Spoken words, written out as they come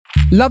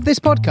Love this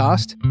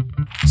podcast?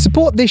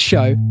 Support this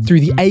show through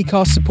the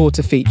Acast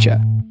supporter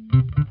feature.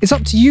 It's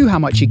up to you how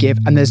much you give,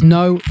 and there's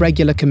no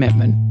regular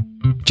commitment.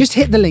 Just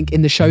hit the link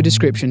in the show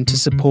description to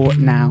support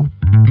now.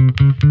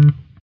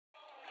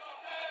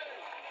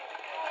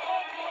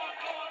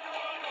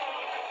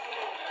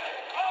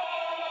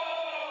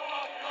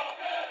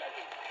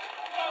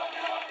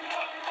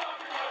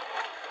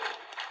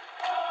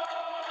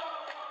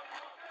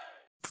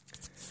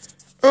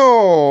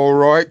 All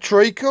right,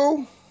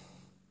 Treacle.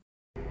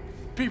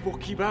 People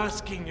keep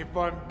asking if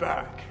I'm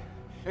back,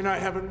 and I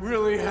haven't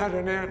really had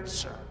an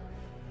answer.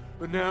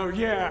 But now,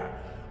 yeah,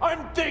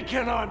 I'm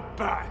thinking I'm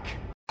back.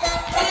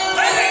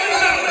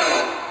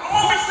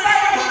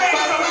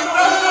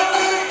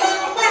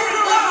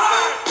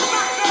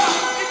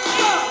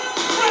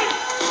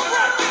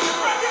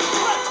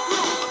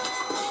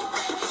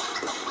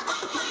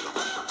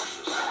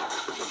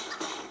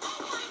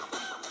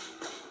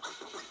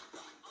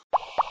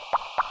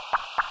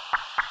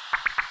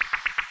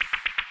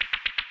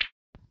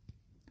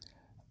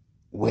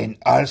 When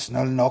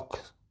Arsenal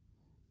knock,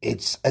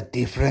 it's a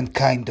different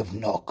kind of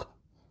knock.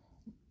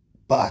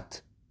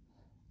 But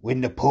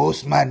when the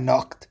postman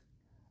knocked,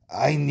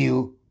 I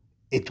knew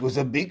it was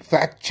a big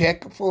fat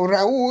check for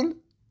Raoul.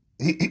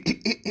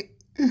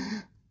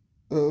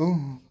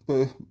 Oh,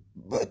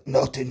 but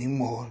not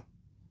anymore.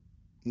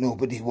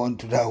 Nobody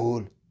wants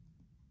Raoul.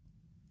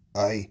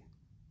 I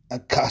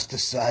cast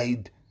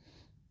aside.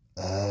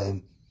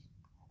 I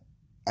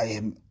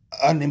am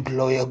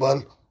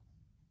unemployable,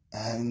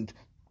 and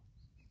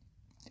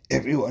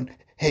everyone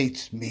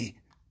hates me.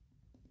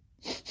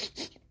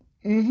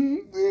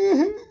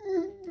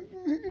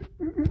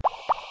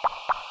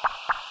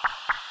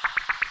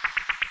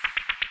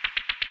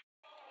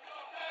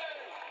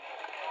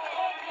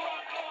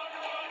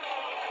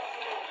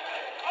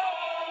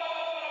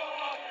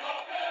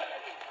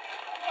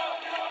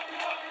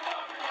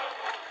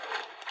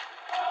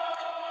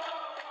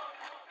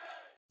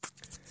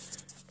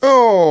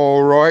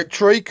 All right,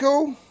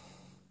 Treacle.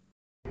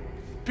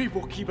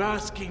 People keep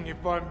asking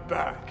if I'm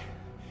back,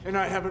 and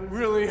I haven't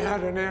really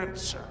had an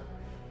answer.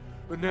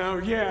 But now,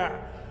 yeah,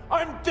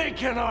 I'm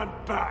thinking I'm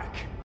back.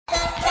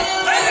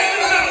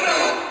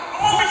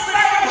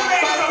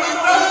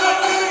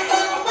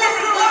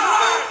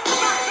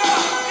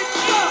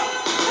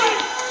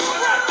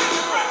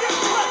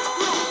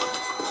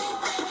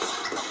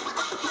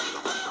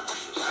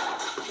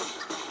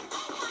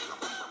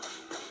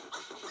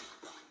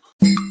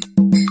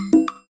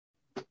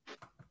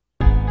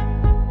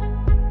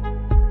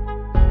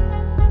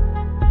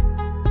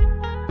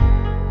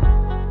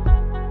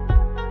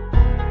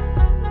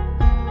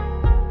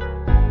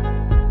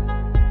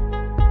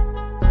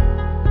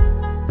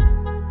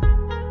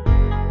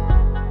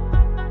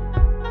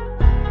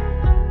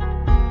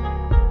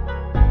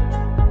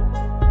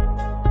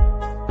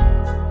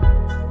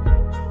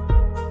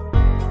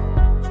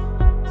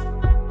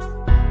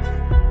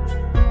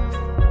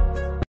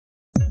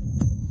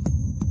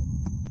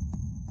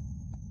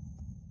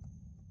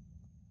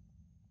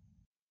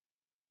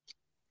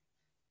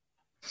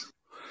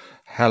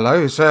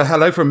 Hello, it's a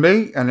hello from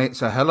me, and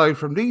it's a hello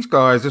from these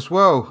guys as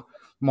well.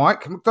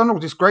 Mike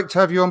McDonald, it's great to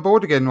have you on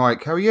board again,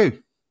 Mike. How are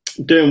you?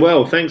 Doing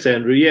well, thanks,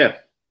 Andrew. Yeah.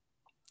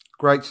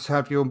 Great to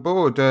have you on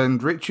board.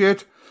 And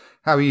Richard,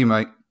 how are you,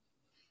 mate?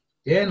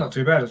 Yeah, not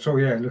too bad at all.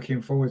 Yeah,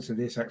 looking forward to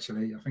this,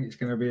 actually. I think it's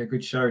going to be a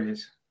good show,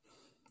 this.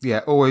 Yeah,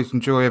 always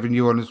enjoy having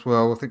you on as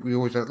well. I think we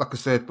always, like I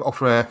said,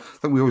 off air, I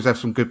think we always have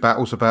some good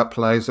battles about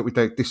players that we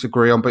don't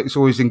disagree on, but it's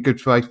always in good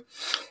faith.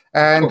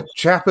 And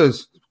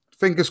Chappers,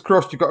 fingers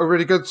crossed, you've got a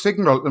really good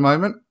signal at the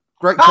moment.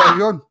 Great to have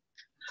you on.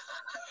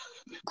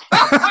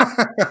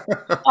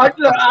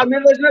 I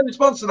mean, there's no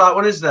response to that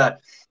one, is there?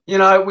 You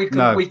know, we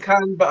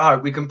can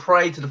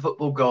pray to the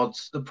football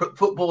gods, the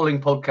footballing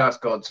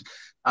podcast gods,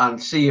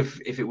 and see if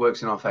it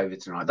works in our favour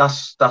tonight.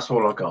 That's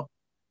all I've got.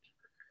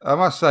 I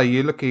must say,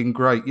 you're looking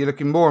great. You're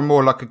looking more and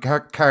more like a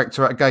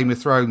character at Game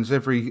of Thrones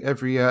every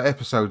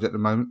episode at the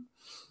moment.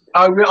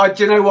 Do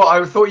you know what?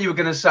 I thought you were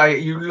going to say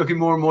you're looking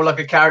more and more like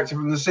a character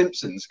from The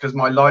Simpsons because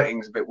my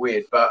lighting's a bit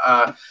weird, but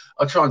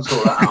I'll try and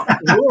sort that out.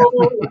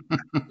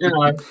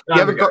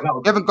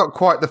 You haven't got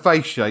quite the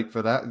face shape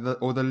for that,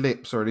 or the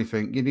lips or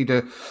anything. You need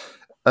a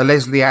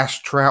Leslie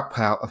Ash trout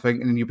pout, I think,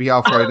 and then you'll be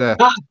halfway there.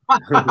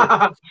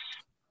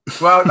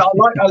 Well,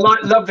 I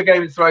love the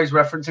Game of Thrones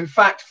reference. In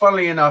fact,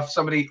 funnily enough,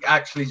 somebody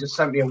actually just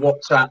sent me a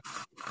WhatsApp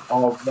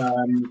of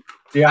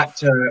the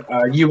actor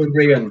Ewan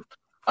Ryan,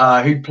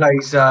 who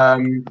plays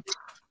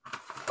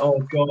oh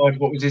God,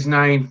 what was his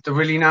name? The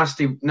really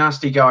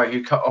nasty guy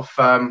who cut off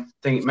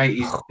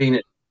Matey's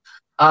penis.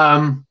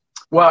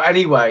 Well,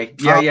 anyway,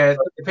 yeah,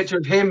 a picture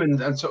of him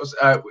and sort of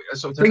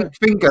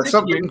finger.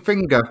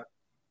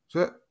 Is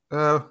it?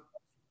 Oh,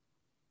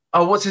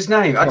 what's his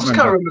name? I just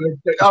can't remember.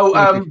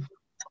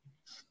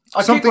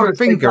 I keep wanting to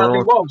say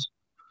Bradley Walsh.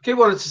 I keep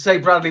wanting to say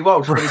Bradley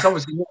Walsh, but it's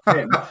obviously not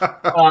him.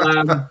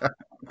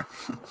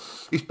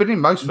 He's been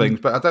in most things,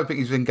 but I don't think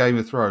he's in Game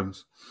of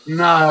Thrones.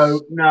 No.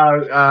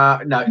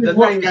 The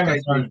name Game of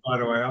Thrones, by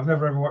the way, I've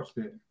never ever watched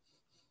it.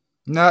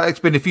 No, it's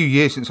been a few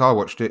years since I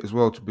watched it as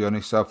well, to be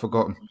honest, so I've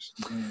forgotten.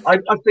 I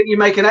think you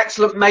make an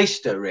excellent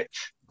maester,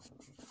 Rich.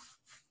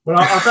 Well,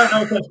 I don't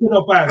know if that's good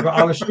or bad, but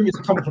I'll assume it's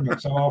a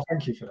compliment, so I'll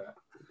thank you for that.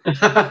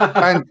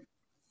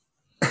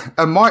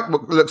 And Mike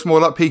looks more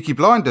like Peaky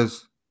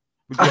Blinders.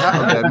 With your hat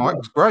on there, Mike.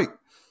 It's great.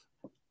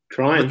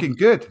 Trying. Looking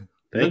good.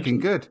 Looking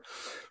good.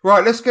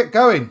 Right, let's get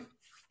going.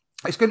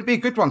 It's going to be a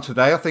good one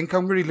today, I think.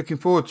 I'm really looking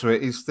forward to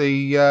it. It's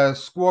the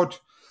squad,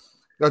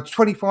 the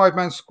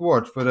 25-man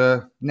squad for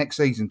the next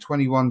season,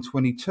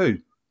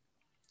 21-22.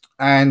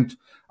 And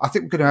I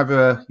think we're going to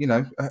have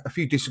a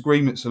few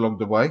disagreements along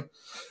the way,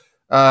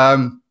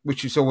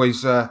 which is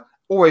always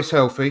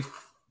healthy.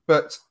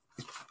 But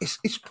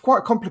it's quite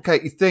a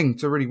complicated thing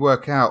to really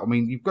work out. I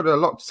mean, you've got a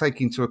lot to take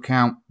into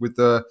account with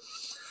the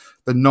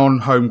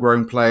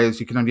non-homegrown players.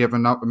 You can only have a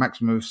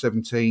maximum of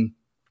 17.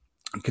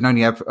 You can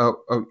only have,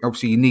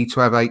 obviously, you need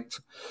to have 8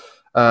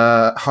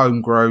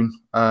 homegrown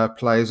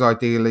players,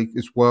 ideally,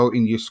 as well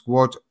in your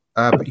squad.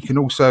 But you can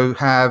also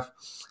have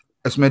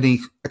as many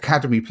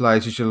academy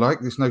players as you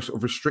like. There's no sort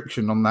of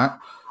restriction on that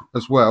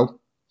as well.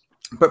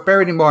 But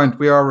bearing in mind,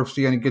 we are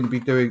obviously only going to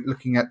be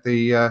looking at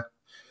the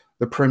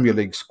Premier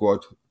League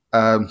squad.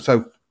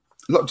 So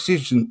a lot of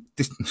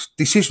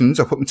decisions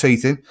I put my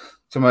teeth in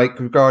to make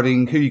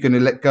regarding who you're going to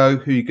let go,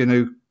 who you're going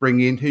to bring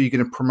in, who you're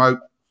going to promote,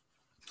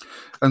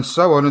 and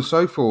so on and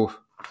so forth.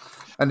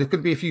 And there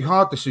could be a few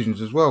hard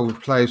decisions as well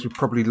with players we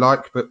probably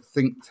like, but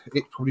think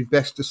it's probably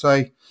best to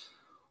say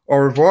au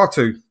revoir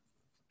to.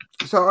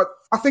 So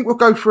I think we'll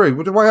go through.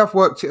 With the way I've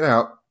worked it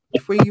out,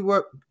 if we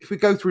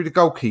go through the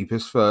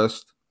goalkeepers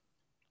first,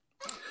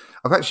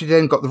 I've actually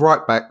then got the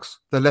right backs,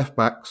 the left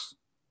backs,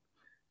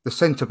 the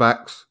centre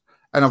backs,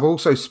 and I've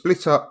also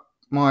split up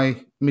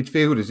my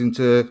midfielders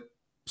into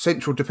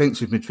central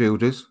defensive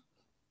midfielders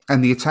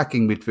and the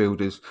attacking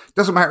midfielders.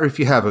 Doesn't matter if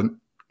you haven't,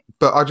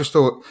 but I just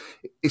thought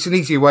it's an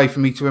easier way for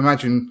me to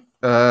imagine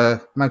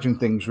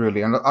things,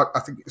 really. And I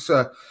think it's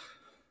a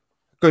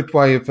good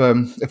way of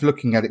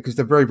looking at it because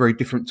they're very, very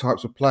different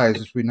types of players,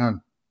 as we know.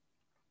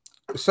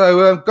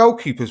 So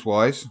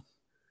goalkeepers-wise,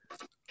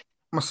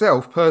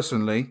 myself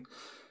personally,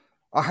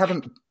 I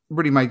haven't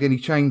really made any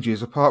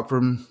changes apart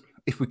from,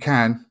 if we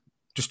can,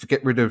 just to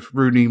get rid of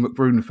Rooney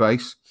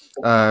McBruneface,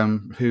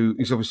 who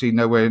is obviously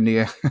nowhere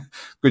near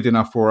good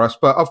enough for us.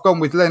 But I've gone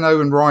with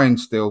Leno and Ryan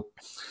still.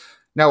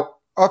 Now,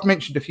 I've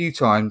mentioned a few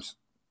times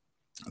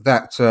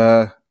that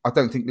I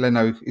don't think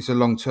Leno is a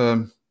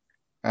long-term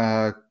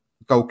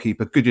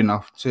goalkeeper good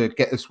enough to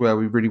get us where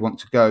we really want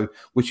to go,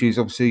 which is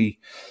obviously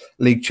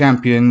league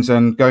champions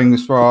and going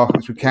as far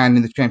as we can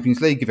in the Champions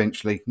League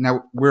eventually.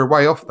 Now, we're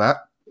way off that.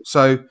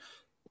 So,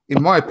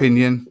 in my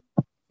opinion,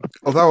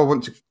 although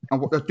I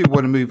do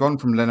want to move on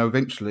from Leno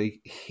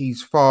eventually,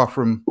 he's far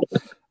from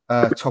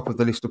top of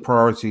the list of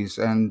priorities,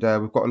 and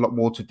we've got a lot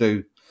more to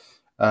do,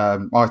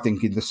 I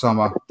think, in the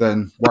summer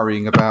than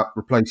worrying about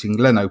replacing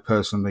Leno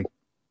personally.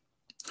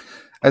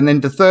 And then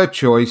the third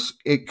choice,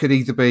 it could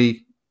either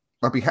be,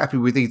 I'd be happy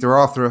with either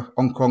Arthur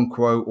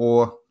Okonkwo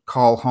or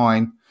Carl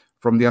Hein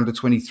from the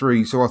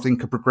under-23, so I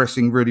think are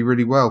progressing really,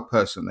 really well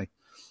personally.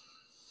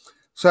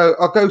 So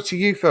I'll go to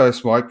you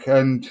first, Mike,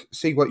 and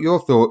see what your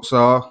thoughts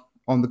are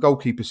on the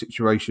goalkeeper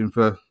situation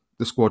for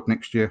the squad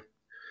next year.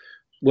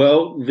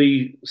 Well,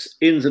 the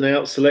ins and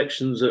outs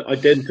selections are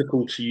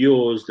identical to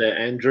yours there,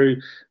 Andrew.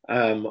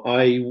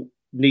 I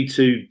need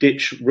to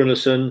ditch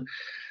Runarsson.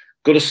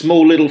 Got a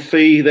small little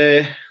fee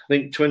there, I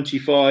think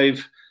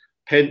 25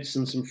 pence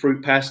and some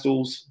fruit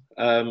pastels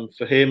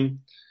for him.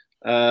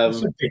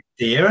 That's a big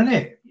deal, isn't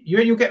it?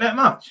 You'll get that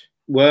much?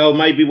 Well,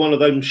 maybe one of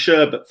those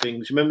sherbet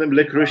things. Remember them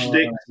licorice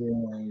sticks?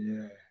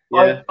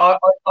 Yeah.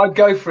 I'd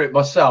go for it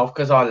myself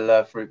because I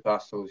love fruit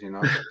pastels, you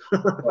know.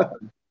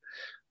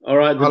 All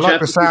right. I like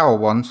the sour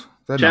ones.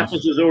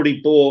 Chappers has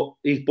already bought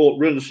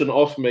Runarsson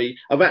off me.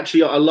 I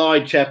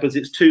lied, Chappers.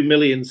 It's 2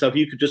 million. So if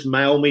you could just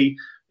mail me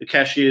the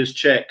cashier's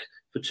check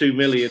for 2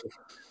 million.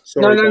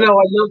 Sorry,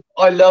 no.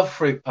 I love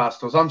fruit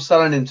pastels. I'm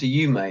selling them to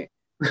you, mate.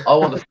 I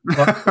want the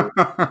fruit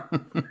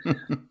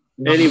pastels.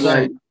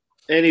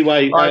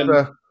 Anyway,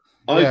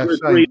 I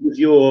agree with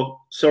your.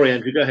 Sorry,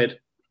 Andrew. Go ahead.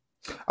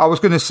 I was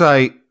going to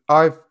say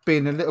I've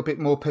been a little bit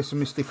more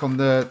pessimistic on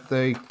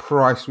the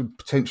price we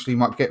potentially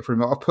might get for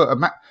him. I put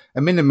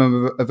a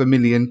minimum of $1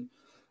 million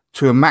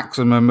to a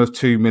maximum of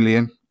 2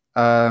 million.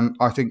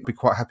 I think we're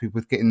quite happy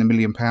with getting the £1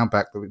 million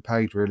back that we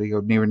paid, really,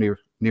 or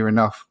near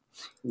enough.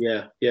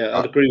 Yeah,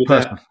 I'd agree with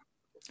that.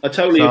 I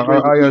totally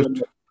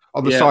agree.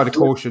 On the side of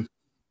caution.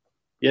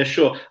 Yeah,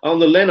 sure. On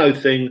the Leno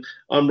thing,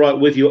 I'm right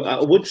with you.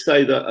 I would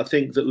say that I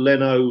think that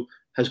Leno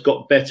has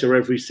got better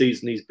every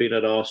season he's been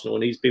at Arsenal,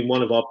 and he's been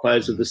one of our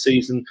players of the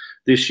season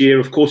this year.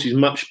 Of course, he's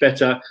much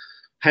better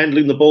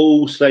handling the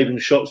ball, saving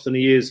shots than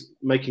he is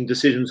making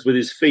decisions with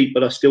his feet,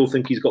 but I still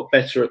think he's got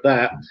better at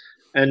that.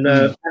 And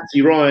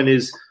Patsy Ryan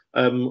is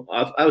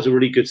that was a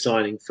really good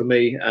signing for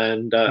me,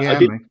 and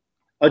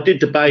I did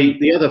debate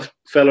the other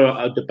fella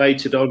I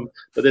debated on,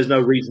 but there's no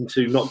reason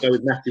to not go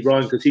with Matty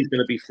Ryan because he's going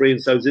to be free,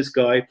 and so is this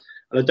guy.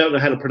 And I don't know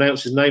how to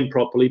pronounce his name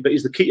properly, but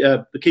he's the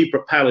keeper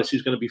at Palace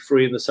who's going to be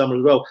free in the summer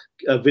as well.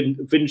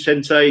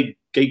 Vicente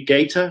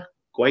Guaita.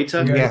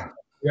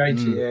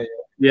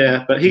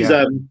 Yeah, but he's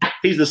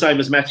the same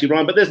as Matty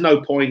Ryan, but there's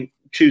no point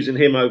choosing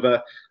him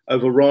over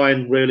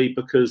Ryan really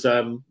because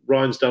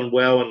Ryan's done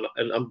well,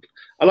 and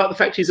I like the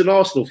fact he's an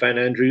Arsenal fan,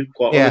 Andrew.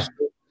 Quite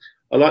honestly.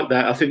 I like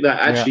that. I think that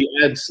actually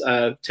adds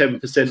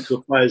 10% to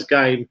a player's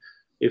game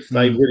if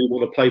they really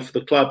want to play for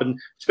the club. And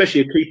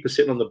especially a keeper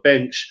sitting on the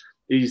bench,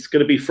 he's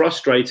going to be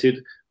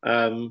frustrated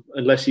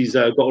unless he's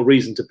got a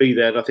reason to be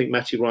there. And I think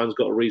Matty Ryan's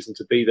got a reason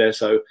to be there.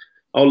 So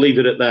I'll leave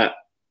it at that.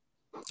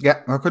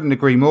 Yeah, I couldn't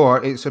agree more.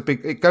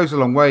 It goes a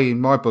long way in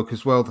my book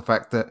as well, the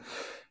fact that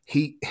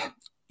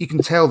you can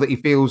tell that he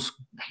feels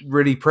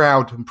really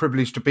proud and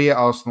privileged to be at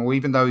Arsenal,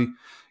 even though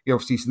he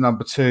obviously is the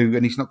number 2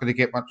 and he's not going to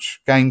get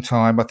much game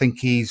time. I think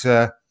he's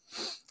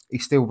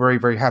still very,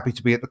 very happy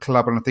to be at the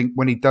club. And I think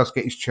when he does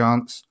get his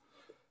chance,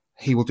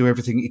 he will do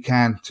everything he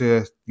can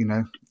to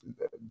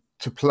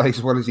play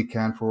as well as he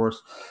can for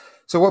us.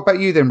 So what about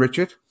you then,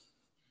 Richard?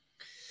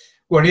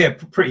 Well, yeah,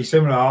 pretty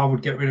similar. I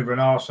would get rid of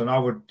Renarsson. I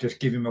would just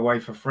give him away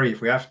for free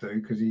if we have to,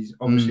 because he's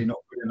obviously not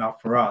good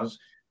enough for us.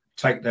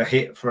 Take the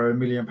hit for £1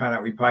 million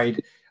that we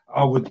paid.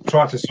 I would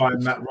try to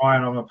sign Matt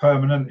Ryan on a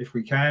permanent if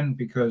we can,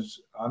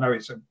 because I know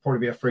it's probably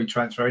be a free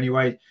transfer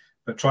anyway,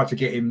 but try to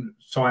get him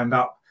signed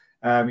up.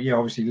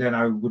 Obviously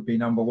Leno would be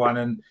number 1.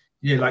 And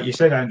yeah, like you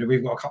said, Andrew,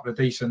 we've got a couple of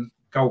decent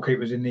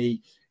goalkeepers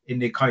in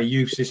the kind of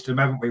youth system,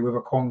 haven't we? With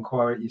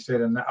Okonkwo, you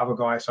said, and that other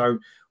guy. So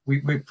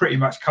we're pretty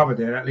much covered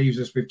there. That leaves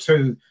us with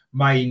 2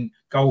 main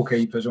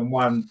goalkeepers and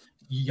 1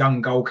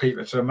 young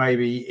goalkeeper. So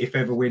maybe if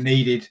ever we're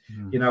needed,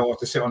 or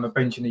to sit on the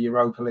bench in the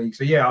Europa League.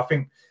 So yeah, I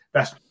think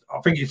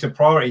it's a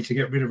priority to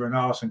get rid of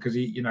Renarsson because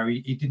he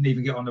didn't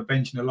even get on the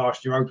bench in the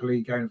last Europa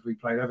League games we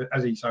played,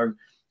 has he? So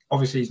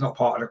obviously he's not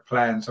part of the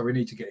plan. So we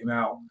need to get him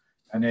out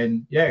and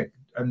then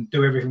and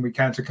do everything we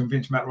can to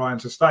convince Matt Ryan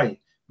to stay.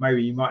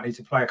 Maybe you might need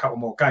to play a couple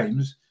more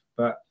games,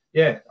 but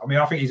yeah, I mean,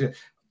 I think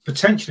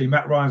potentially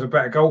Matt Ryan's a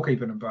better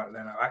goalkeeper than Bernd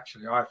Leno.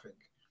 Actually, I think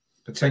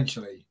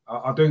potentially.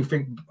 I do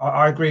think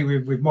I agree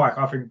with Mike.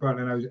 I think Bernd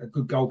Leno's a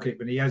good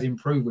goalkeeper and he has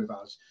improved with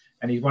us.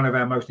 And he's one of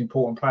our most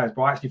important players.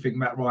 But I actually think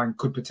Matt Ryan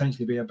could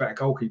potentially be a better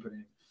goalkeeper than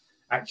him,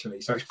 actually.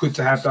 So it's good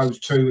to have those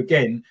 2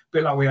 again, a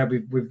bit like we had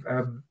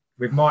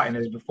with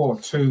Martinez before,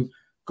 2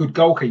 good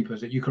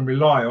goalkeepers that you can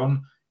rely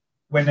on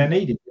when they're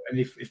needed. And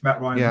if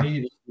Matt Ryan is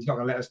needed, he's not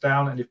going to let us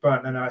down. And if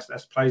Bernd Leno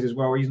plays as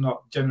well, he's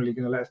not generally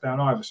going to let us down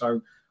either.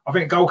 So I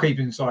think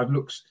goalkeeping side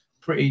looks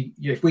pretty.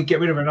 If we get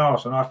rid of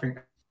Renarsson, I think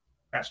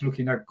that's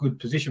looking a good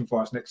position for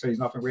us next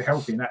season. I think we're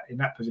healthy in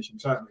that position,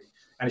 certainly.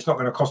 And it's not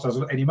going to cost us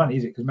any money,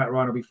 is it? Because Matt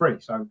Ryan will be free.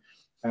 So,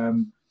 I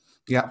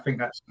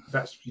think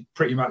that's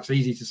pretty much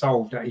easy to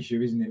solve that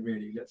issue, isn't it?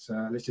 Really, let's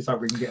just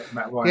hope we can get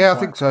Matt Ryan. Yeah, I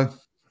think so.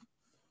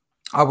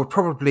 I would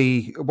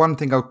probably one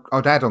thing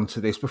I'd add on to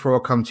this before I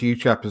come to you,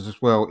 chappers,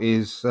 as well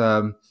is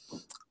I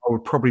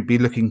would probably be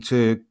looking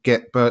to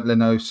get Bernd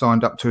Leno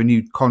signed up to a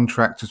new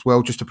contract as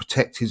well, just to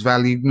protect his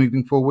value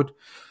moving forward,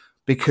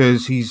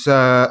 because he's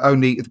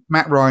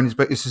Matt Ryan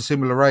is a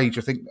similar age,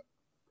 I think.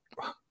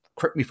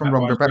 Correct me if I'm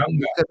wrong.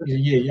 He's a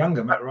year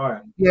younger, Matt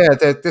Ryan. Yeah,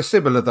 they're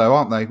similar though,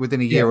 aren't they? Within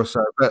a year or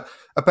so, but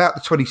about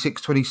the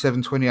 26,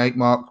 27, 28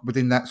 mark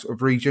within that sort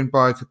of region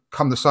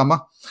come the summer.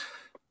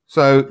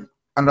 So,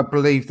 and I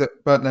believe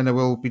that Bernd Leno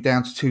will be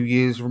down to 2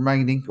 years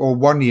remaining, or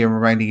 1 year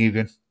remaining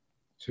even.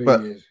 2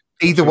 years.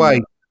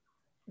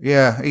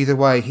 Either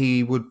way,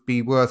 he would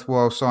be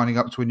worthwhile signing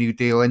up to a new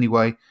deal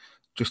anyway,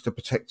 just to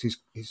protect his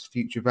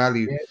future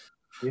value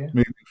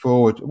moving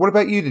forward. What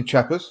about you then,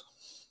 chappers?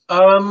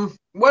 I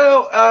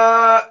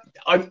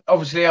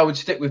would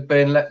stick with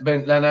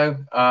Bernd Leno.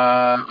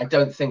 I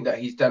don't think that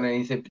he's done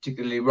anything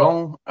particularly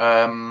wrong.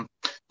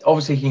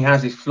 Obviously, he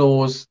has his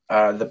flaws.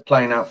 The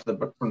playing out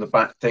from the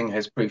back thing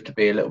has proved to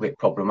be a little bit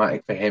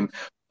problematic for him.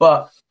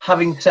 But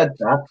having said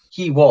that,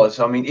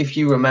 if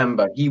you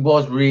remember, he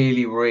was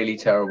really, really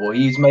terrible.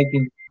 He's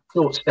making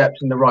short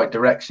steps in the right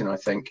direction, I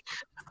think.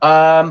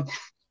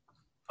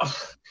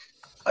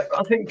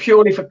 I think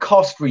purely for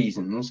cost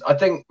reasons, I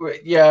think,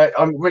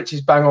 Rich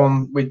is bang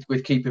on with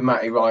keeping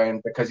Matty Ryan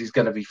because he's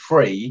going to be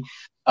free,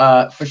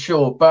 for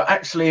sure. But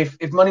actually,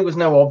 if money was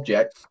no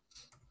object,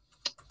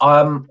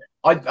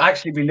 I'd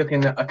actually be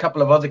looking at a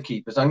couple of other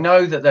keepers. I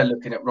know that they're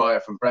looking at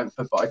Raya from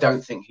Brentford, but I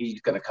don't think he's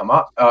going to come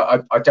up.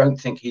 I don't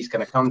think he's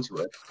going to come to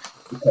it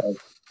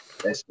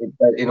because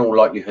in all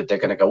likelihood, they're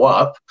going to go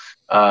up.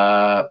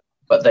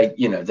 But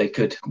they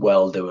could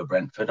well do a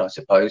Brentford, I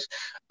suppose.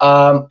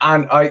 And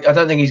I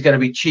don't think he's going to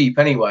be cheap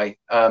anyway,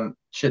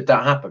 should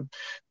that happen.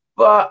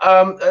 But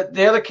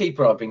the other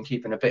keeper I've been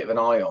keeping a bit of an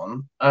eye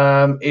on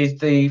is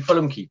the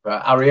Fulham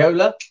keeper,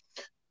 Areola,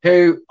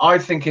 who I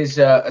think is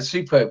a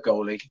superb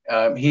goalie.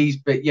 He's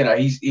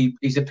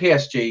a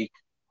PSG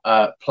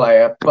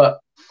player, but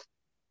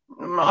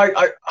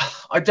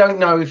I don't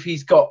know if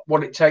he's got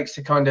what it takes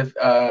to kind of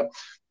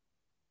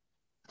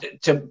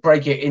to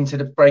break into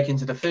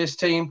the first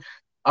team.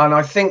 And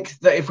I think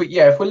that if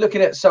we're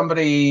looking at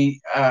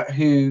somebody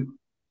who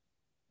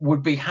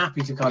would be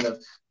happy to kind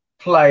of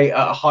play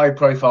at a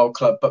high-profile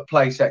club but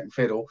play second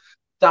fiddle,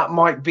 that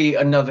might be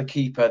another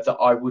keeper that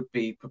I would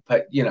be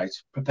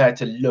prepared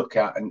to look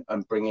at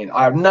and bring in.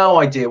 I have no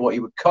idea what he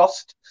would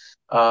cost.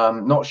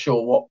 Not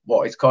sure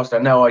what his cost. I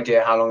have no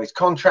idea how long his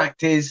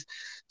contract is.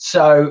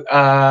 So,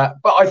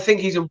 but I think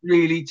he's a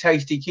really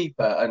tasty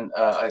keeper. And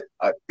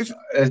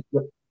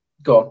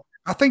go on.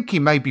 I think he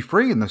may be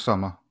free in the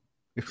summer.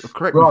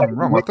 Correct me if I'm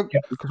wrong. I think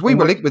because we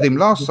were linked with him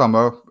last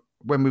summer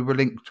when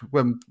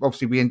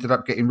obviously we ended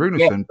up getting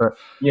Runarsson, but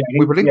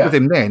we were linked with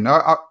him then.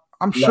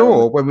 I'm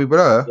sure when we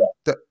were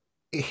that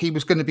he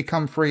was going to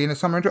become free in the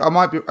summer. I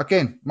might be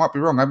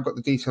wrong. I haven't got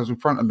the details in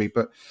front of me,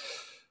 but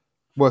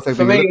worth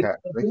having a look at.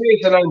 For me,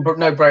 it's a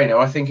no-brainer.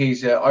 I think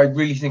I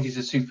really think he's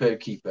a superb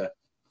keeper.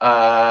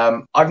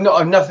 I've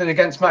nothing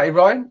against Matty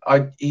Ryan.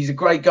 He's a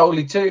great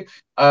goalie too.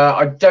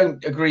 I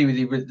don't agree with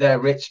you there,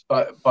 Rich,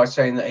 by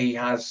saying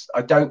that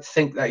I don't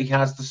think that he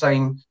has the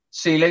same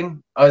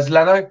ceiling as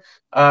Leno.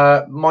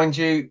 Mind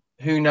you,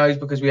 who knows,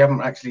 because we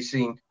haven't actually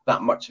seen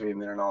that much of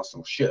him in an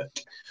Arsenal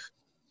shirt.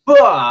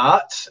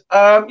 But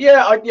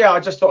I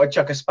just thought I'd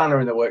chuck a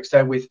spanner in the works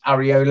there with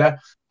Areola.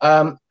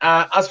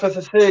 As for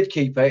the third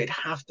keeper, it'd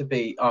have to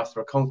be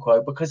Arthur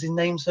Okonkwo because his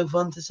name's so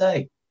fun to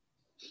say.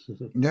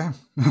 Yeah,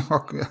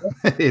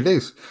 it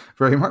is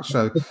very much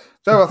so.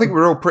 So I think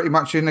we're all pretty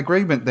much in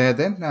agreement there.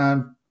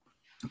 Then,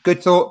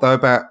 good thought though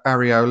about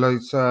Areola.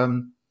 It's,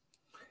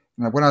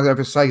 when I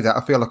ever say that,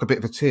 I feel like a bit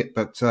of a tit,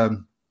 but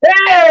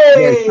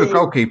he's a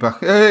goalkeeper.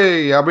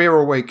 Hey, I'm here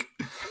all week.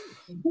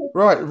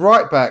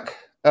 Right back.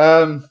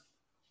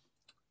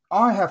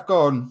 I have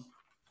gone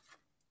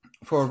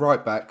for a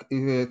right back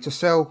to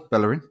sell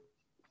Bellerin,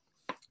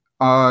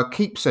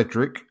 keep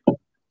Cedric,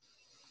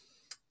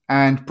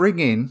 and bring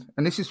in.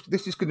 And this is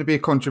going to be a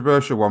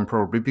controversial one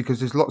probably because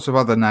there's lots of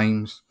other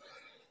names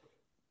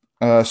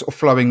sort of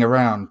flowing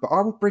around. But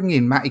I would bring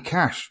in Matty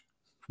Cash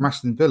from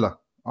Aston Villa.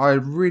 I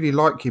really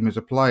like him as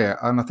a player,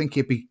 and I think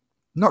he'd be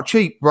not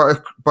cheap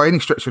by any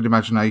stretch of the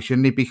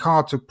imagination. He'd be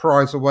hard to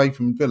prize away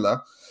from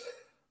Villa,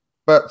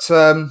 but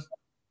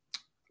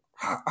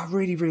I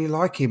really, really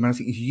like him, and I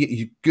think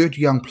he's a good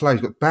young player.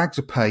 He's got bags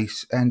of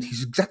pace, and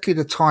he's exactly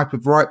the type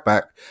of right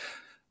back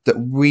that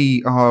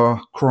we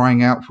are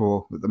crying out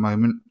for at the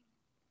moment.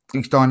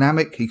 He's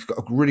dynamic. He's got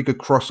a really good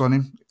cross on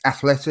him.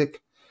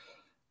 Athletic.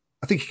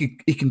 I think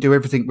he can do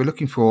everything we're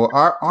looking for.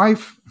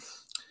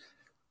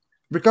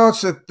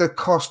 Regards to the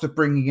cost of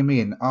bringing him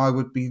in,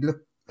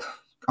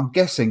 I'm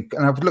guessing,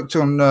 and I've looked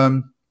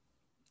on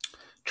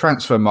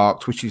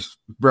Transfermarkt, which is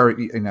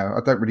very,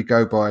 I don't really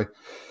go by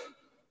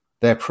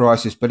their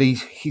prices, but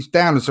he's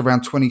down as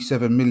around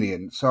 27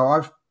 million. So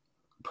I've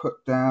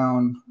put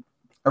down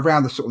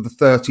around the sort of the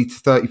 30 to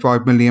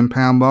 35 million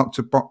pound mark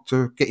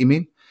to get him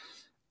in.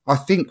 I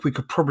think we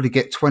could probably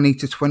get 20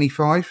 to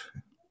 25,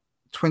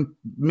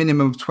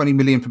 minimum of 20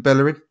 million for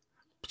Bellerin,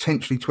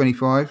 potentially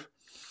 25.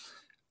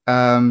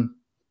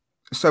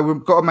 So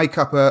we've got to make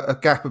up a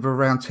gap of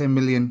around 10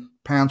 million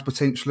pounds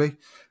potentially.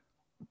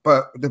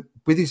 But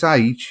with his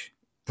age,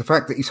 the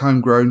fact that he's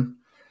homegrown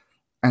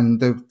and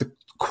the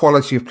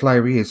quality of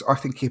player he is, I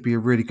think he'd be a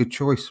really good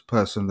choice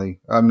personally.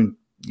 I mean,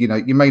 you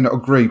may not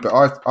agree, but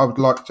I would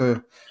like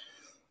to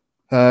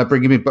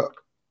bring him in. But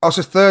as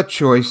a third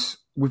choice,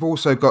 we've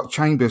also got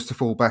Chambers to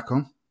fall back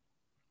on.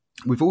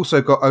 We've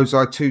also got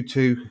Ozai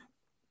Tutu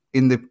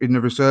in the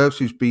reserves,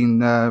 who's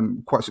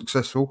been quite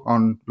successful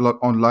on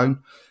loan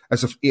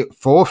as a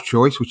fourth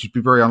choice, which would be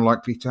very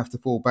unlikely to have to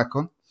fall back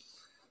on.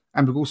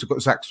 And we've also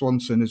got Zach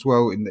Swanson as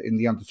well in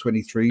the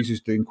under-23s,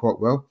 who's doing quite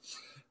well.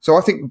 So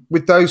I think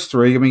with those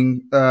three, I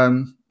mean,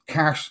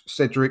 Cash,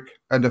 Cedric,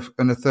 and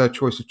a third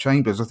choice of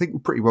Chambers, I think we're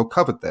pretty well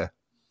covered there.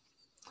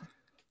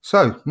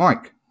 So,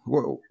 Mike,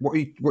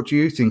 what do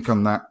you think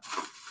on that?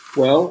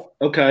 Well,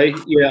 okay,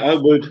 yeah, I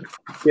would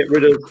get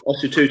rid of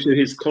Ozai Tutu.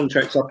 His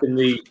contract's up in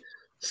the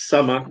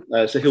summer,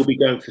 so he'll be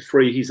going for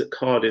free. He's at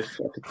Cardiff,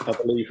 I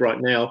believe,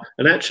 right now.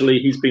 And actually,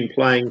 he's been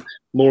playing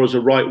more as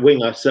a right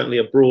winger, certainly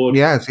abroad.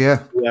 Yes,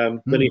 yeah.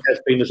 Than he has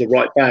been as a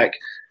right back.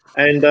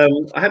 And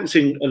I haven't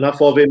seen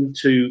enough of him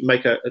to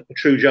make a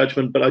true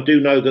judgment, but I do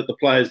know that the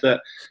players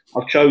that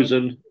I've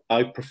chosen,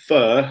 I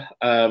prefer.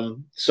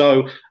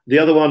 So the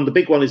other one, the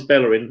big one, is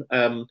Bellerin.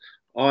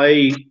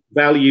 I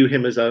value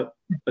him as a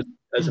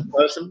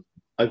person.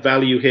 I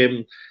value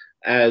him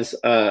as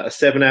a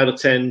 7 out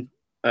of 10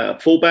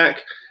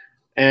 fullback.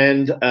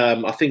 And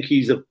I think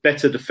he's a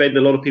better defender.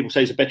 A lot of people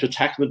say he's a better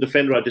attacker than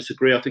defender. I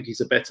disagree. I think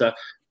he's a better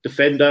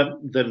defender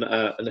than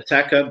an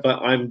attacker. But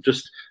I'm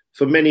just,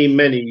 for many,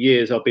 many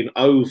years, I've been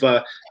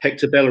over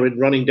Hector Bellerin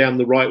running down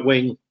the right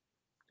wing,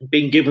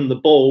 being given the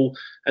ball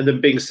and then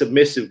being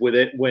submissive with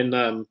it when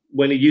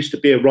he used to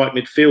be a right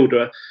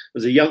midfielder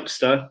as a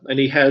youngster, and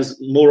he has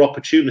more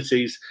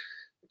opportunities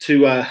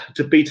to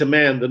beat a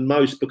man than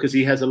most because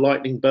he has a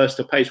lightning burst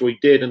of pace, or he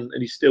did, and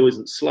he still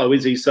isn't slow,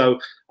 is he? So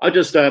I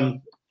just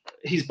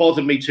he's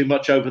bothered me too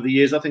much over the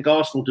years. I think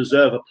Arsenal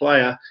deserve a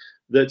player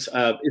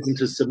that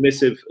isn't as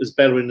submissive as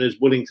Bellerin is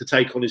willing to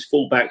take on his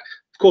fullback.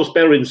 Of course,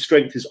 Bellerin's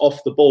strength is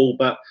off the ball,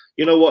 but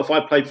you know what? If I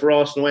played for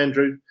Arsenal,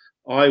 Andrew,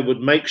 I would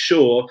make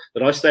sure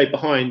that I stayed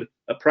behind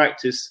at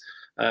practice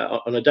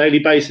on a daily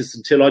basis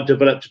until I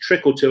developed a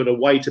trick or two and a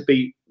way to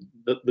beat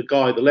the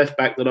guy, the left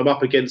back that I'm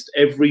up against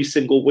every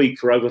single week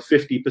for over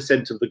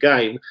 50% of the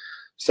game.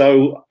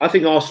 So I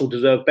think Arsenal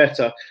deserve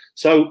better.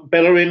 So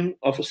Bellerin,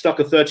 I've stuck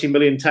a 30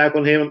 million tag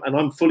on him, and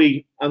I'm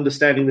fully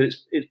understanding that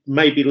it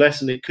may be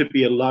less and it could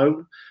be a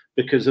loan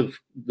because of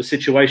the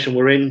situation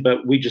we're in,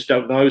 but we just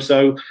don't know.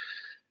 So,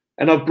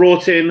 and I've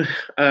brought in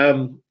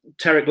Tariq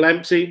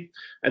Lamptey,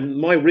 and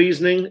my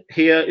reasoning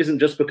here isn't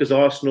just because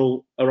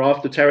Arsenal are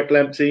after Tariq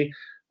Lamptey.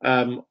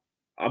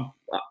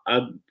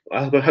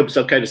 I hope it's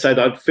okay to say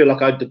that I feel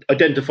like I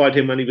identified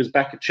him when he was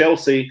back at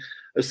Chelsea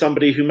as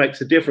somebody who makes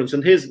a difference.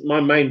 And here's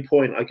my main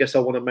point, I guess I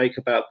want to make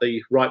about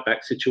the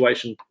right-back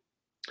situation.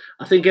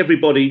 I think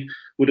everybody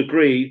would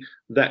agree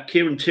that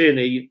Kieran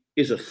Tierney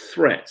is a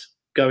threat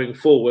going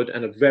forward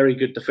and a very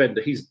good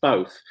defender. He's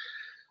both.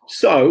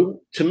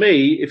 So, to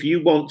me, if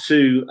you want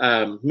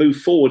to move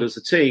forward as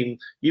a team,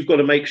 you've got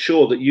to make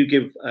sure that you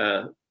give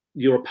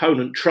your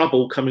opponent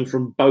trouble coming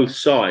from both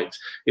sides.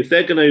 If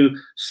they're going to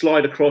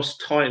slide across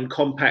tight and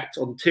compact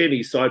on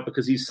Tierney's side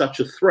because he's such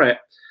a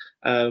threat,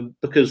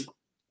 because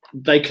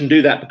they can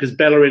do that because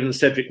Bellerin and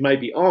Cedric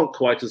maybe aren't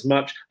quite as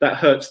much, that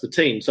hurts the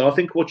team. So I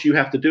think what you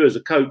have to do as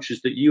a coach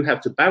is that you have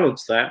to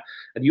balance that,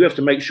 and you have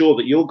to make sure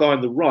that your guy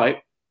on the right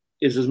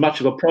is as much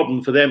of a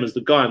problem for them as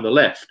the guy on the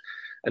left.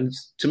 And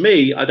to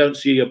me, I don't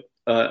see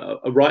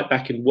a right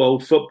back in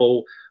world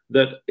football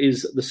that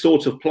is the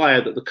sort of player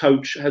that the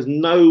coach has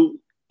no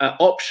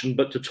option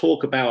but to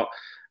talk about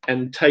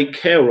and take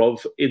care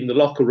of in the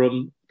locker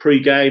room,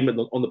 pre-game and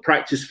on the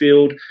practice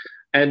field.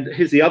 And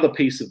here's the other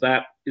piece of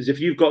that, is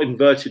if you've got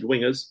inverted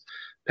wingers,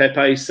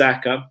 Pepe,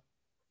 Saka,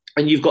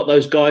 and you've got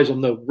those guys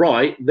on the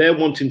right, they're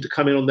wanting to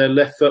come in on their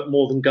left foot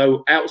more than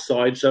go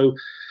outside. So,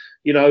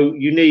 you know,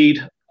 you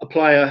need a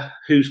player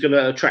who's going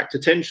to attract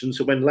attention.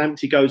 So when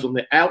Lamptey goes on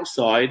the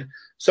outside,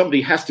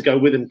 somebody has to go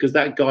with him because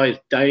that guy is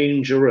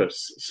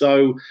dangerous.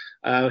 So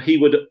he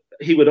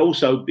would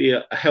also be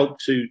a help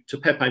to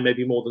Pepe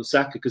maybe more than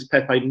Saka, because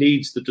Pepe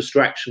needs the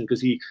distraction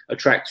because he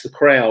attracts the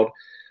crowd.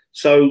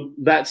 So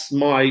that's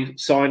my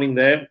signing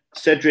there.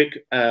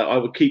 Cedric, I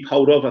would keep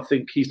hold of. I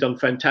think he's done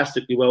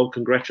fantastically well.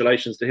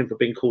 Congratulations to him for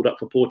being called up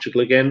for Portugal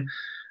again.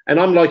 And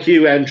I'm like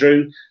you,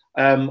 Andrew.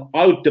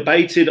 I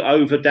debated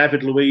over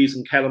David Luiz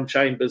and Callum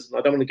Chambers, and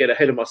I don't want to get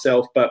ahead of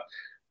myself, but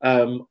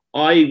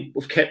I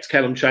have kept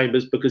Callum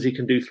Chambers because he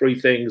can do three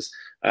things.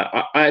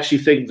 I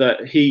actually think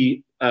that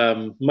he,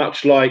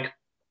 much like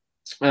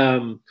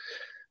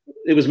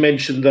it was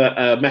mentioned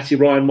that Matty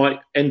Ryan might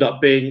end up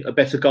being a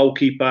better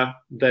goalkeeper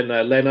than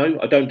Leno.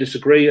 I don't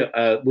disagree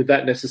with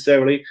that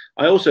necessarily.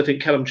 I also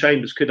think Callum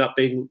Chambers could end up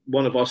being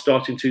one of our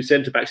starting two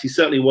centre-backs. He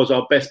certainly was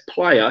our best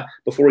player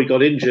before he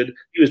got injured.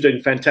 He was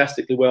doing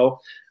fantastically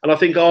well. And I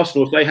think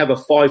Arsenal, if they have a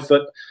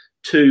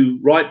 5'2"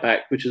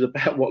 right-back, which is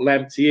about what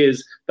Lamptey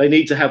is, they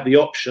need to have the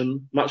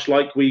option, much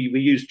like we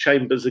used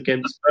Chambers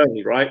against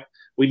Burnley, right?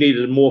 We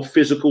needed a more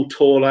physical,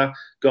 taller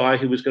guy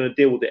who was going to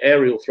deal with the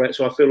aerial threat.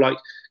 So I feel like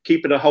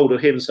keeping a hold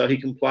of him so he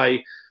can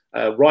play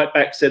right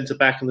back, centre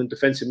back, and then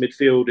defensive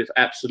midfield if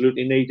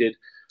absolutely needed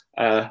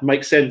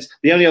makes sense.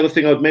 The only other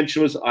thing I'd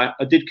mention was I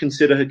did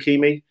consider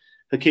Hakimi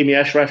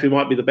Ashraf, who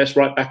might be the best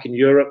right back in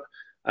Europe,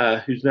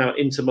 who's now at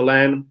Inter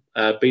Milan,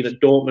 been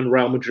at Dortmund,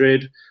 Real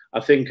Madrid.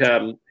 I think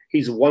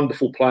he's a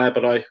wonderful player,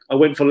 but I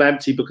went for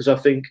Lamptey because I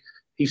think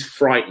he's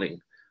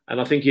frightening and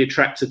I think he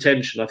attracts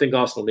attention. I think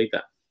Arsenal need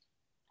that.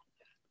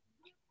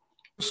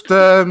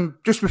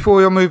 Just before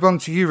we move on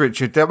to you,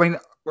 Richard, I mean,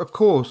 of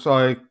course,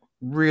 I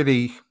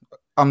really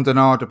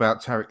ummed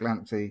about Tariq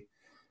Lamptey.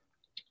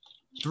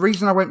 The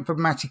reason I went for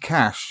Matty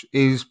Cash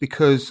is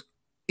because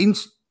in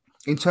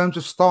terms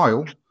of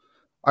style,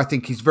 I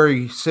think he's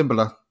very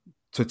similar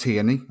to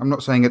Tierney. I'm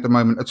not saying at the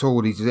moment at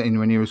all he's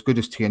anywhere near as good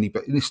as Tierney,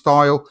 but in his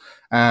style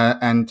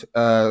and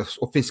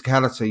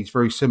physicality, he's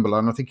very similar,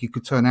 and I think he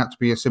could turn out to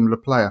be a similar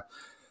player.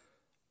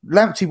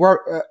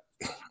 Lamptey,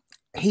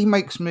 he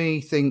makes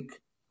me think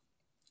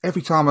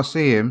every time I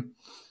see him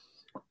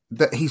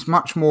that he's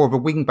much more of a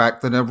wing back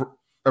than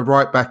a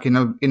right back in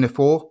a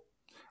four.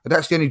 And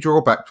that's the only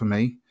drawback for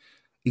me.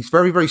 He's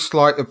very, very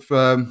slight of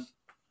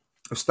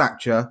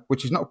stature,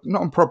 which is not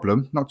a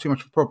problem, not too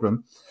much of a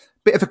problem.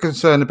 Bit of a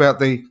concern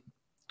about in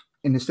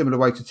a similar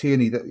way to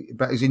Tierney,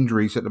 about his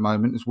injuries at the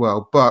moment as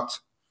well. But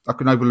I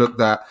can overlook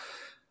that.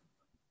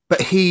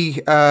 But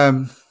he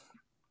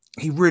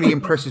really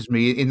impresses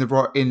me in the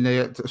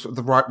sort of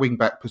the right wing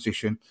back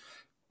position.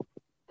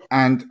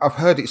 And I've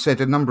heard it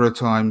said a number of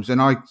times,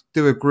 and I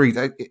do agree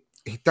that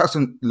he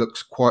doesn't look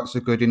quite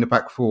so good in the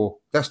back four.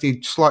 That's the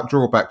slight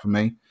drawback for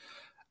me.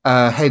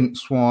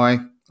 Hence why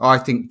I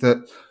think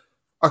that,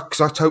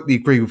 because I totally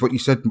agree with what you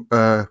said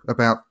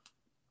about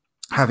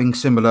having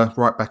similar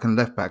right back and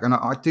left back. And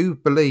I do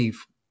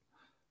believe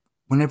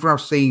whenever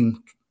I've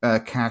seen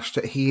Cash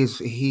that he is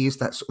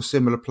that sort of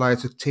similar player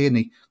to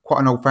Tierney, quite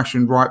an old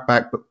fashioned right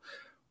back, but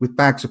with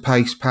bags of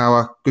pace,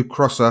 power, good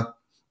crosser,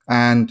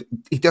 and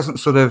he doesn't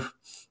sort of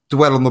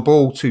dwell on the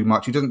ball too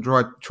much. He doesn't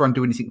try and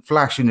do anything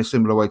flash in a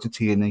similar way to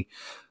Tierney.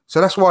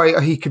 So that's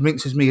why he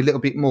convinces me a little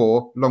bit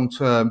more long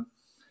term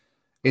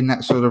in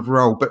that sort of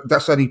role. But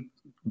that's only,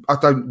 I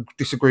don't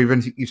disagree with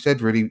anything you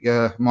said, really,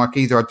 Mike,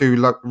 either. I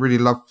do really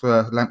love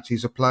Lamptey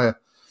as a player.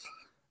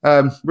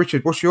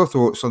 Richard, what's your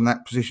thoughts on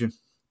that position?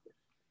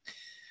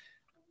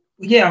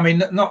 Yeah, I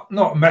mean,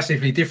 not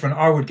massively different.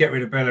 I would get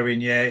rid of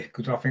Bellerin, yeah,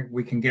 because I think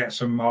we can get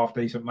some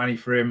half-decent money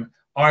for him.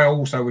 I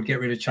also would get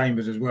rid of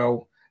Chambers as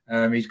well.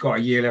 He's got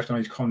a year left on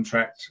his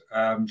contract,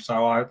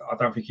 so I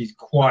don't think he's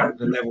quite at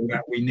the level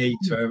that we need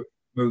to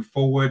move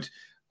forward.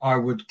 I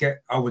would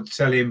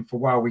sell him for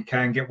while we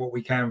can, get what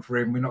we can for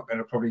him. We're not going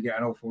to probably get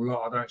an awful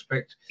lot, I don't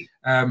expect.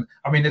 I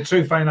mean, the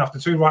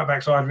two right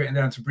backs I'd written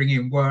down to bring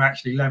in were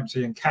actually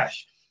Lamptey and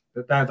Cash.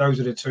 Those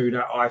are the two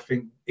that I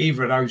think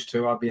either of those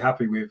two I'd be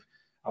happy with.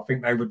 I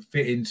think they would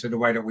fit into the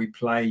way that we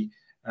play,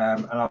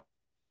 and I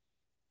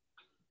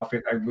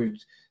think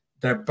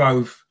they're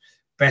both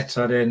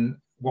better than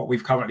what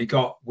we've currently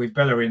got with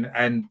Bellerin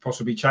and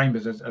possibly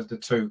Chambers as the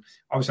two.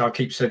 Obviously, I'll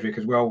keep Cedric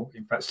as well.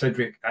 In fact,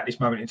 Cedric at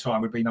this moment in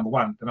time would be the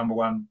number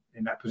one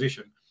in that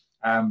position.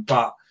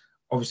 But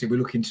obviously, we're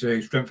looking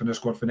to strengthen the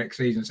squad for next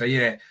season. So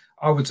yeah,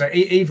 I would say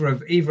either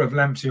of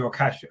Lamptey or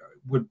Cash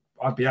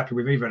I'd be happy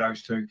with either of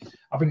those two.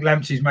 I think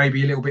Lamptey's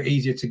maybe a little bit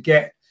easier to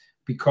get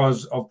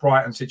because of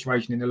Brighton's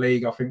situation in the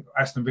league. I think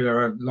Aston Villa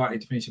are likely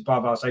to finish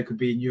above us. They could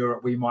be in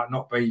Europe. We might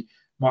not be.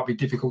 Might be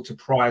difficult to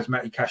prize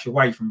Matty Cash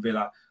away from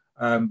Villa.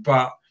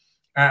 But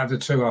out of the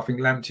two, I think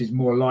Lamptey's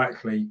more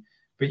likely.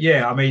 But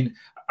yeah, I mean,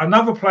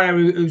 another player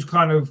who's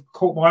kind of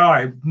caught my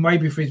eye,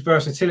 maybe for his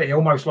versatility,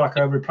 almost like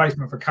a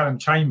replacement for Callum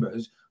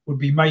Chambers, would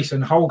be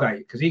Mason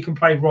Holgate, because he can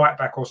play right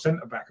back or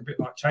centre back, a bit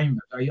like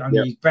Chambers.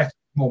 Only he's better,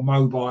 more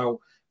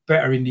mobile,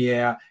 better in the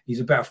air. He's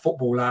a better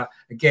footballer.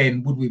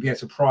 Again, would we be able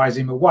to prize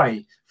him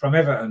away from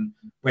Everton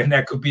when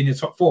there could be in the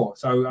top four?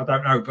 So I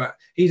don't know, but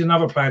he's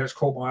another player that's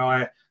caught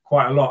my eye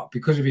quite a lot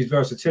because of his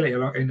versatility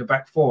in the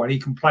back four, and he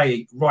can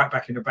play right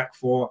back in the back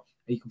four.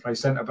 He can play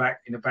centre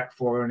back in the back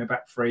four or in the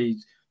back three.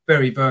 He's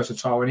very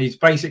versatile, and he's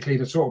basically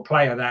the sort of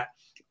player that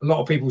a lot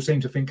of people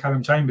seem to think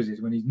Callum Chambers is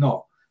when he's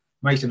not.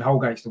 Mason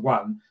Holgate's the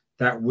one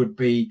that would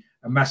be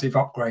a massive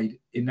upgrade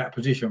in that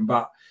position.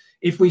 But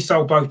if we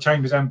sold both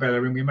Chambers and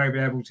Bellerin, we may be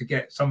able to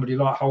get somebody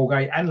like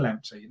Holgate and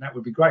Lamptey, and that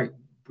would be great.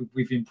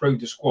 We've improved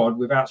the squad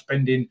without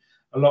spending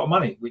a lot of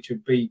money, which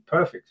would be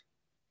perfect.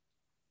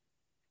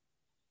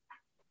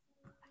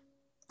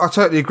 I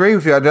totally agree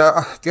with you. I've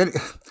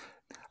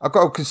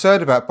got a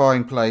concern about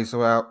buying players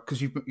out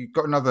because you've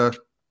got another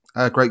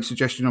great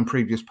suggestion on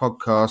previous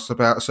podcasts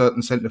about a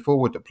certain centre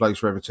forward that plays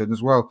for Everton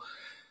as well.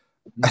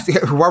 I think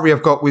the worry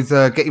I've got with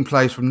getting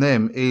players from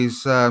them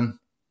is they're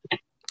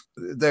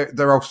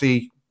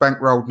obviously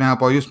bankrolled now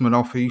by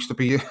Usmanov, who used to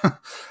be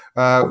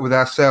with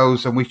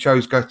ourselves, and we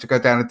chose to go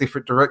down a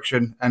different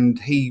direction. And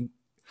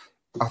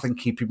I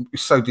think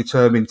he's so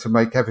determined to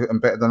make Everton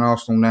better than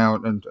Arsenal now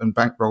and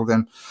bankroll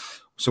them.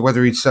 So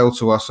whether he'd sell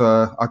to us,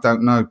 I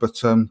don't know.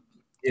 But a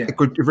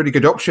really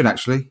good option,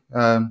 actually.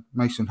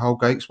 Mason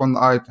Holgate's one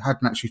that I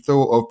hadn't actually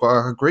thought of, but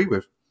I agree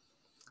with.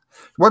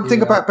 One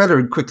thing about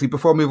Bellerin, quickly,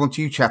 before I move on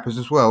to you, chappers,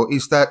 as well,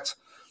 is that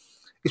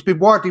it's been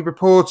widely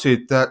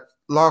reported that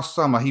last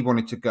summer he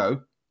wanted to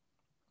go,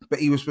 but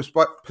he was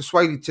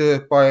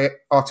persuaded by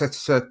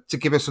Arteta to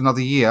give us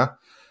another year,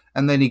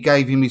 and then he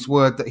gave him his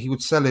word that he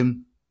would sell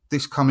him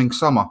this coming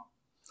summer.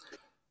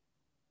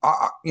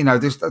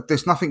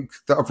 There's nothing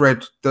that I've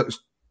read that's,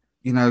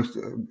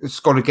 it's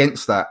gone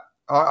against that.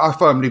 I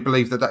firmly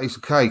believe that is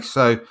the case.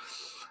 So,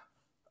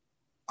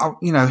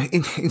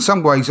 in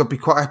some ways, I'd be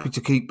quite happy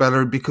to keep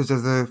Bellerin because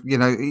of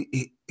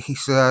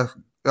he's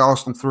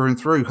Arsenal through and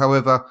through.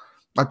 However,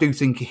 I do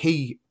think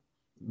he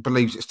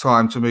believes it's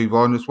time to move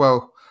on as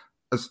well,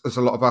 as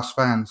a lot of us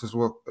fans as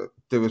well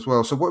do as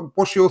well. So,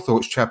 what's your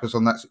thoughts, chappers,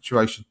 on that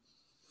situation?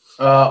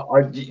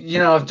 Do you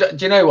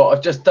know what?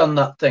 I've just done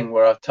that thing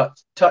where I've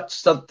touched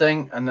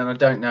something and then I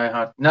don't know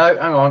how. No,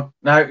 hang on.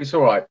 No, it's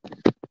all right.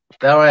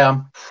 There I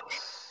am.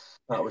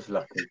 That was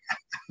lucky.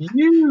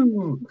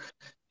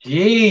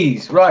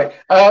 Jeez, right.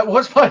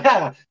 What's my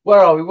hair?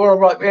 Where are we? We're all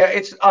right. Yeah,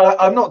 it's.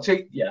 I'm not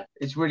too. Yeah,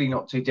 it's really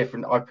not too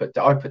different. I put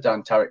down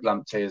Tariq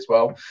Lamptey as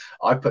well.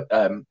 I put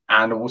and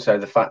also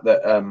the fact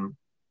that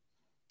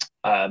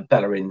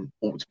Bellerin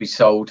ought to be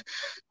sold.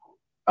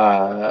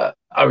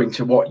 Owing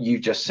to what you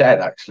just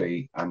said,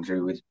 actually,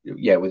 Andrew, with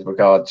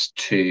regards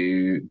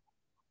to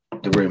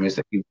the rumours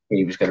that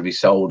he was going to be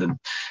sold, and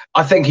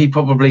I think he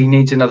probably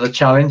needs another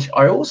challenge.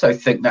 I also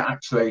think that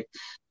actually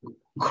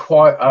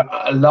quite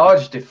a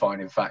large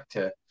defining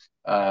factor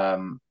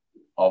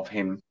of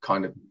him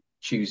kind of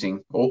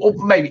choosing, or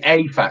maybe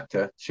a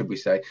factor, should we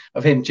say,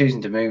 of him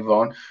choosing to move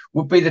on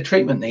would be the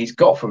treatment that he's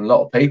got from a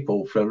lot of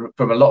people, from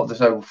a lot of the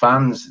so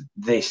fans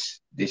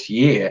this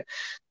year.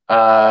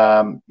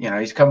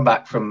 He's come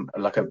back from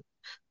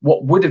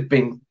what would have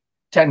been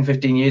 10,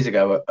 15 years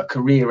ago, a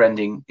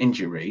career-ending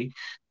injury.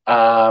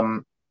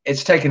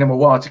 it's taken him a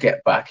while to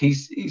get back.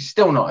 He's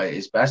still not at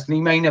his best, and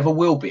he may never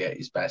will be at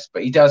his best.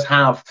 But he does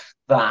have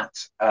that.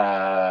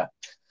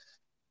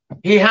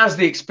 He has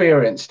the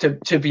experience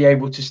to be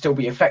able to still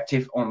be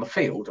effective on the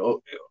field,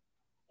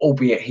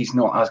 albeit he's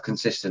not as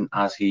consistent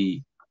as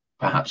he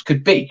perhaps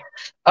could be.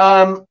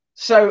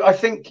 So I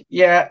think,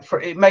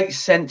 it makes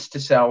sense to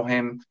sell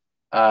him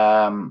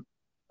from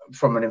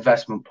an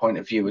investment point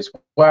of view as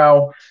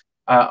well.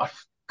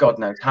 God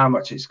knows how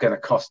much it's going to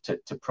cost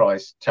to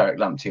prize Tariq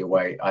Lamptey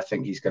away. I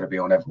think he's going to be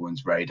on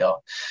everyone's radar.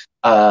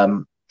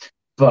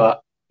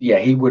 But yeah,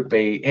 he would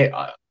be.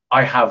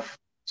 I have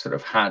sort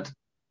of had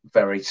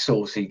very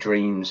saucy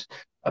dreams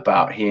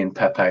about he and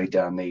Pepe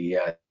down the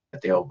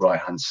old right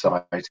hand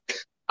side.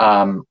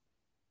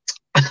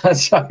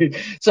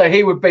 So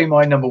he would be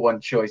my number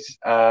one choice.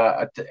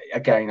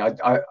 Again,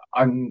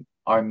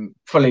 I'm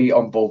fully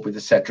on board with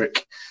the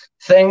Cedric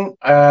thing.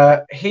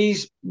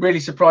 He's really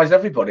surprised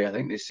everybody, I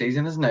think, this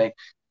season, hasn't he?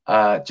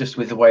 Just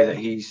with the way that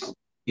he's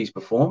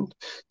performed.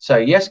 So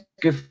yes,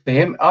 good for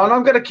him. And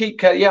I'm going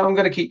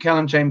to keep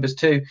Callum Chambers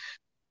too,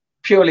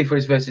 purely for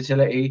his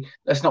versatility.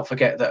 Let's not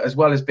forget that as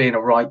well as being a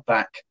right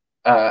back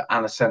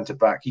and a centre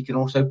back, he can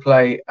also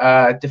play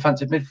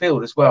defensive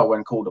midfield as well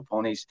when called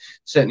upon. He's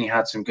certainly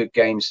had some good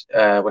games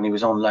when he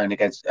was on loan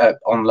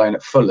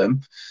at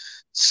Fulham.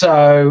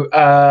 So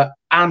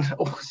and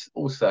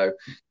also,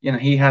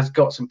 he has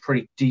got some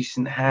pretty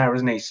decent hair,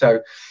 hasn't he?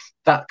 So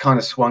that kind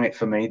of swung it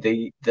for me.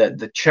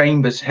 The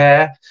Chambers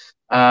hair,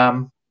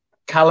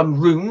 Callum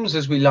Rooms,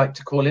 as we like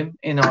to call him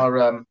in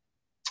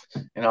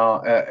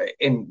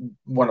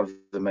one of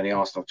the many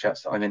Arsenal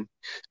chats that I'm in.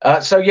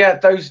 So yeah,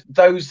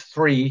 those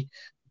three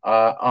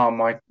are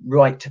my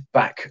right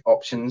back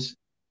options.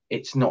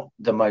 It's not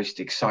the most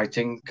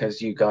exciting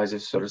because you guys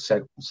have sort of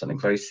said something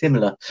very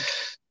similar,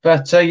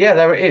 but yeah,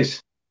 there it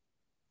is.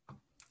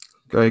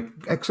 Okay,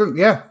 excellent.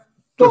 Yeah,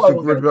 that's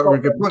really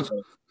good points.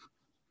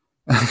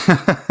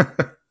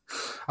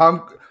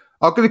 I'm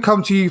going to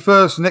come to you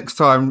first next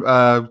time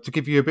to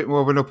give you a bit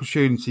more of an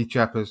opportunity,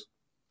 chappers.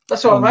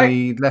 That's all right,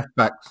 mate. The left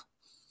backs.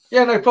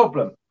 Yeah, no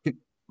problem.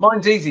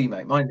 Mine's easy,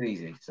 mate. Mine's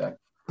easy. So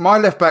my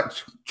left back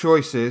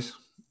choices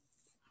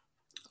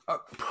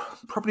are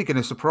probably going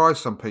to surprise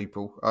some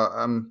people.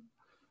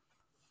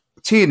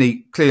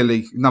 Tierney,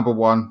 clearly number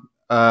one.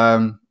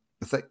 I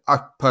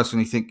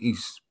personally think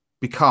he's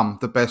become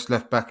the best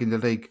left back in the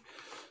league.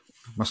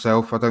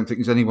 Myself, I don't think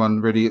there's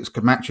anyone really that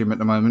can match him at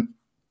the moment.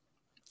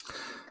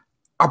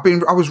 I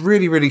was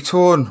really, really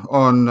torn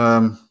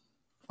on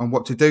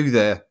what to do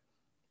there,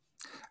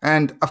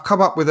 and I've come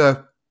up with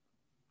a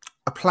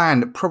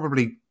plan that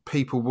probably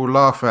people will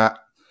laugh at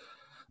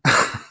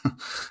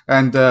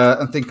and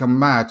think I'm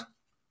mad.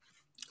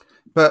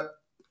 But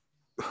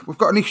we've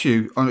got an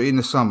issue in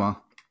the summer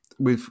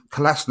with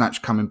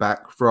Kolasinac coming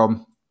back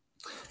from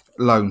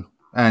loan,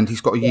 and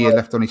he's got a year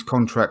left on his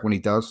contract when he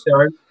does.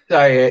 Don't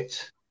say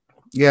it.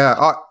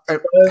 Yeah,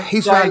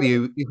 his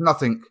value is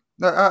nothing.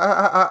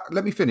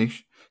 Let me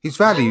finish. His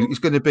value is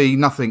going to be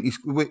nothing.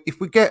 If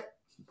we get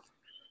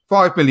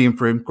 5 million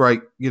for him,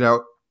 great.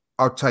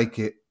 I'll take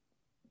it.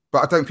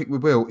 But I don't think we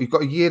will. He's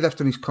got a year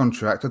left on his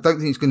contract. I don't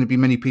think there's going to be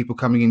many people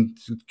coming in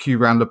to queue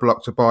round the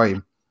block to buy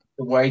him.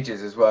 The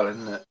wages as well,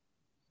 isn't it?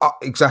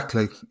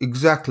 Exactly.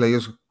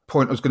 As a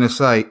point I was going to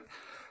say.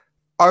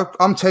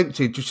 I'm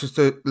tempted just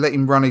to let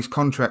him run his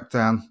contract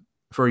down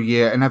for a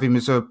year and have him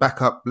as a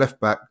backup left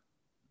back,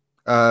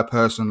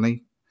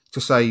 personally,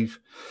 to save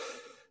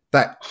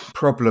that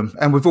problem.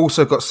 And we've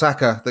also got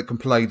Saka that can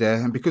play there.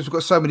 And because we've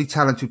got so many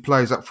talented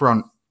players up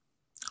front,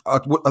 I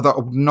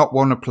would not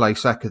want to play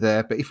Saka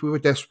there. But if we were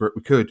desperate,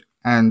 we could.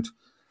 And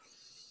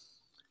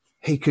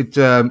he could,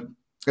 that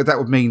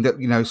would mean that,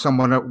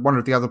 one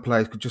of the other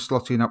players could just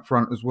slot in up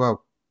front as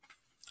well.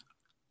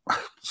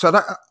 So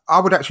that I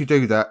would actually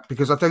do that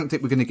because I don't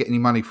think we're going to get any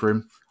money for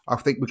him. I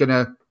think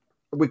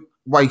we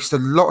waste a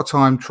lot of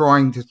time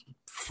trying to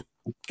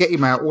get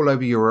him out all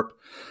over Europe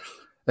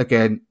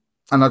again.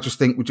 And I just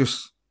think we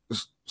just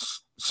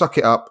suck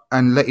it up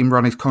and let him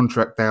run his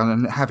contract down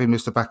and have him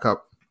as the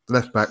backup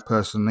left back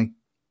personally.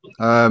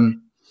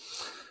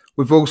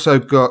 We've also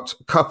got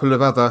a couple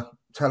of other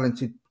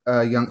talented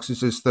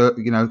youngsters as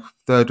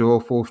third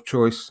or fourth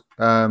choice.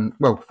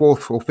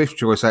 Fourth or fifth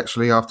choice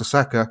actually after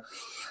Saka.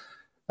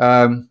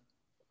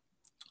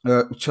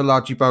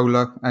 Chalaji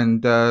Bola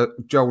and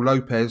Joel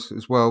Lopez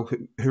as well,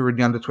 who are in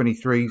the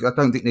under-23s. I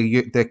don't think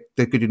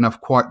they're good enough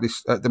quite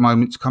this at the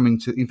moment to come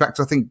into. In fact,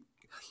 I think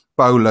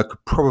Bola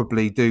could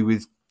probably do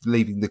with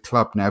leaving the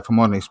club now, if I'm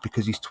honest,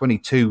 because he's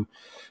 22.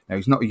 Now,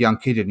 he's not a young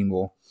kid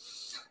anymore,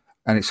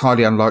 and it's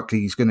highly unlikely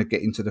he's going to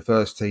get into the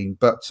first team.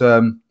 But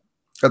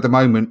at the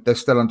moment, they're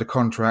still under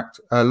contract.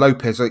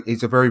 Lopez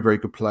is a very, very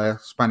good player,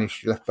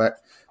 Spanish left back,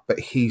 but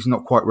he's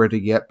not quite ready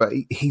yet. But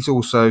he's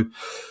also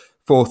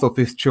fourth or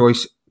fifth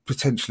choice,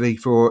 potentially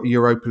for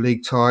Europa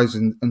League ties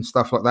and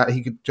stuff like that.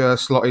 He could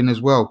slot in as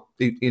well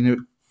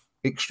in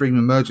extreme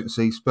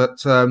emergencies.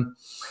 But I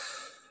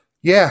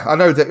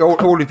know that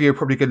all of you are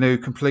probably going to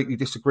completely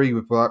disagree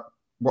with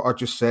what I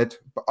just said,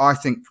 but I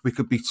think we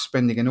could be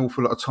spending an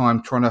awful lot of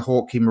time trying to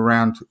hawk him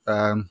around,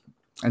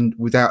 and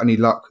without any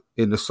luck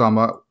in the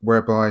summer,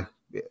 whereby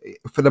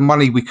for the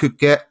money we could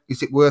get,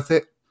 is it worth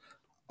it?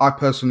 I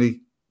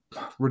personally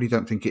really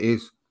don't think it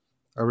is.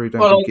 I really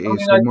don't think it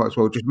is. So we might as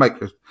well just make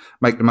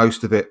the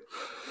most of it.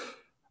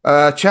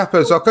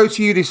 Chappers, I'll go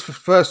to you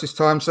first this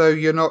time, so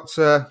you're not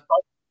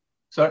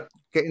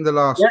getting the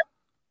last. Yeah.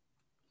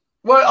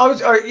 Well, I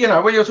was,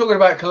 when you're talking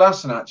about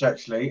Kolasinac,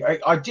 actually,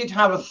 I did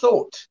have a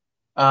thought,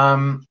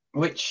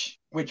 which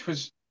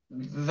was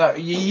that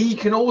he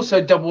can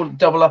also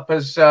double up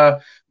as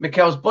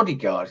Mikel's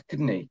bodyguard,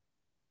 couldn't he?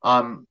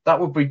 That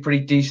would be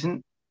pretty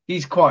decent.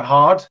 He's quite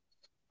hard,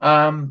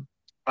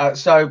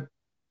 so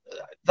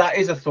that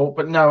is a thought.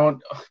 But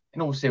no,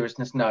 in all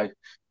seriousness, no,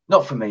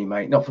 not for me,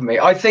 mate, not for me.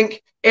 I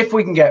think if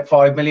we can get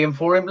 5 million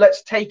for him,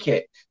 let's take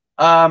it.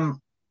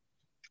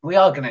 We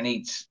are going to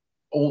need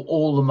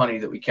all the money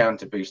that we can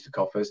to boost the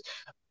coffers.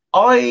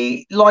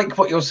 I like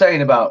what you're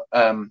saying about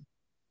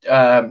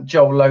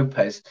Joel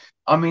Lopez.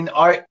 I mean,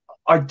 I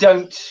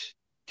don't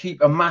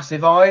keep a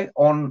massive eye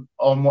on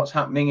what's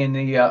happening in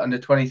the under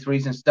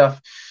 23s and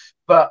stuff,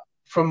 but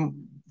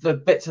from the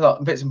bits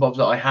and bobs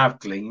that I have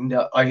gleaned,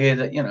 I hear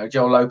that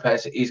Joel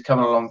Lopez is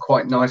coming along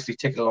quite nicely,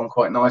 ticking along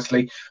quite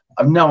nicely.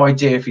 I've no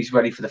idea if he's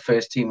ready for the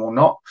first team or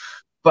not,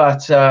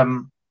 but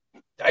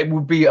it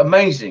would be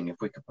amazing if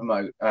we could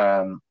promote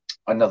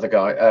another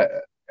guy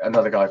from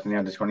the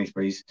under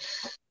 23s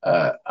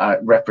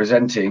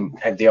representing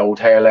the old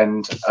Hale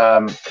End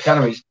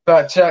academies.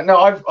 But no,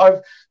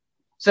 I've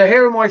so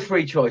here are my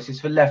 3 choices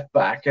for left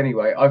back.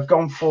 Anyway, I've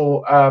gone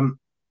for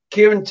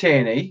Kieran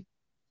Tierney,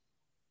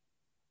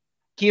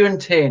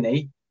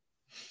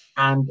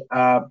 and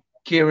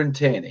Kieran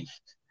Tierney.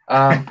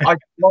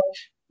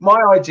 My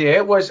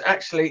idea was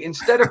actually,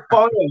 instead of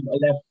buying a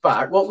left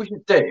back, what we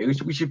should do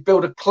is we should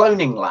build a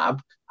cloning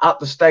lab at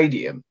the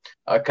stadium,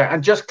 okay,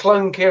 and just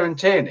clone Kieran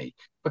Tierney.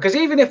 Because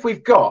even if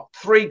we've got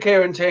 3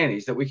 Kieran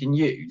Tierneys that we can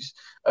use,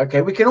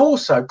 okay, we can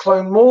also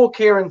clone more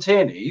Kieran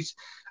Tierneys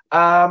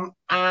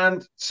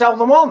and sell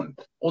them on.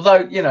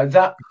 Although,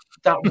 that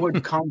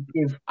would kind of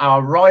give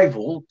our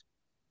rival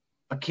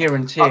a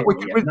Kieran Tierney.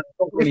 If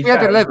we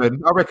had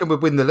 11, I reckon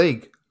we'd win the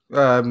league.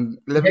 11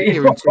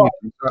 Kieran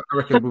Tierney, I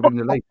reckon we'd win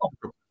the league.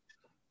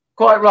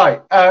 Quite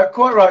right.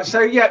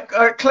 So yeah,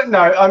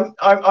 no,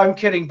 I'm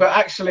kidding, but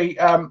actually,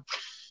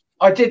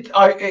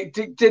 it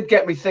did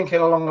get me thinking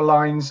along the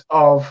lines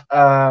of,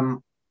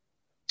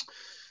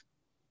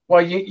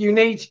 well, you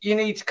need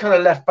kind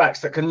of left backs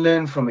that can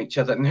learn from each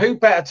other, and who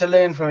better to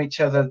learn from each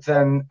other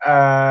than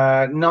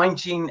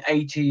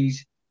 1980s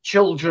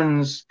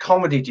children's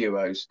comedy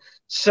duos?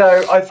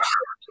 So I've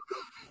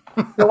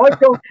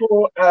gone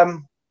for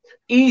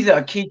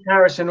either Keith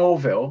Harris and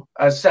Orville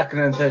as second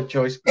and third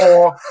choice,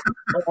 or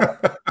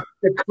the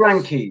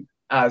Cranky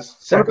as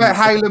second. What about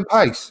Hale and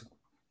Pace?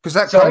 Because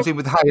that comes in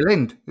with Hale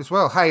End as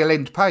well. Hale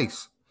End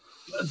Pace.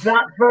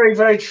 That's very,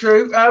 very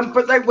true.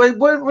 But they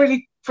weren't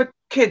really for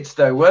kids,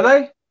 though, were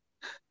they?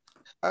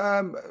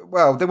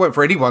 Well, they weren't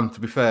for anyone, to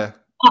be fair.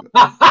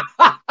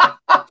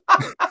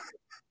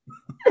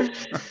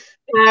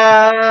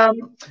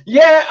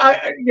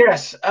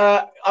 Yes.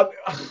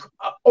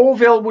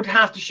 Orville would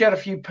have to shed a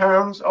few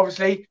pounds,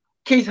 obviously.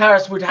 Keith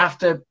Harris would have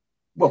to,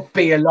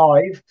 be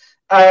alive.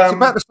 It's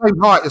about the same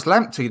height as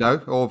Lamptey, though,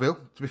 Orville,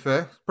 to be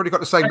fair. Probably got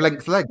the same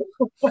length legs.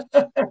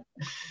 But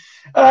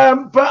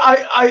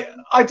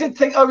I did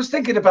think, I was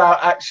thinking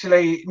about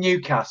actually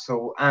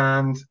Newcastle,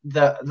 and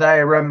that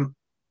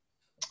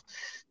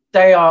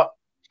they are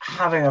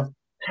having a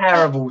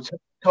terrible,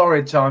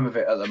 torrid time of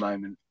it at the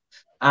moment.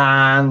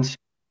 And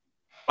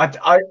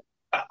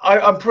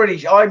I'm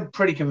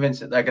pretty convinced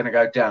that they're going to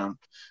go down,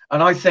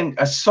 and I think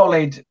a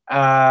solid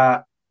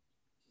left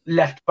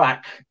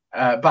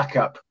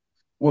backup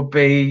would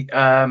be.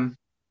 Oh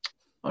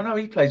no,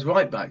 he plays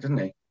right back, doesn't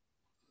he?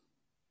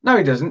 No,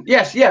 he doesn't.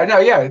 Yes,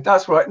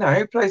 that's right. No,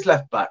 who plays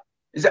left back?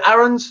 Is it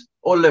Aarons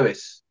or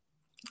Lewis?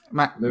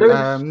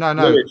 Lewis.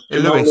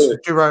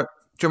 Lewis.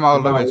 Jamal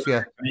Lewis. Yeah,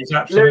 and he's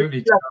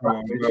absolutely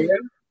terrible.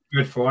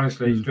 Dreadful.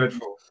 Honestly, he's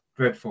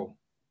dreadful.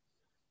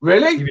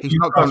 Really? He's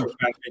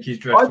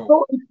dreadful. I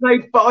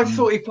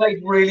thought he played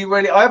really,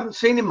 really. I haven't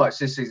seen him much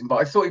this season, but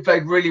I thought he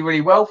played really,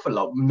 really well for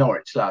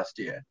Norwich last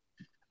year.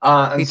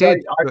 He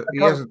did.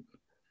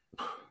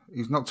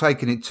 He's not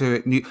taking it to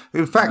it.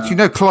 In fact,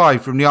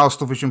 Clive from the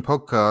Arsenal Vision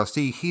podcast,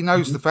 he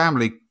knows the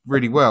family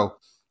really well.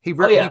 He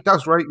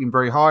does rate him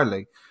very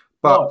highly,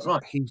 but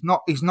he's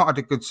not had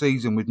a good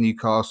season with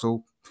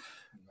Newcastle.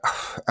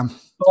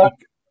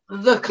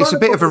 It's a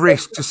bit of a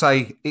risk to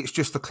say it's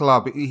just the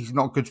club. He's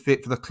not a good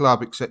fit for the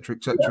club, etc.,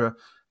 etc.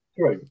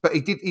 Yeah, but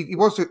he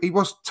was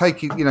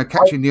taking,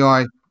 catching the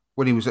eye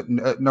when he was at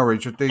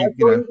Norwich. He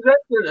was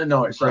excellent at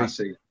Norwich last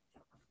season.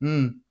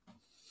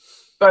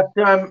 But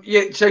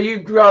so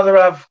you'd rather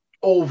have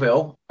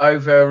Orville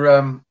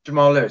over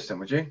Jamal Lewis, then,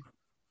 would you?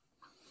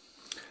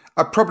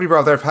 I'd probably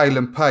rather have Hale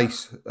and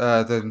Pace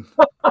than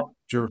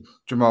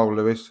Jamal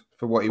Lewis.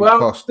 for what he would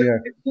cost. Yeah.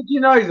 Did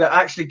you know that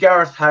actually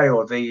Gareth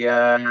Hale,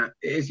 Gareth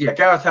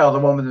Hale, the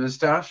one with the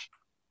moustache,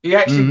 he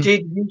actually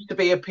did used to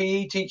be a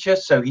PE teacher,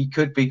 so he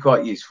could be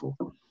quite useful.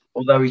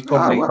 Although he's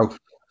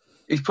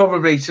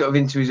probably sort of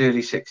into his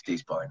early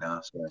 60s by now.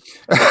 So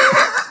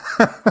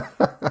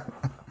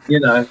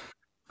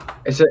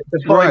it's a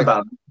fine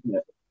balance, isn't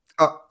it?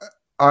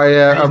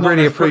 I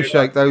really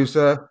appreciate those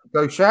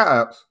shout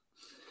outs.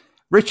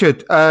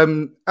 Richard,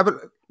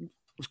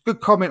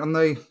 good comment on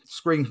the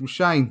screen from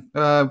Shane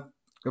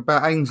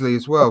about Ainsley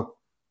as well.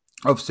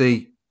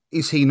 Obviously,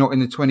 is he not in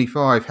the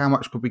 25? How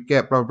much could we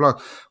get? Blah, blah,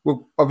 blah.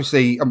 Well,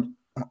 obviously, I'm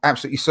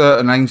absolutely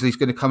certain Ainsley's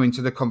going to come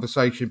into the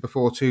conversation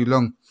before too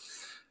long.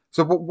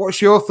 So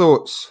what's your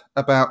thoughts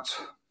about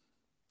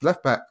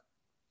left back?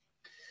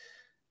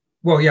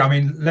 Well, yeah, I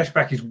mean, left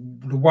back is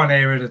the one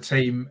area of the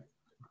team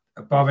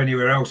above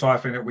anywhere else. I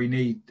think that we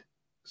need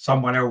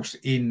someone else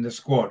in the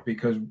squad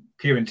because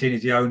Kieran Tierney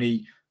is the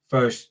only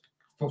first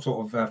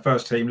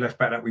team left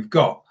back that we've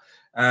got.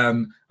 I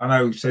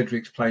know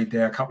Cedric's played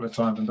there a couple of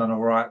times and done all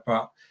right,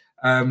 but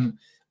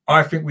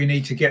I think we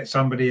need to get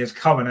somebody as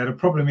cover. Now, the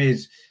problem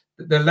is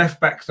that the left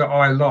backs that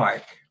I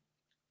like,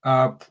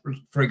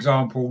 for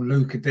example,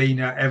 Luca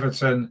Dina,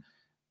 Everton,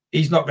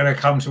 he's not going to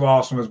come to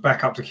Arsenal as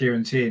backup to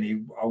Kieran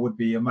Tierney. I would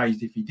be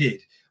amazed if he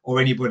did, or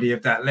anybody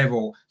of that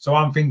level. So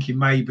I'm thinking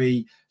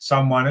maybe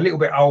someone a little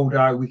bit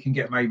older we can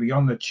get maybe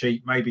on the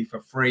cheap, maybe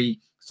for free,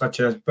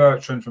 such as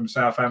Bertrand from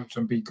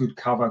Southampton, be good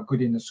cover,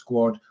 good in the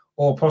squad,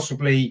 or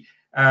possibly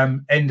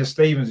Ender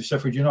Stevens of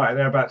Sheffield United.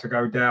 They're about to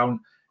go down.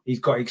 He's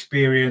got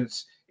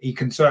experience. He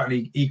could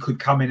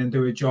come in and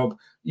do a job.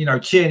 You know,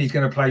 Tierney's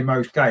going to play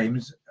most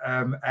games,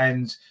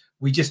 and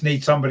we just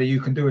need somebody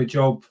who can do a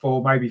job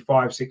for maybe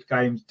 5, 6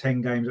 games,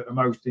 10 games at the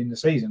most in the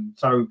season.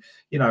 So,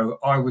 you know,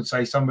 I would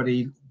say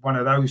one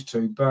of those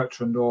two,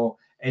 Bertrand or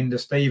Ender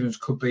Stevens,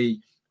 could be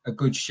a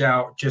good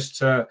shout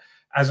just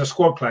as a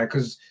squad player,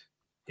 because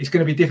it's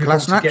going to be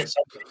difficult to get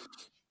somebody.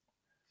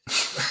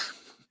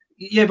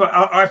 Yeah, but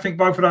I think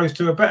both of those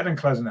two are better than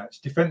Kolasinac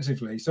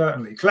defensively,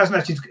 certainly.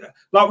 Kolasinac is,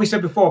 like we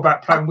said before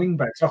about playing wing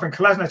backs, I think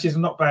Kolasinac is a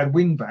not bad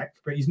wing back,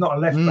 but he's not a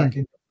left back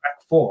in the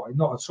back four.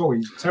 Not at all.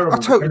 He's terrible. I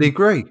totally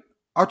agree.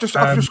 I've just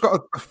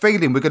got a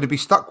feeling we're going to be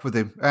stuck with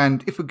him,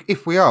 and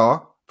if we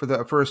are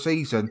for a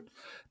season,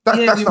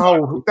 that's the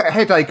whole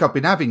headache I've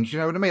been having. Do you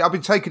know what I mean? I've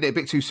been taking it a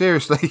bit too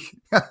seriously.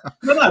 I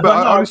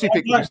honestly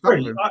think we're stuck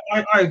with him.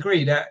 I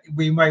agree that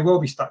we may well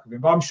be stuck with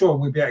him, but I'm sure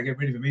we'll be able to get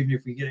rid of him, even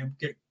if we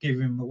give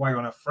him away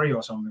on a free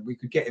or something. We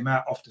could get him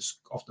out off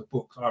the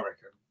books, I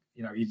reckon.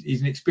 You know,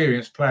 he's an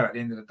experienced player at the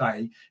end of the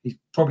day. He's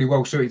probably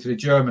well suited to the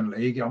German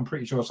league. I'm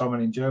pretty sure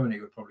someone in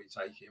Germany would probably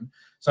take him.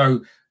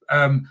 So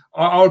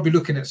I would be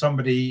looking at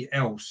somebody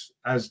else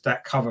as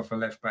that cover for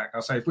left back.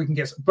 I'll say if we can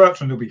get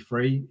Bertrand, will be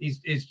free.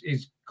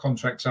 His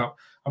contract's up.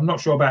 I'm not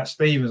sure about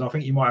Stevens. I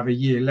think he might have a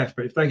year left,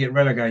 but if they get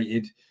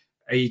relegated,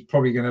 he's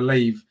probably going to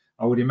leave.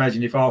 I would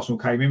imagine if Arsenal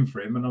came in for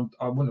him, and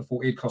I wouldn't have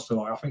thought he'd cost a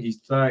lot. I think he's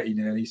 30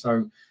 nearly.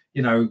 So,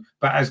 you know,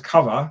 but as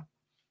cover,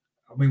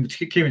 I mean,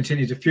 Kieran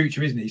Tierney is the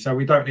future, isn't he? So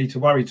we don't need to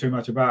worry too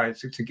much about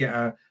it to get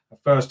a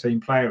first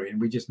team player in.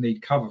 We just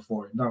need cover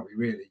for him, don't we,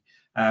 really?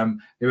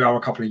 There are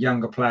a couple of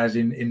younger players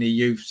in the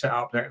youth set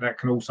up that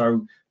can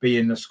also be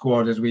in the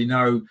squad, as we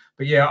know.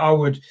 But yeah, I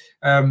would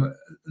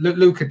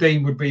Luca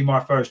Dean would be my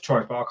first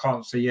choice, but I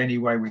can't see any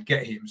way we'd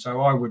get him.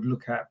 So I would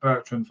look at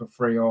Bertrand for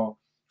free or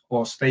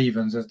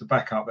Stevens as the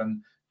backup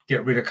and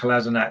get rid of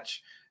Kolasinac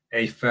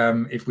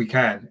if we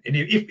can. And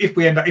if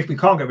we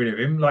can't get rid of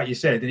him, like you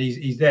said, then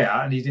he's there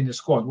and he's in the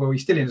squad. Well,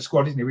 he's still in the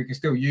squad, isn't he? We can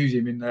still use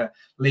him in the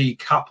League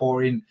Cup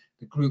or in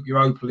the Group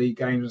Europa League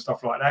games and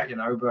stuff like that, you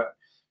know. But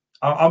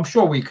I'm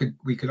sure we could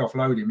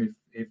offload him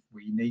if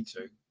we need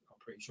to. I'm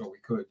pretty sure we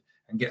could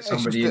and get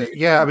somebody in.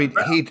 Yeah, I mean,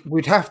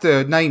 we'd have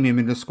to name him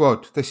in the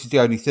squad. This is the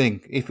only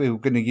thing. If we were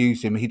going to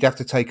use him, he'd have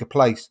to take a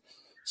place.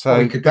 So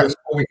we could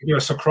do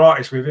a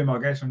Socrates with him, I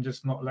guess, and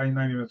just not name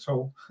him at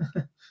all.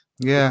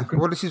 Yeah,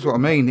 well, this is what I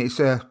mean. It's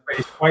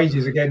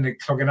wages again. They're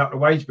clogging up the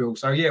wage bill.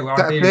 So yeah, well,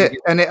 that's it.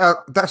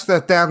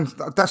 And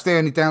that's the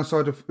only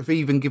downside of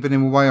even giving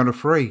him away on a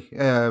free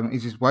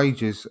is his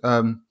wages.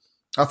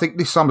 I think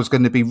this summer's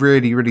going to be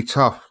really, really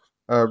tough.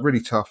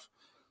 Really tough.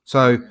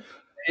 So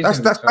that's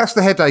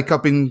the headache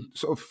I've been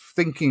sort of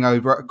thinking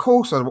over. Of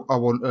course, I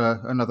want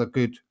another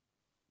good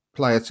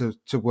player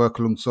to work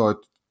alongside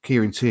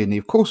Kieran Tierney.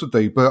 Of course I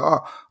do, but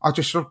I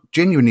just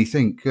genuinely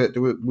think that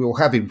we'll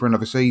have him for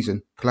another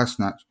season,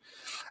 Kolasinac.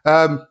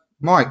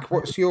 Mike,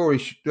 what's your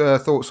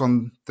thoughts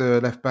on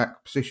the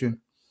left-back position?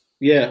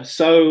 Yeah,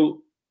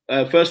 so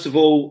first of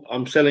all,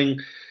 I'm selling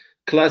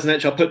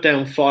Kolasinac. I put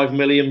down 5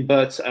 million,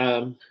 but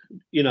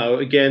you know,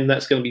 again,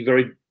 that's going to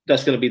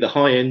be the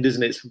high end,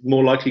 isn't it? It's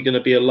more likely going to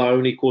be a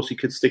loan. Of course, he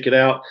could stick it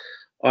out.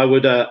 I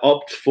would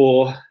opt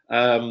for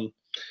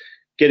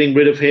getting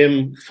rid of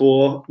him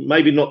for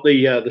maybe not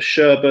the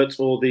sherbet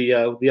or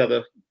the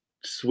other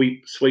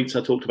sweets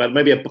I talked about.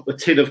 Maybe a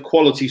tin of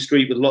quality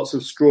street with lots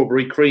of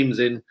strawberry creams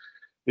in.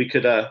 We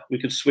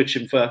could switch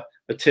him for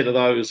a tin of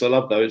those. I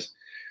love those.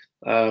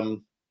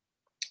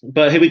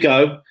 But here we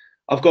go.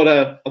 I've got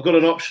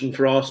an option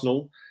for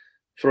Arsenal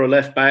for a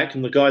left back,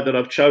 and the guy that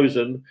I've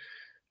chosen.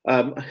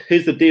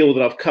 Here's the deal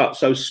that I've cut.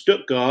 So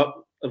Stuttgart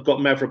have got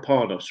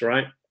Mavropanos,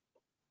 right?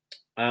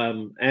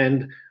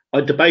 And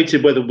I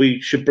debated whether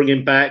we should bring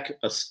him back.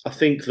 I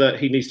think that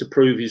he needs to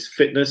prove his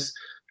fitness.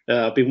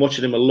 I've been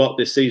watching him a lot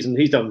this season.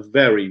 He's done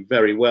very,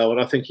 very well,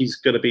 and I think he's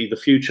going to be the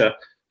future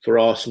for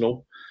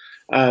Arsenal.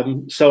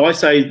 So I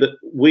say that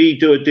we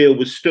do a deal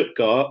with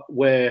Stuttgart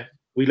where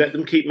we let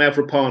them keep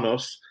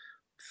Mavropanos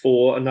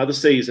for another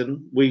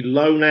season. We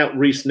loan out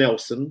Reiss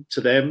Nelson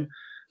to them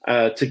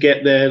to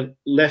get their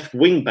left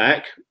wing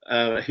back,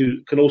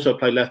 who can also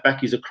play left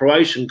back. He's a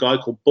Croatian guy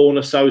called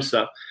Borna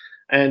Sosa.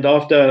 And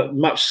after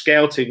much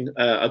scouting,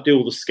 I do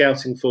all the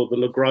scouting for the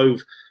Le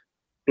Grove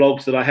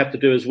blogs that I have to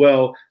do as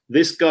well.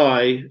 This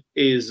guy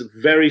is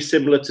very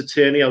similar to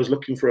Tierney. I was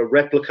looking for a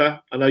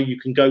replica. I know you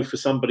can go for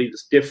somebody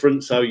that's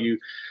different. So you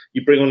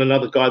bring on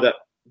another guy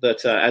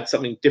that adds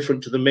something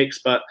different to the mix.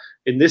 But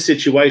in this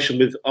situation,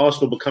 with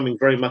Arsenal becoming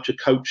very much a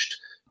coached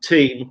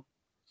team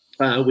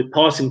with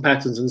passing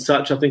patterns and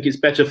such, I think it's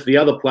better for the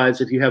other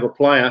players if you have a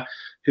player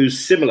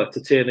who's similar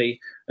to Tierney.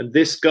 And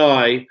this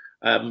guy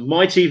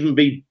might even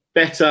be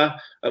better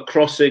at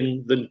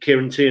crossing than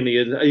Kieran Tierney,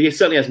 and he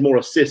certainly has more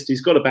assists. He's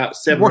got about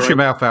 7. Wash your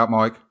mouth out,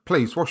 Mike.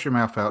 Please wash your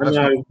mouth out. That's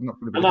not going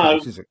to be the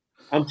case, is it?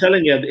 I'm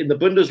telling you, in the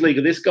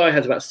Bundesliga, this guy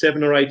has about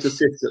 7 or 8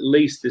 assists at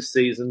least this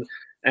season,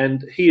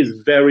 and he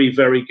is very,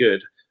 very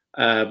good.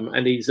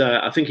 And he's,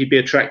 I think he'd be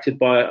attracted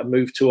by a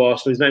move to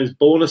Arsenal. His name is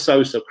Borna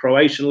Sosa,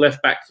 Croatian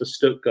left back for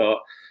Stuttgart.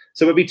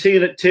 So it would be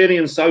Tierney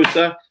and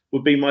Sosa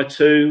would be my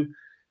 2.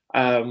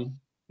 I'll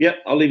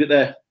leave it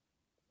there.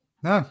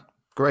 No.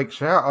 Great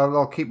shout.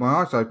 I'll keep my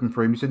eyes open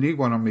for him. He's a new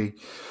one on me.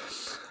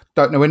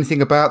 Don't know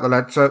anything about the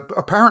lad. So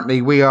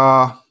apparently we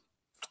are,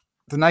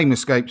 the name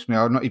escapes me.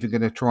 I'm not even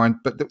going to try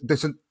but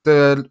there's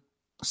the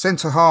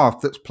centre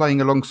half that's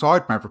playing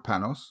alongside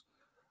Mavropanos.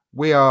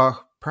 We are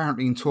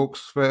apparently in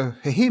talks for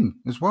him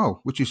as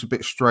well, which is a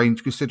bit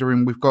strange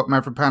considering we've got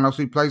Mavropanos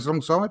who plays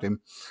alongside him.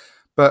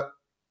 But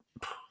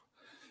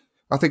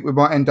I think we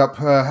might end up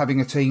having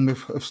a team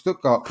of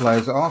Stuttgart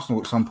players at Arsenal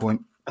at some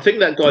point. I think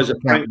that guy's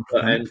at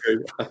Frankfurt,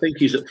 Andrew. I think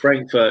he's at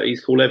Frankfurt.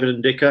 He's called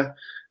Evan Ndicka.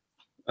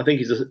 I think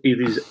he's a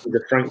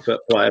Frankfurt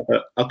player,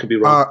 but I could be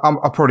wrong.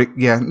 I'll probably,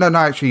 No,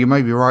 actually, you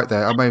may be right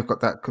there. I may have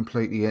got that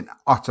completely and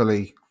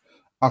utterly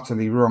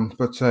wrong.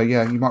 But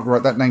you might be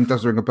right. That name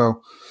does ring a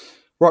bell.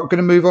 Right, we're going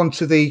to move on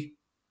to the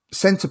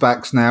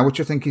centre-backs now, which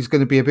I think is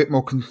going to be a bit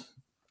more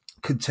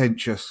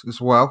contentious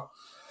as well.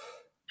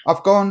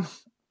 I've gone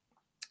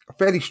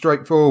fairly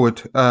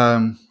straightforward,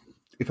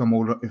 if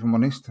I'm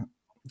honest.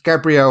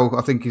 Gabriel,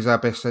 I think, is our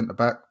best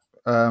centre-back.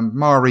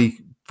 Mari,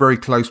 very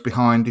close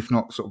behind, if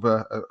not sort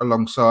of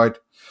alongside.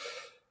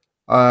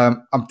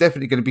 I'm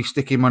definitely going to be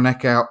sticking my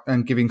neck out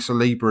and giving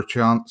Saliba a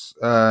chance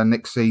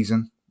next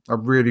season. I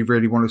really,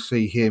 really want to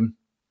see him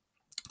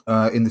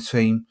in the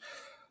team.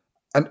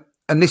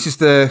 And this is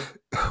the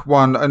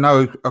one I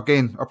know,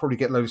 again, I'll probably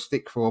get a load of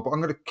stick for, but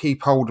I'm going to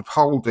keep hold of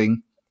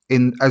Holding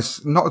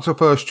as not as a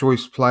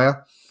first-choice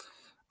player,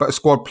 but a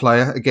squad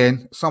player.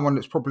 Again, someone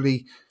that's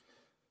probably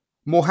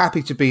more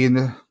happy to be in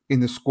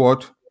the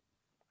squad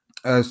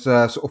as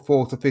sort of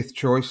 4th or 5th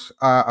choice.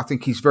 I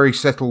think he's very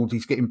settled.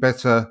 He's getting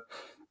better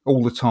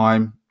all the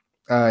time.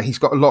 He's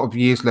got a lot of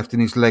years left in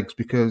his legs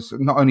because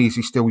not only is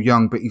he still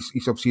young, but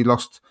he's obviously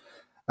lost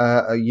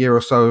a year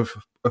or so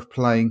of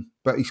playing.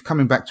 But he's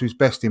coming back to his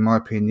best, in my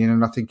opinion.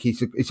 And I think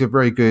he's a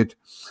very good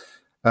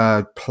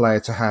player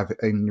to have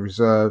in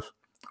reserve.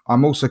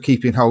 I'm also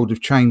keeping hold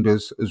of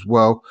Chambers as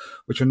well,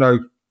 which I know,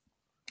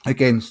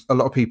 again, a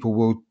lot of people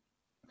will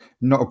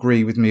not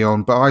agree with me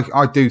on, but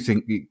I do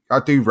think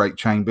I do rate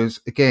Chambers.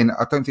 Again,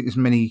 I don't think there's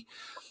many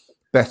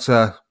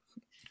better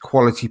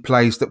quality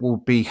players that will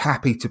be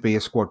happy to be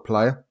a squad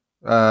player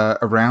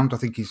around. I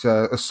think he's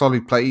a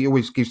solid player. He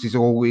always gives his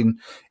all in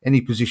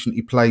any position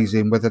he plays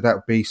in, whether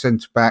that be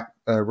centre back,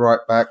 right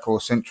back,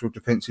 or central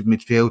defensive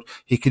midfield.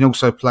 He can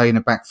also play in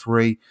a back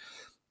 3.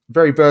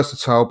 Very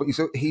versatile, but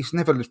he's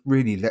never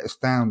really let us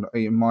down,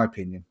 in my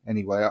opinion.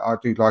 Anyway, I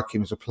do like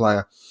him as a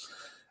player.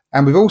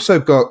 And we've also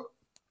got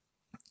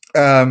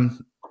a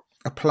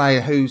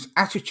player whose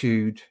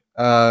attitude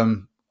I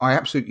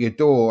absolutely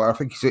adore. I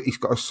think he's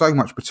got so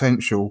much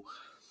potential.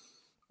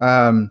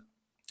 And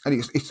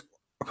it's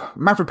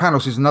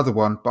Mavropanos is another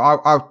one, but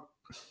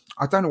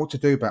I don't know what to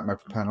do about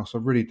Mavropanos. I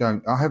really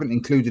don't. I haven't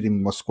included him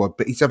in my squad,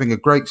 but he's having a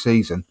great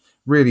season.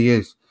 Really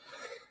is.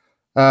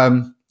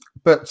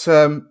 But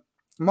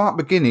Mark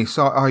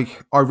McGuinness,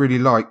 I really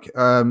like.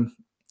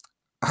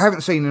 I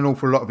haven't seen an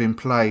awful lot of him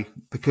play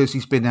because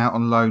he's been out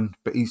on loan,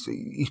 but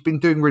he's been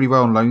doing really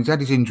well on loan. He's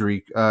had his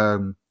injury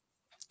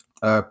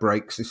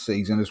breaks this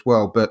season as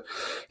well, but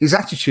his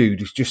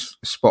attitude is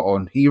just spot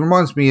on. He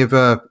reminds me of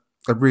a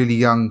really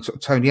young sort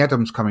of Tony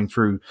Adams coming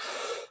through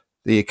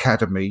the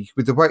academy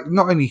with the way,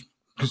 not only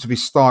because of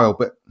his style,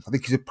 but I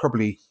think he's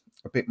probably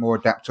a bit more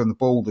adept on the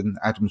ball than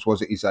Adams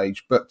was at his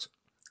age. But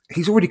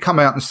he's already come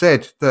out and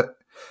said that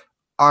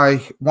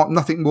I want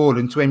nothing more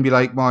than to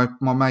emulate my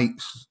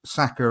mates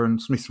Saka and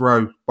Smith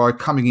Rowe by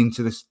coming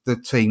into the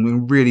team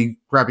and really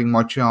grabbing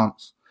my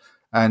chance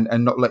and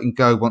not letting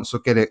go once I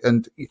get it.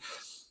 And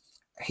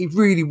he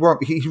really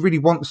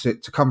wants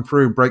it to come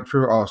through and break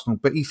through at Arsenal,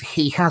 but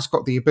he has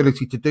got the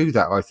ability to do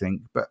that, I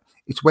think. But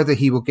it's whether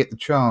he will get the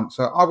chance.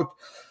 So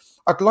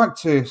I'd like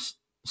to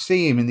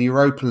see him in the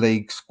Europa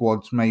League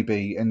squads,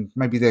 maybe, and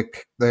maybe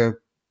the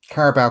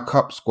Carabao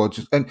Cup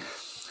squads. And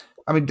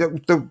I mean,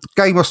 the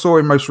game I saw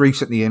him most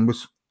recently in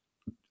was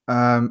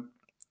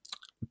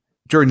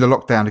during the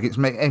lockdown against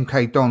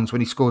MK Dons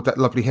when he scored that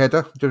lovely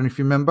header. I don't know if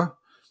you remember,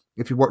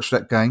 if you watched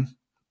that game.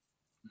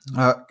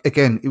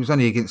 Again, it was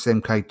only against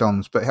MK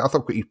Dons, but I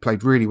thought he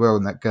played really well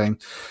in that game.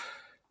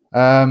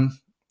 And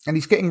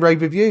he's getting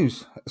rave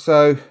reviews.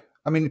 So,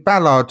 I mean,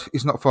 Ballard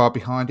is not far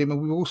behind him.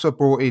 And we've also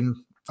brought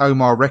in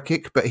Omar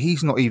Rekik, but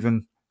he's not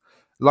even,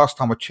 last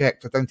time I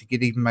checked, I don't think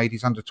he'd even made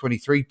his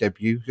under-23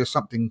 debut. There's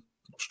something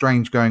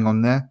strange going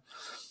on there.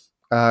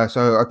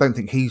 So I don't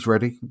think he's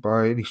ready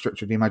by any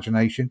stretch of the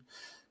imagination.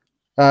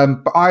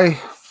 But I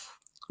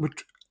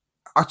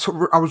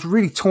was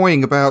really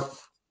toying about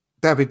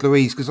David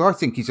Luiz because I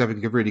think he's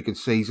having a really good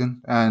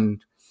season,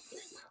 and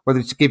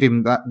whether to give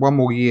him that one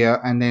more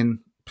year and then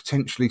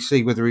potentially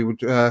see whether he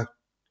would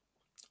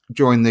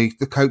join the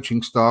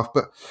coaching staff.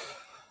 But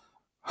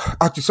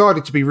I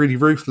decided to be really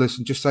ruthless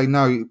and just say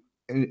no,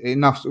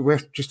 enough. We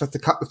just have to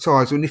cut the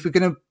ties. And if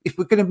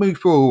we're gonna move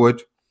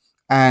forward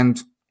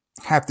and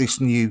have this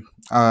new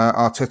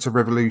Arteta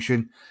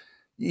revolution,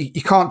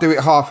 you can't do it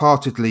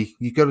half-heartedly.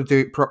 You've got to do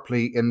it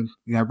properly and,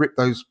 you know, rip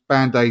those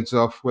band-aids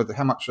off, whether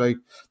how much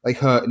they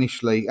hurt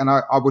initially. And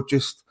I would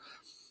just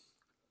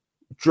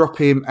drop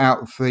him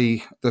out of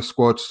the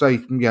squad,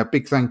 say, yeah,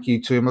 big thank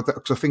you to him,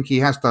 because I think he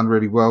has done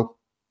really well.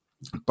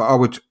 But I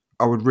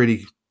would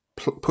really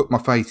put my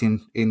faith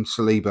in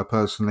Saliba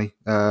personally,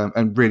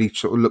 and really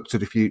sort of look to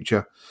the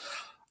future.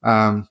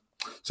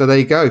 So there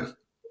you go.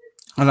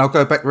 And I'll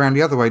go back around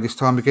the other way this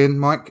time again,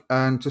 Mike,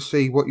 and to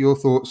see what your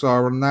thoughts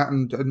are on that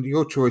and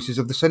your choices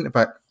of the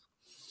centre-back.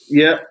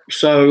 Yeah,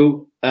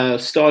 so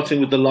starting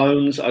with the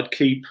loans, I'd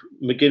keep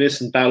McGuinness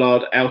and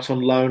Ballard out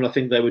on loan. I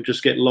think they would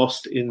just get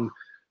lost in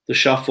the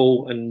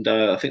shuffle, and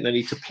I think they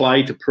need to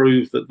play to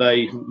prove that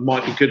they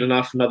might be good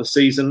enough another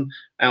season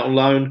out on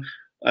loan.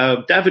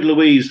 David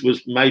Luiz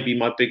was maybe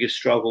my biggest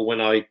struggle when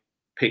I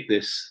picked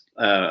this.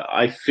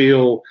 I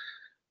feel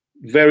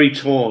very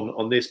torn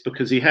on this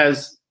because he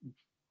has...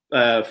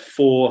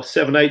 for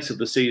 7/8 of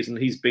the season,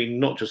 he's been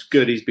not just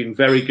good, he's been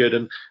very good.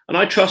 And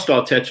I trust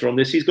Arteta on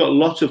this. He's got a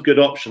lot of good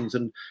options.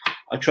 And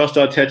I trust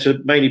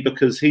Arteta mainly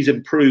because he's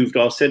improved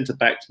our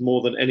centre-backs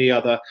more than any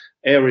other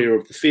area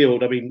of the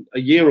field. I mean, a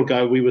year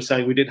ago, we were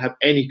saying we didn't have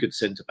any good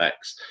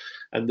centre-backs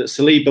and that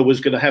Saliba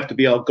was going to have to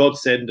be our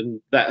godsend.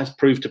 And that has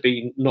proved to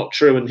be not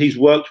true. And he's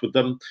worked with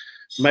them,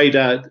 made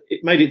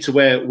it to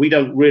where we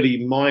don't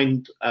really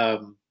mind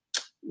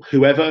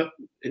whoever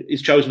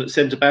is chosen at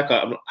centre-back.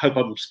 I hope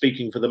I'm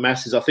speaking for the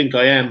masses. I think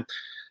I am.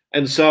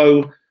 And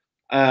so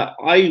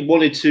I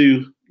wanted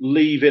to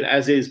leave it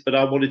as is, but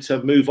I wanted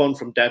to move on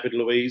from David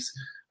Luiz.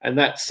 And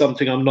that's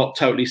something I'm not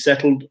totally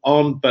settled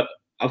on. But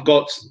I've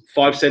got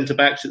 5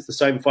 centre-backs. It's the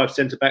same 5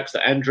 centre-backs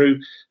that Andrew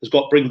has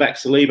got. Bring back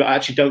Saliba. I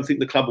actually don't think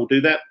the club will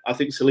do that. I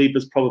think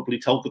Saliba's probably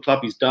told the club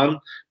he's done.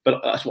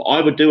 But that's what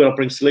I would do. I'll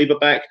bring Saliba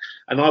back.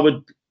 And I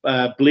would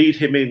bleed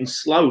him in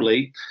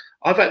slowly.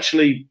 I've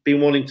actually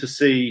been wanting to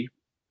see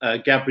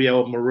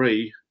Gabriel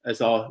Marie as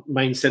our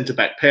main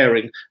centre-back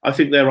pairing. I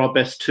think they're our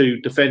best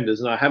 2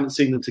 defenders, and I haven't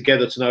seen them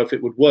together to know if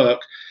it would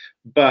work.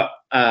 But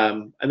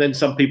and then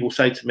some people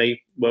say to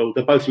me, well,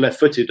 they're both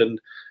left-footed, and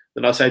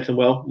then I say to them,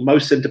 well,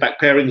 most centre-back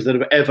pairings that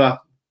have ever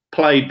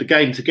played the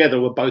game together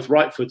were both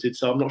right-footed,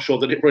 so I'm not sure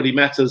that it really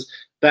matters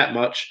that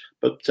much.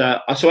 But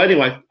so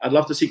anyway, I'd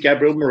love to see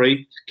Gabriel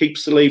Marie, keep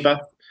Saliba,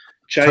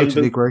 Chambers.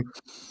 Totally agree.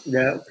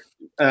 Yeah,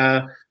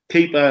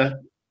 keep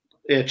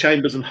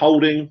Chambers and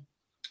Holding.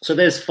 So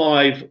there's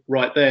 5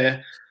 right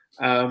there.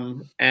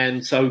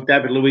 And so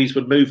David Luiz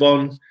would move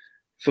on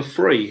for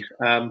free.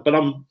 But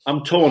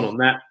I'm torn on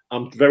that.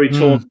 I'm very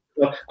torn.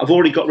 I've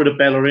already got rid of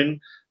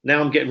Bellerin. Now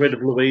I'm getting rid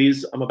of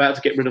Luiz. I'm about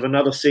to get rid of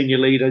another senior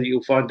leader that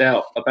you'll find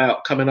out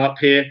about coming up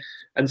here.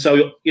 And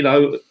so, you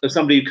know, as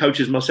somebody who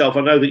coaches myself,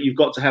 I know that you've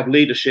got to have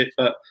leadership,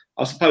 but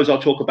I suppose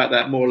I'll talk about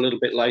that more a little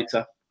bit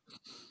later.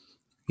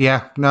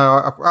 Yeah,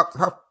 no,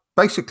 I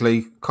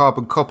basically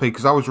carbon copy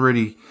because I was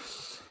really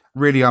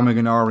umming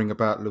and ahhing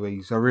about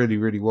Luiz. I really,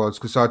 really was,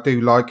 because I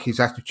do like his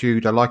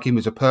attitude. I like him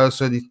as a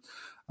person.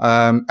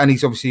 And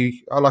he's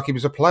obviously, I like him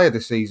as a player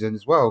this season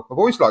as well. I've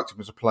always liked him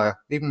as a player,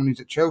 even when he's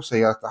at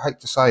Chelsea. I hate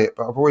to say it,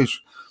 but I've always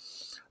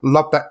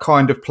loved that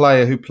kind of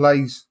player who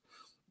plays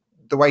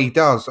the way he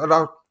does. And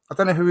I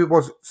don't know who it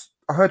was.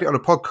 I heard it on a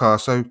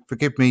podcast, so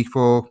forgive me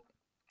for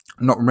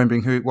not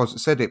remembering who it was that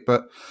said it,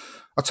 but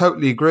I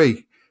totally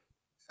agree.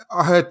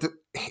 I heard that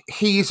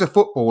he is a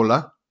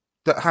footballer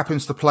that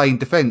happens to play in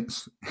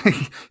defence.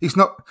 He's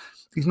not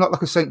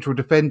like a central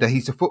defender.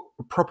 He's a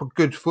proper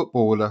good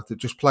footballer that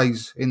just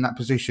plays in that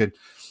position.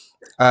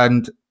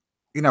 And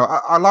you know,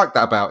 I like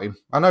that about him.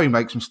 I know he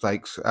makes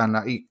mistakes, and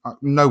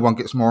no one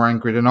gets more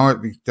angry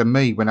than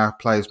me when our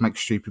players make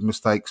stupid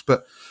mistakes.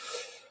 But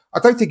I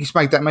don't think he's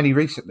made that many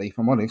recently, if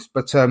I'm honest.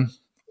 But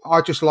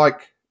I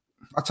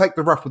take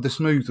the rough with the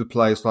smooth with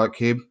players like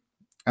him.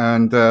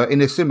 And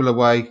in a similar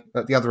way,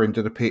 at the other end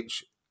of the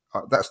pitch,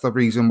 that's the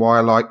reason why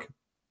I like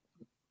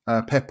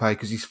Pepe,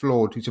 because he's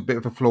flawed. He's a bit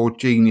of a flawed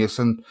genius,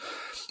 and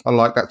I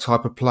like that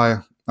type of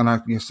player. And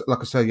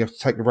like I said, you have to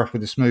take the rough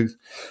with the smooth.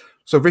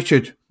 So,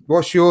 Richard,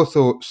 what's your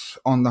thoughts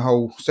on the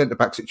whole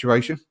centre-back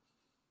situation?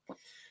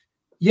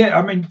 Yeah,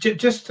 I mean,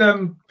 just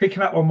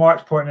picking up on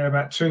Mike's point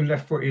about two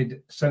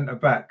left-footed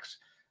centre-backs.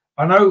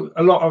 I know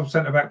a lot of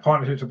centre-back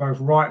partnerships are both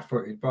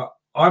right-footed, but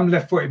I'm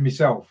left-footed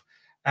myself.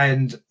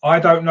 And I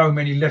don't know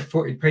many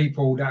left-footed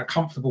people that are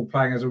comfortable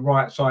playing as a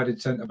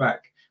right-sided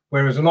centre-back,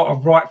 whereas a lot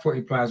of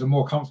right-footed players are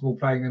more comfortable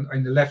playing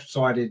in the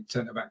left-sided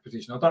centre-back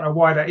position. I don't know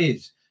why that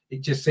is.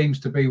 It just seems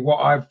to be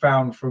what I've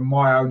found from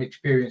my own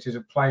experiences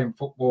of playing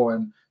football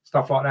and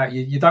stuff like that.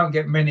 You don't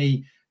get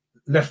many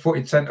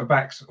left-footed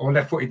centre-backs or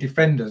left-footed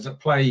defenders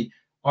that play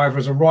either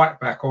as a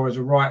right-back or as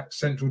a right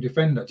central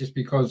defender, just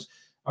because,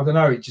 I don't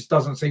know, it just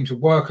doesn't seem to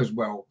work as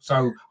well.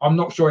 So I'm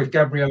not sure if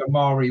Gabriel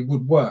Amari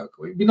would work.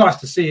 It'd be nice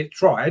to see it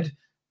tried,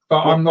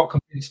 but I'm not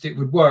convinced it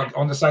would work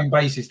on the same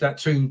basis that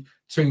two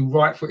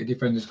right-footed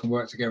defenders can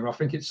work together. I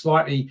think it's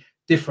slightly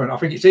different. I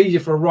think it's easier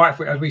for a right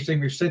foot, as we've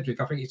seen with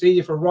Cedric. I think it's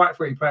easier for a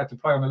right-footed player to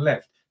play on the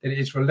left than it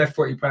is for a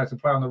left-footed player to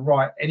play on the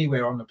right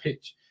anywhere on the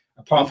pitch.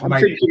 I'm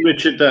thinking,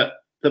 Richard, that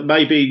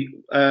maybe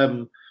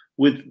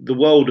with the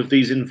world of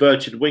these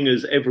inverted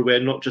wingers everywhere,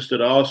 not just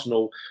at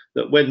Arsenal,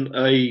 that when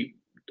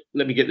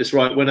let me get this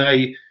right, when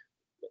a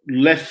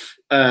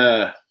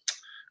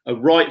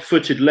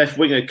right-footed left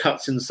winger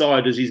cuts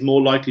inside, as he's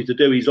more likely to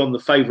do, he's on the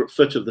favourite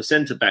foot of the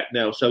centre-back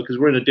now. So, because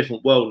we're in a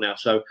different world now.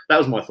 So that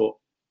was my thought.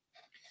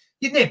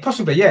 Yeah,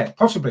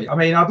 possibly. I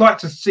mean, I'd like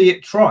to see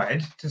it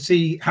tried to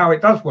see how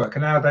it does work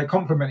and how they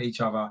complement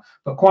each other.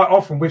 But quite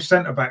often with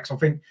centre-backs, I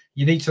think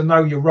you need to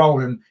know your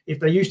role. And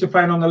if they're used to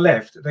playing on the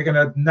left, they're going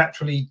to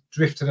naturally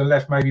drift to the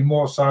left, maybe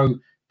more so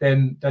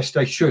than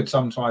they should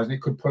sometimes. And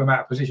it could pull them out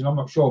of position. I'm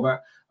not sure,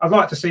 but I'd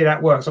like to see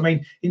that works. I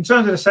mean, in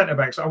terms of the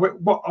centre-backs,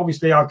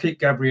 obviously I'd keep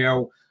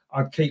Gabriel,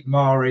 I'd keep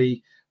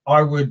Mari.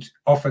 I would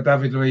offer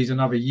David Luiz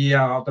another year.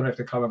 I don't know if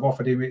the club have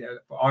offered him,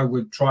 but I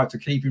would try to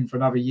keep him for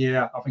another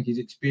year. I think his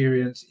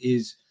experience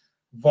is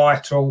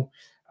vital.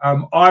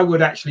 I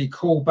would actually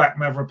call back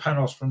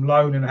Mavropanos from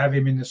loan and have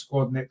him in the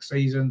squad next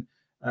season.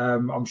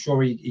 I'm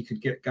sure he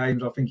could get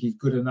games. I think he's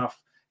good enough.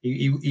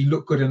 He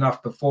looked good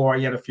enough before.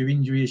 He had a few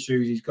injury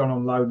issues. He's gone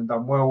on loan and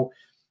done well.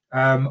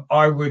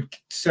 I would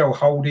sell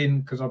Holding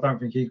because I don't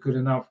think he's good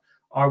enough.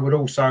 I would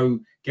also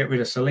get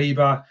rid of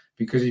Saliba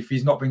because if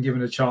he's not been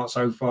given a chance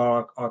so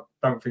far, I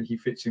don't think he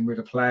fits in with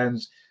the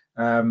plans.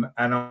 And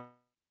I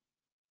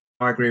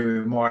agree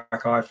with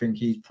Mike. I think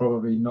he's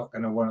probably not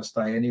going to want to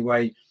stay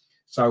anyway.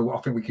 So I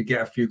think we could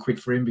get a few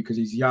quid for him because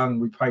he's young.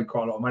 We paid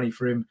quite a lot of money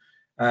for him.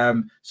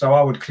 So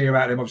I would clear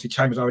out him. Obviously,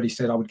 Chambers already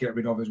said I would get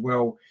rid of as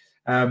well.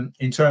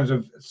 In terms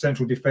of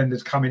central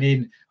defenders coming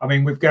in, I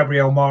mean, with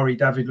Gabriel Mari,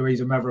 David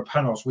Luiz and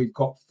Mavropanos, we've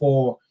got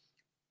 4.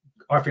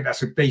 I think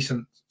that's a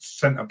decent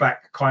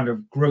centre-back kind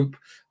of group.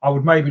 I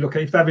would maybe look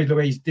at, if David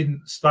Luiz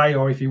didn't stay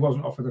or if he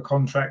wasn't offered a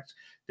contract,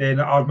 then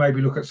I'd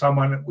maybe look at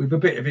someone with a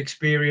bit of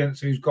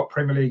experience who's got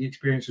Premier League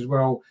experience as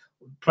well.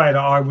 A player that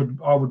I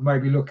would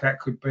maybe look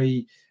at could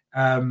be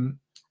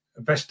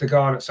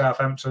Vestergaard at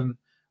Southampton.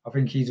 I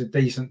think he's a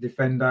decent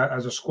defender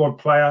as a squad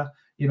player.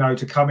 You know,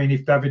 to come in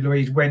if David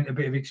Luiz went a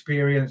bit of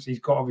experience, he's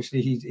got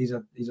obviously he's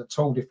a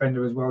tall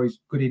defender as well. He's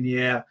good in the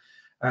air.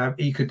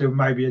 He could do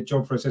maybe a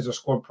job for us as a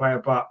squad player,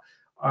 but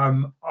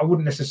I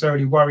wouldn't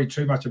necessarily worry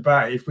too much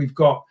about it. If we've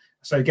got,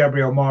 say,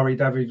 Gabriel Mari,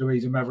 David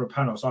Luiz and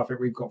Mavropanos, I think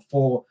we've got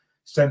 4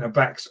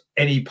 centre-backs,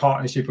 any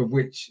partnership of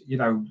which, you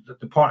know,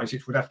 the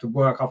partnerships would have to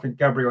work. I think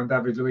Gabriel and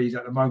David Luiz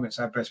at the moment is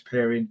our best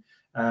pairing.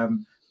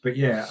 But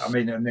yeah, I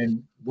mean, and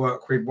then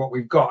work with what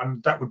we've got.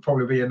 And that would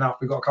probably be enough.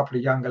 We've got a couple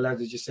of younger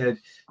lads, as you said,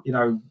 you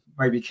know,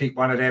 maybe keep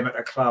one of them at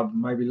the club,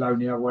 maybe loan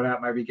the other one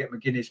out, maybe get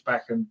McGuinness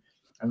back and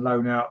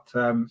loan out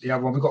the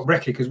other one. We've got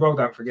Rekic as well,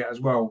 don't forget, as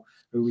well,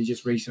 who we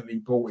just recently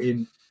bought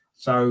in.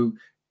 So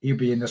he'd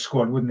be in the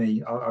squad, wouldn't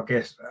he? I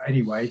guess,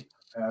 anyway.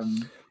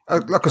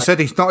 Like I said,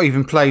 he's not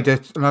even played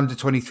an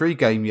under-23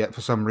 game yet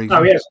for some reason.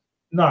 No, yes.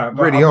 No.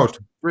 Really odd.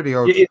 Really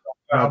odd.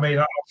 I mean,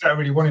 I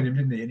really wanted him,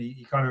 didn't he? And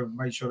he kind of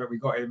made sure that we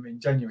got him in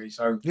January.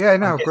 So yeah,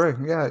 no, I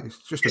agree. Yeah, it's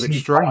just a bit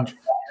strange.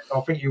 I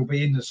think he'll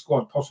be in the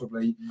squad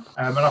possibly.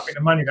 And I think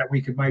the money that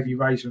we could maybe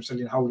raise from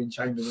selling Holding,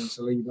 Chambers and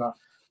Saliba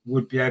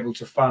would be able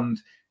to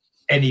fund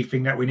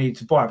anything that we need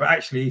to buy. But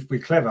actually, if we're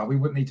clever, we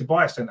wouldn't need to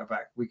buy a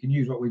centre-back. We can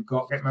use what we've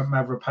got, get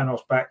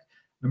Mavropanos back.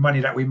 The money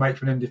that we make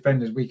from them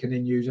defenders, we can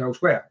then use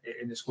elsewhere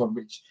in the squad,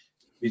 which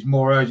is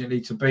more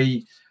urgently to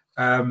be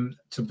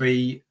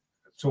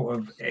sort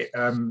of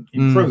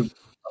improved.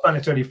 I don't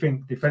necessarily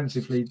think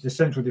defensively, the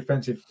central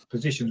defensive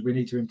positions we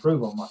need to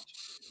improve on much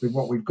with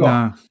what we've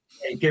got.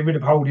 No. Get rid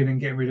of Holding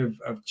and getting rid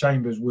of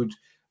Chambers would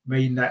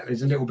mean that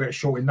there's a little bit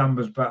short in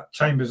numbers, but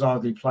Chambers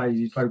hardly plays.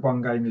 He's played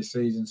one game this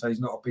season, so he's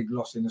not a big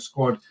loss in the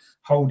squad.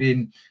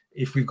 Holding,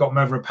 if we've got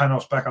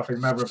Mavropanos back, I think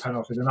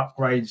Mavropanos is an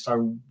upgrade,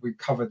 so we're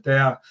covered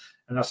there.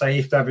 And I say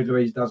if David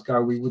Luiz does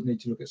go, we would need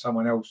to look at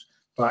someone else.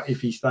 But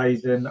if he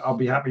stays, then I'll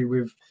be happy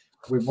with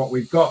what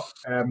we've got.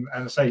 And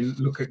I say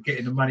look at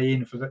getting the money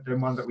in for the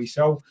one that we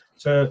sell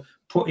to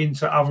put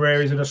into other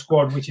areas of the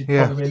squad, which is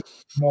probably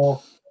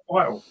more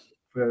vital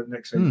for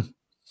next season.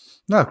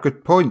 No,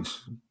 good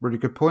points. Really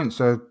good points.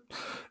 So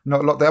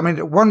not a lot there. I mean,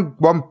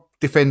 one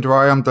defender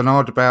I am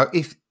denied about,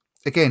 if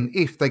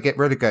they get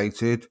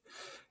relegated,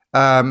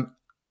 as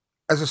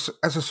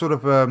a sort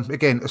of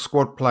a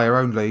squad player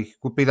only,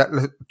 would be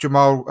that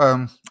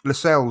Jamal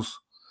Lascelles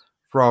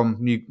from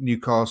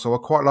Newcastle. I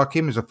quite like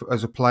him as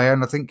a player,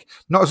 and I think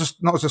not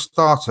as a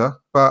starter,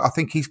 but I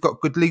think he's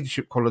got good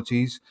leadership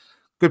qualities,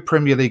 good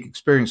Premier League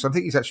experience. I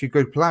think he's actually a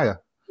good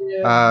player.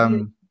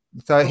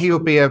 So he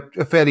would be a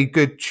fairly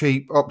good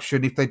cheap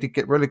option if they did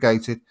get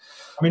relegated.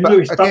 I mean,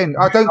 Lewis again,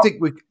 I don't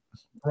think we.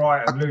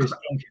 Brighton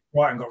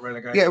got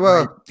relegated. Yeah,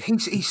 well,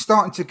 he's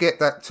starting to get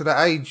that to the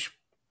age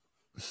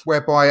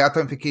whereby I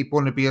don't think he'd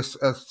want to be a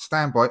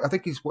standby. I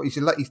think he's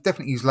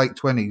definitely his late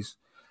 20s.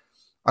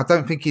 I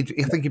don't think I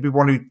think he'd be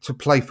wanting to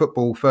play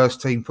football,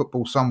 first team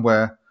football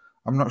somewhere.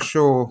 I'm not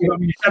sure. I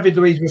mean, if David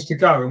Luiz was to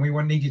go, and we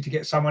needed to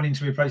get someone in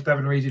to replace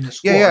David Luiz in the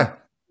squad.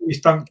 Lewis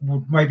Dunk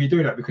would maybe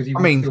do that because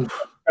David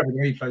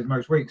Luiz plays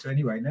most weeks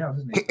anyway now,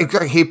 doesn't he?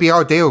 Exactly, he'd be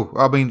ideal.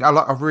 I mean,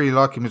 I really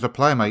like him as a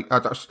player, mate.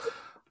 Like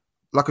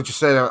I just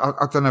said,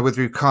 I don't know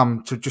whether he'd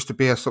come to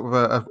be a sort of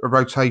a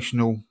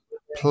rotational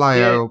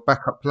player or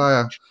backup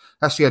player.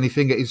 That's the only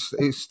thing at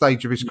his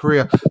stage of his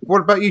career. What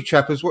about you,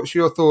 Chappers? What's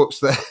your thoughts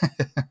there?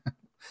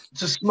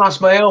 Just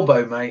smash my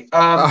elbow, mate.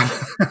 I'm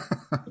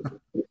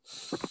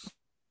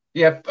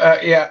going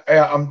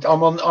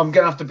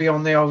to have to be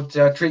on the old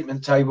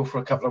treatment table for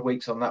a couple of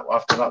weeks on that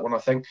after that one, I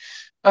think.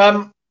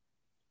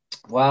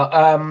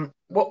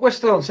 We're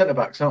still on centre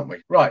backs, aren't we?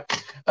 Right.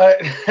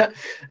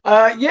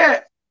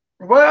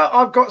 Well,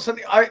 I've got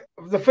something.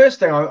 The first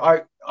thing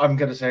I'm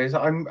going to say is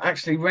I'm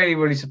actually really,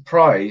 really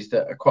surprised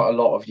that quite a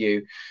lot of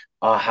you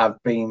have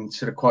been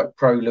sort of quite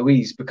pro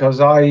Luiz,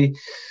 because I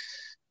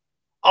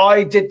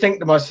did think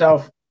to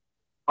myself,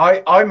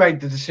 I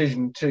made the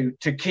decision to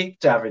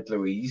keep David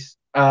Luiz,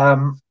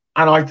 and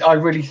I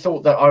really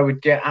thought that I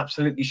would get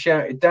absolutely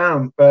shouted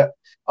down, but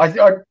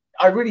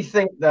I really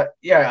think that,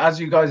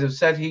 as you guys have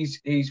said,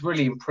 he's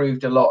really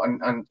improved a lot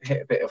and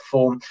hit a bit of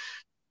form.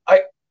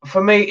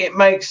 For me, it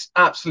makes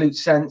absolute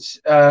sense.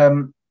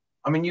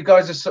 I mean, you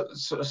guys are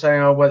sort of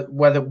saying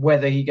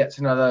whether he gets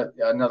another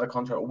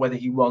contract or whether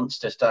he wants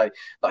to stay.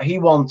 But he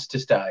wants to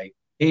stay.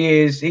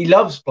 He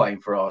loves playing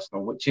for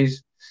Arsenal, which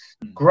is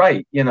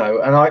great, you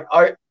know. And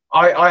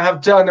I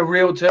have done a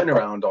real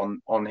turnaround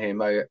on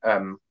him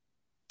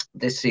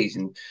this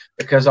season,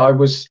 because I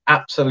was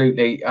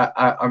absolutely,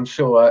 I'm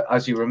sure,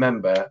 as you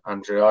remember,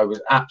 Andrew, I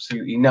was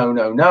absolutely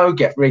no,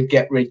 get rid.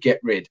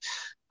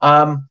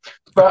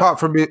 But apart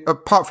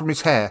from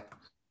his hair,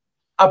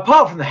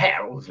 apart from the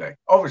hair,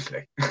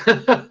 obviously.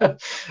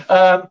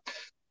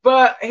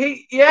 But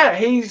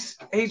he's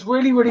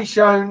really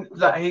shown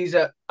that he's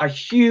a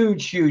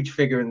huge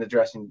figure in the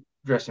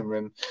dressing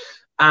room,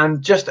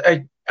 and just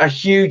a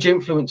huge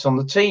influence on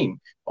the team,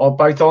 or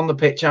both on the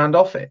pitch and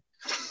off it.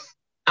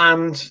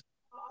 And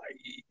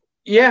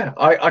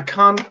I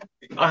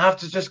have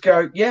to just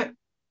go,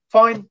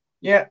 fine,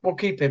 we'll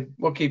keep him.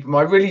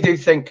 I really do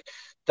think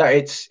that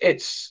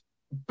it's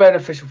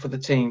beneficial for the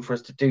team for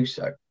us to do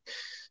so.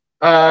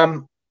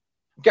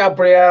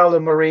 Gabriel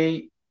and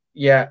Marie,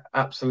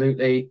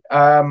 absolutely.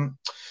 I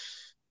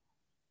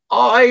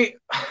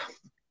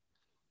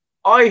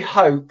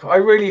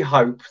really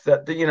hope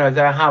that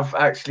there have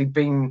actually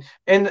been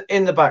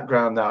in the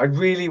background there. I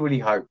really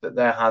hope that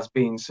there has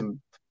been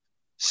some,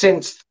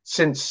 since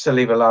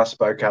Saliba last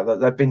spoke out, that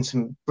there have been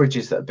some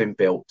bridges that have been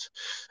built.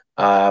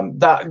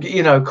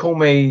 That, call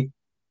me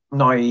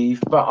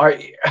naive,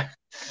 but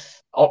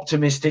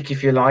optimistic,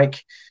 if you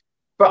like.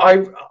 But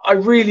I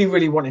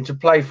really want him to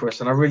play for us,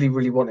 and I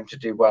really want him to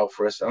do well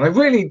for us. And I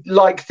really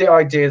like the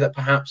idea that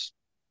perhaps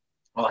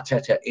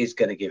Arteta is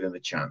going to give him a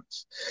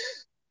chance.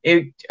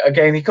 He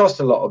cost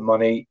a lot of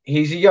money.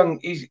 He's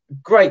a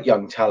great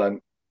young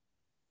talent.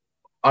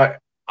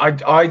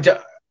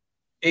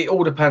 It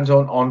all depends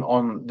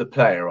on the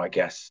player, I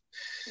guess.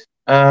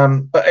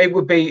 But it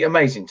would be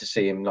amazing to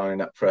see him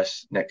lining up for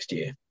us next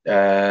year.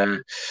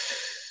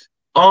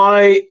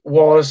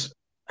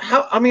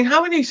 How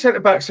many centre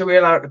backs are we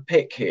allowed to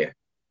pick here?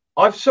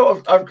 I've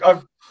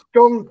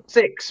gone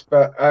 6,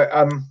 but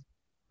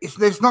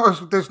there's not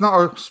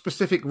a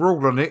specific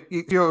rule on it.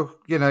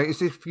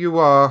 It's if you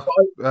are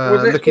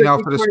looking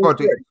after the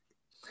squad.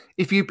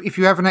 If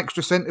you have an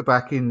extra centre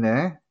back in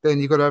there, then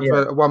you've got to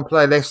have one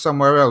player less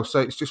somewhere else. So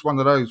it's just one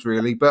of those,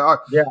 really. But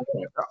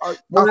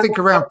I think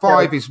around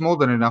 5 is more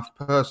than enough,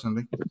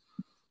 personally.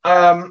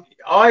 I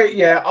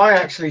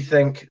actually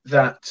think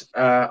that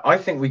I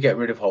think we get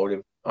rid of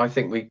Holding. I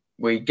think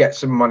we get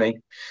some money,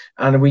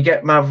 and we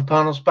get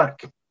Mavropanos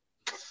back.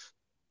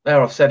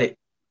 There, I've said it.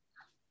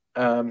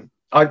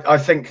 I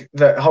think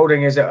that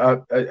Holding is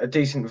at a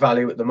decent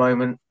value at the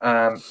moment.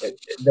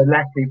 The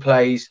less he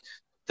plays,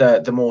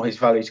 the more his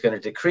value is going to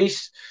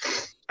decrease.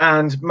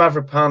 And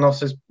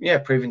Mavropanos has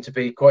proven to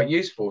be quite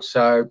useful.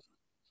 So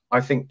I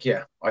think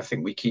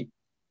we keep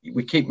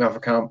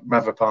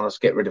Mavropanos,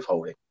 get rid of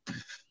Holding.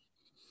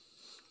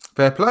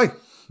 Fair play.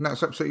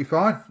 That's absolutely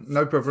fine.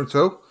 No problem at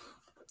all.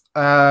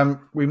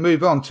 We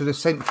move on to the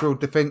central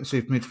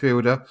defensive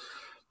midfielder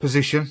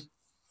position.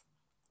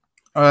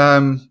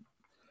 I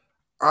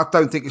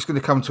don't think it's going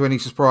to come to any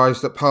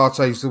surprise that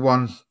Partey's the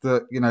one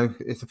that,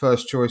 is the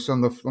first choice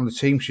on the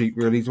team sheet,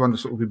 really. He's the one to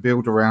sort of be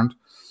built around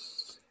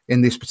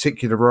in this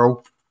particular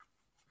role.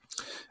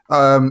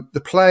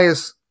 The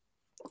players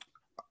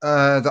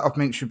that I've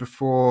mentioned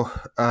before,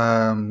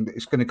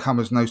 it's going to come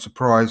as no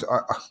surprise.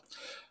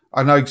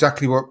 I know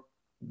exactly what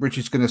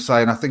Richard's going to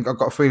say, and I think I've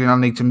got a feeling I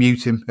need to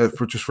mute him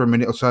for a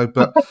minute or so,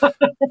 but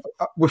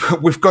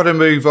we've got to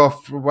move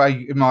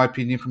away, in my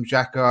opinion, from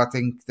Xhaka. I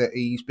think that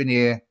he's been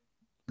here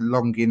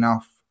long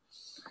enough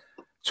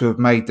to have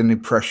made an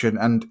impression,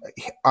 and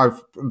I'm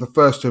the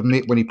first to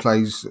admit when he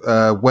plays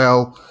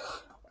well,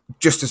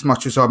 just as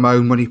much as I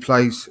moan when he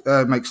plays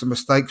makes some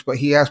mistakes, but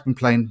he has been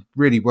playing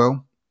really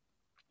well.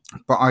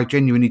 But I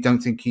genuinely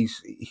don't think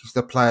he's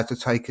the player to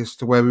take us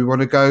to where we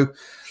want to go.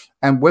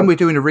 And when we're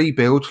doing a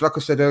rebuild, like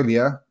I said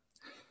earlier,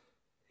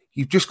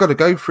 you've just got to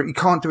go for it. You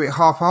can't do it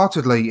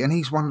half-heartedly. And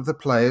he's one of the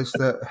players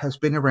that has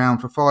been around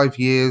for 5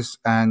 years.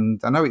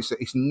 And I know it's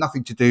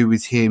nothing to do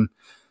with him,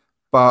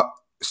 but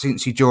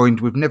since he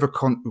joined, we've never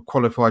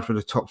qualified for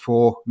the top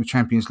 4 in the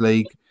Champions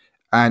League.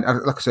 And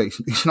like I say,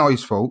 it's not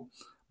his fault,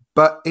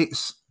 but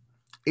it's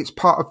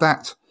part of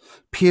that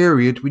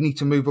period we need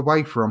to move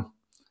away from,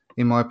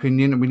 in my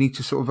opinion. And we need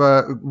to sort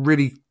of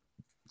really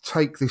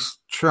take this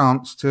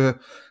chance to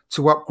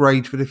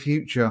upgrade for the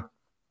future.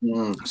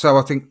 So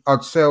I think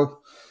I'd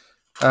sell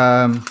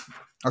him.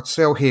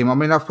 I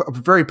mean, I'm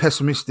very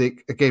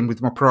pessimistic again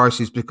with my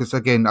prices because,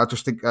 again, I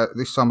just think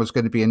this summer's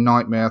going to be a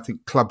nightmare. I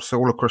think clubs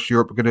all across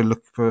Europe are going to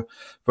look for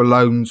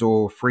loans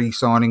or free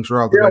signings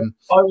rather than.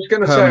 I was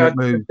going to say,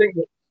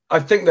 I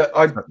think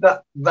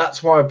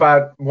that's why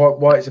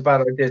it's a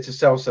bad idea to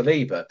sell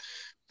Saliba,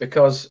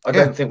 because I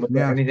don't think we'll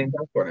get anything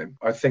back on him.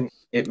 I think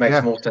it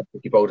makes more sense to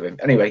keep hold of him.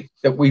 Anyway,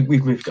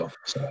 we've moved on.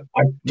 So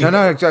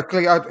no,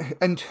 exactly.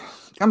 And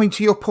I mean,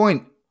 to your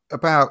point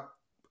about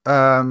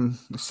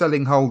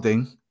selling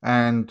Holding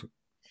and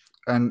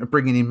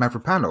bringing in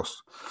Mavropanos,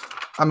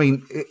 I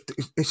mean,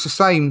 it's the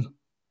same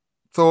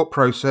thought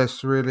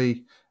process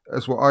really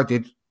as what I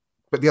did,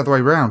 but the other way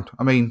around.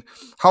 I mean,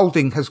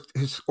 Holding has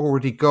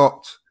already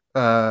got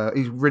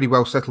he's really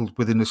well settled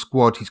within the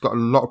squad. He's got a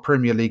lot of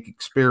Premier League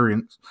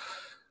experience.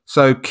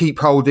 So keep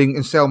Holding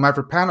and sell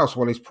Mavropanos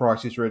while his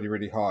price is really,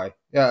 really high.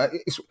 Yeah,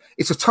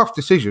 it's a tough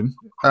decision,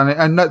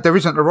 and no, there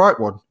isn't the right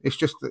one. It's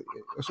just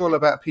it's all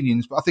about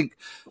opinions. But I think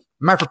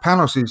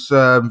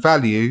Mavropanos'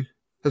 value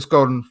has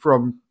gone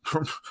from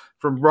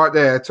right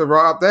there to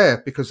right up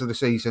there because of the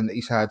season that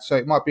he's had. So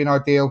it might be an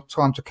ideal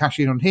time to cash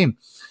in on him.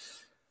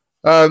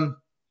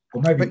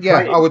 But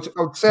yeah, I would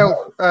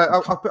sell.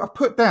 I'll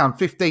put down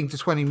 15 to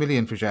 20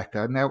 million for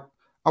Xhaka. Now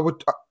I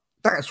would.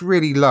 That's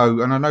really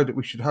low, and I know that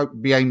we should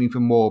be aiming for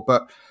more.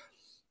 But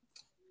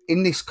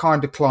in this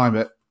kind of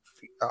climate,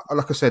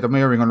 like I said, I'm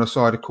erring on the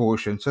side of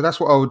caution. So that's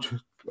what I would,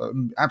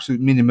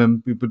 absolute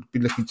minimum, we would be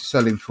looking to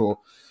sell him for.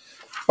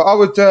 But I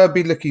would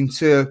be looking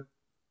to.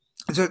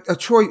 There's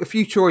a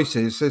few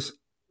choices. There's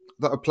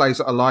that are players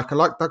that I like. I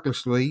like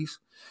Douglas Luiz.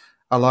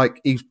 I like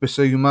Yves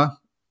Bissouma.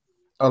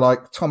 I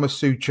like Thomas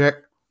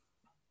Souček.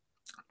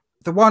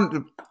 The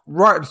one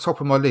right at the top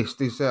of my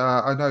list is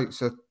I know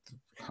it's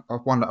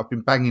one that I've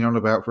been banging on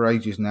about for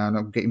ages now, and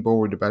I'm getting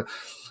bored about it.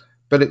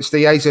 But it's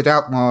the AZ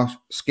Alkmaar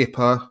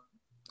skipper,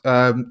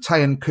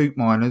 Teun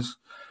Koopmeiners.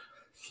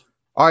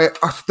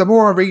 The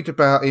more I read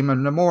about him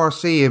and the more I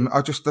see him,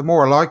 the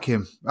more I like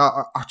him.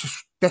 I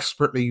just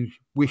desperately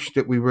wish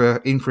that we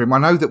were in for him. I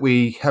know that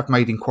we have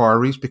made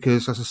inquiries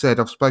because, as I said,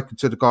 I've spoken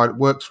to the guy that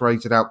works for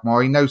AZ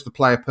Alkmaar. He knows the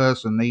player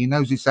personally. He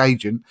knows his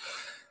agent,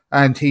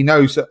 and he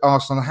knows that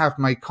Arsenal have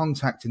made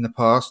contact in the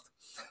past.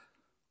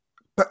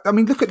 But, I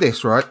mean, look at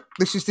this, right?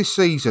 This is this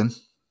season.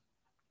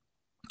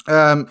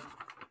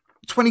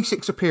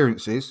 26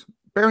 appearances.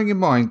 Bearing in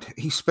mind,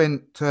 he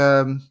spent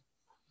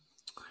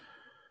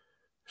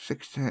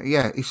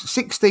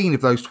 16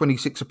 of those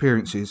 26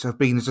 appearances have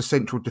been as a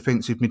central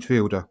defensive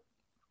midfielder.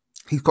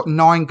 He's got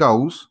 9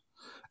 goals,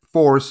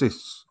 4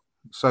 assists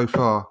so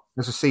far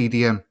as a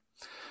CDM.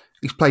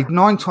 He's played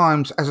 9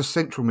 times as a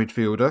central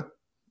midfielder.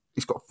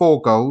 He's got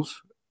 4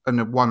 goals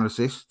and 1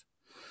 assist.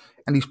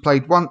 And he's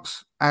played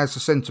once as a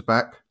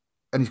centre-back,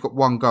 and he's got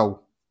 1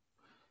 goal.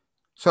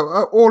 So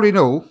all in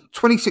all,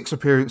 26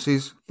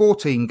 appearances,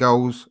 14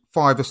 goals,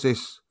 5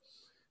 assists.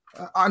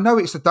 I know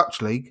it's the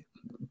Dutch league,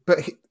 but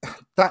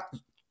that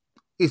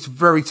is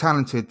very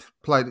talented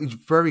player. It's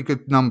very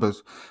good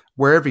numbers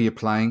wherever you're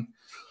playing.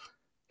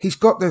 He's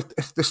got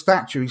the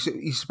stature.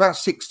 He's about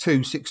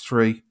 6'2",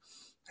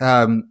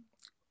 6'3".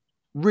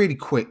 Really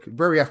quick,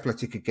 very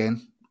athletic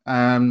again.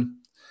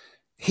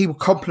 He will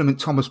complement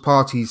Thomas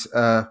Partey's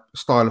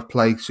style of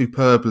play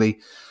superbly.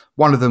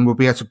 One of them will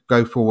be able to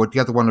go forward, the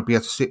other one will be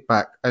able to sit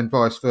back, and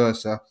vice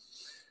versa.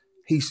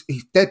 He's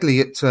deadly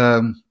at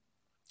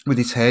with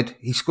his head.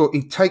 He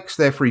takes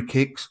their free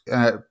kicks,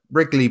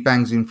 regularly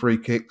bangs in free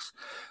kicks.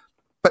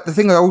 But the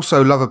thing I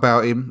also love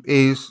about him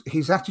is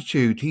his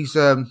attitude. He's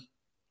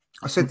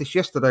I said this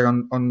yesterday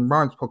on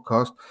Ryan's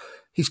podcast.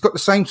 He's got the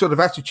same sort of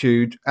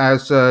attitude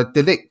as De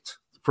Ligt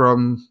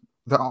from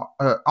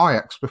the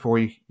Ajax before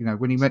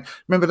when he met.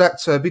 Remember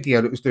that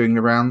video that was doing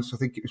the rounds? I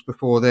think it was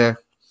before their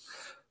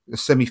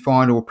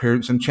semi-final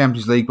appearance in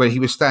Champions League, where he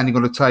was standing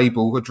on a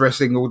table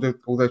addressing all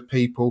those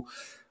people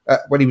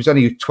when he was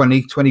only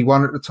 20,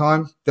 21 at the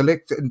time. De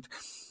Ligt, and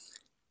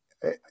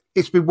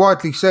it's been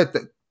widely said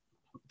that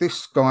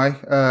this guy,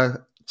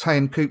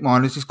 Teun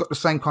Koopmeiners, has got the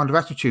same kind of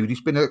attitude.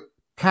 He's been a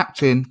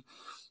captain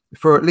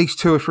for at least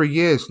 2 or 3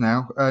 years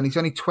now, and he's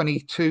only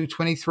 22,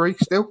 23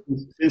 still.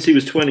 Since he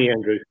was 20,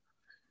 Andrew.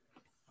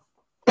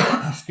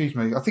 Excuse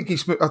me. I think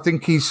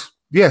he's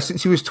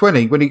since he was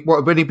 20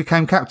 when he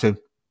became captain.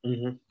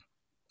 Mm-hmm.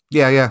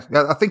 Yeah.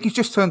 I think he's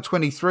just turned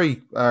 23,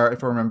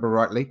 if I remember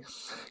rightly.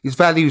 His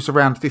value is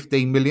around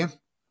 15 million.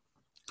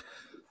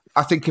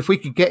 I think if we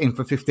could get him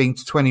for 15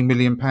 to 20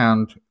 million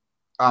pound,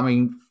 I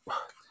mean,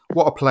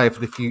 what a player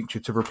for the future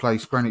to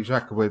replace Granit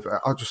Xhaka with.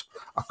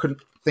 I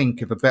couldn't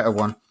think of a better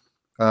one,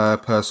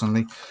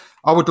 personally.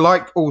 I would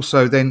like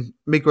also then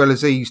Miguel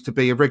Aziz to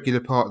be a regular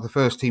part of the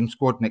first team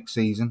squad next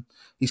season.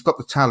 He's got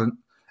the talent,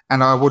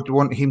 and I would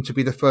want him to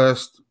be the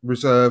first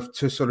reserve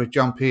to sort of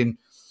jump in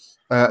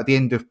at the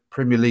end of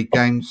Premier League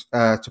games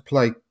to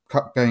play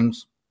cup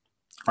games.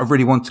 I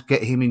really want to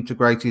get him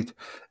integrated.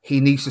 He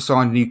needs to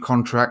sign a new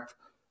contract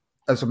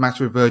as a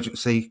matter of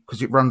urgency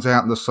because it runs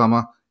out in the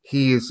summer.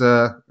 He is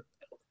a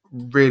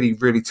really,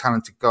 really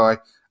talented guy,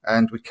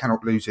 and we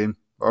cannot lose him.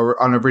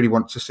 And I really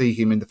want to see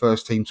him in the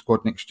first team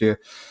squad next year.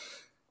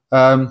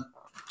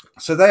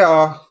 So they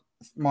are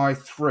my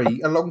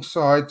 3,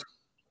 alongside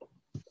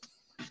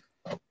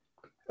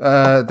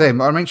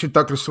them. I mentioned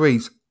Douglas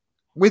Luiz.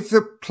 With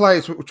the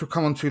players which we'll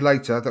come on to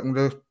later that I'm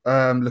going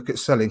to look at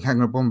selling.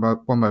 Hang on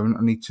one moment.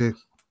 I need to...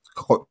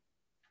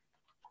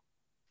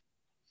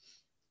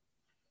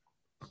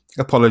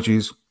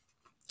 Apologies.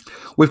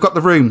 We've got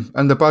the room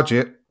and the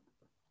budget,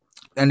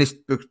 and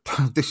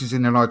this is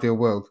in an ideal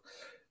world,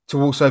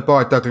 to also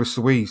buy Douglas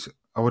Luiz.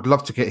 I would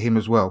love to get him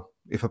as well,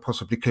 if I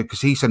possibly could, because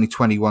he's only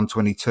 21,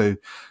 22.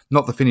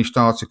 Not the finished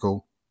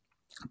article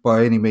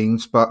by any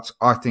means, but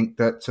I think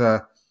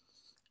that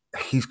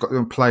he's got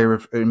a player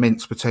of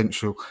immense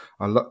potential.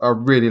 I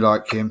really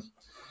like him.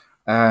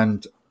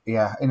 And,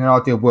 yeah, in an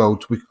ideal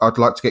world, I'd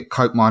like to get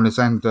Koopmeiners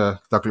and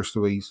Douglas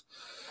Luiz.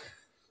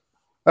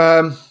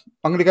 I'm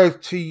going to go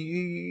to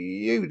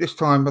you this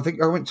time. I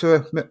think I went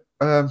to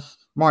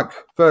Mike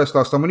first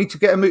last time. We need to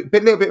get a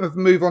little bit of a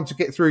move on to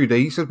get through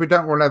these, so we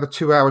don't want to have a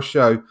 2-hour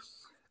show.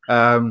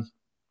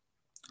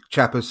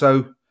 Chapper,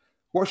 so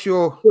what's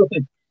your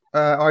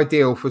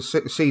ideal for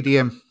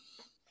CDM?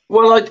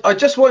 Well, I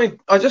just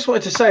wanted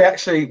to say,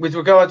 actually, with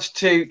regards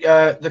to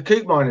the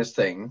Koopmeiners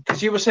thing,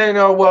 because you were saying,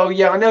 oh well,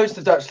 yeah, I know it's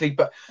the Dutch league,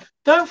 but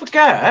don't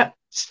forget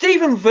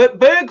Steven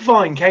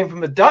Bergwijn came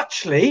from the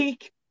Dutch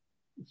league.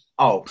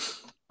 Oh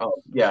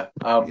yeah.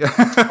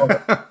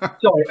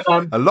 Sorry.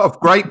 A lot of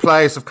great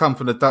players have come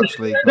from the Dutch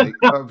league, mate.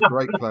 A lot of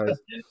great players.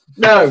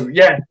 No,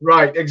 yeah,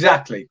 right,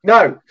 exactly.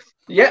 No,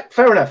 yeah,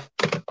 fair enough.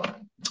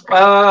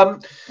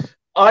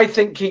 I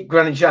think keep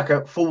Granit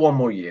Xhaka for 1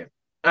 more year.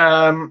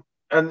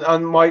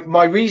 And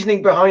my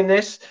reasoning behind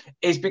this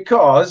is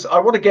because I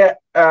want to get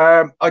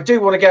I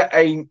do want to get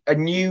a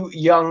new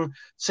young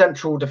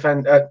central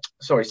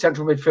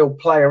midfield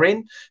player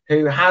in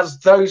who has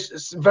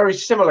those very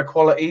similar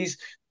qualities,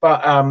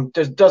 but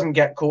doesn't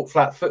get caught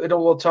flat-footed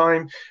all the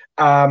time,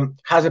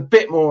 has a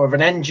bit more of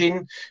an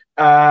engine,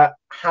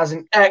 has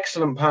an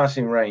excellent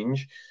passing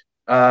range,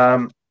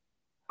 and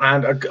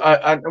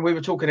we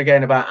were talking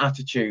again about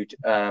attitude.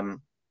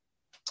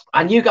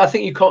 And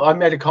I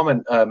made a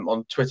comment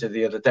on Twitter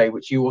the other day,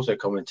 which you also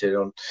commented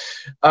on.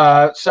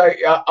 So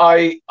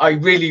I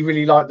really,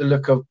 really like the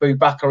look of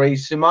Boubakary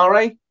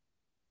Soumaré,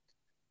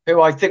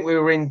 who I think we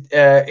were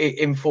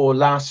in for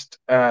last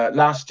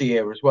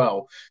year as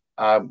well,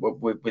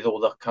 with all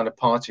the kind of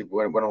party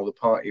when all the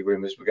party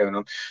rumours were going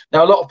on.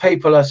 Now a lot of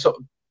people are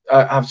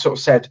have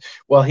said,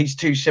 well, he's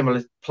too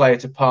similar player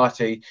to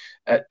Partey,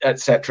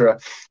 etc.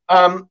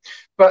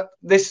 But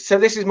this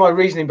is my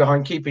reasoning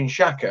behind keeping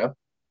Xhaka.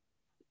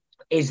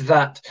 Is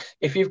that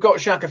if you've got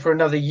Xhaka for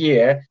another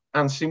year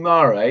and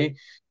Soumaré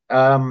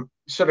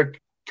sort of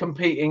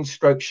competing,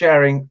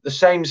 sharing the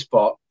same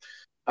spot,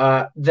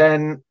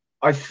 then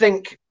I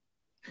think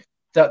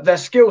that their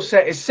skill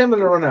set is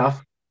similar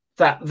enough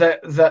that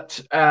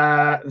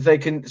they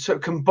can sort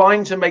of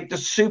combine to make the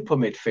super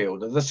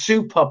midfielder, the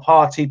super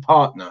party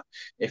partner,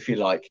 if you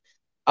like.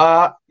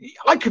 I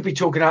could be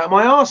talking out of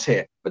my arse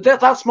here, but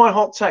that's my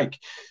hot take.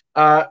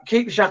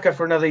 Keep Xhaka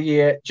for another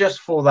year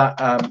just for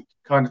that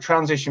kind of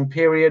transition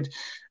period,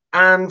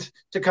 and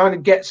to kind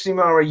of get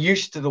Soumaré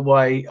used to the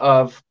way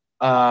of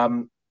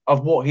of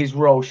what his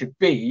role should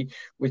be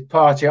with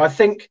Partey. I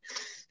think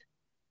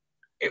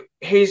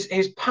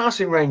his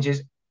passing range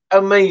is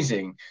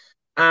amazing.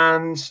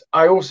 And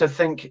I also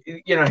think,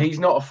 he's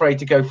not afraid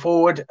to go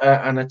forward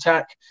and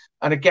attack.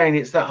 And again,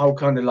 it's that whole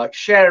kind of like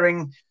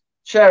sharing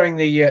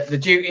the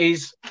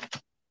duties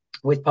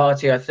with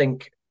Partey. I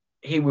think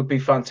he would be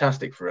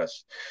fantastic for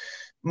us.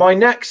 My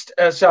next,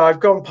 so I've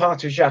gone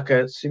Partey,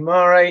 Xhaka,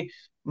 Soumaré.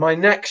 My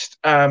next,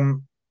 my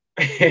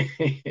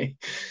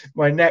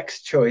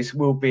next choice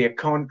will be a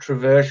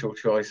controversial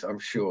choice, I'm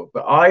sure,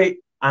 but I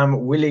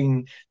am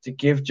willing to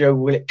give Joe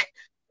Willock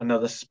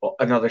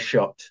another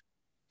shot.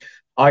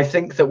 I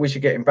think that we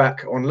should get him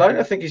back on loan.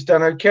 I think he's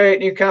done okay at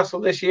Newcastle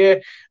this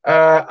year,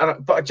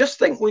 but I just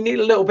think we need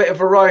a little bit of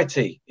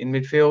variety in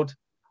midfield.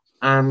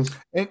 And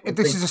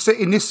this is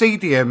in this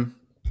CDM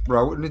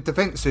role in the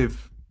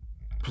defensive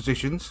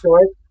positions.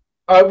 Sorry?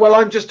 Well,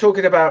 I'm just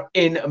talking about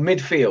in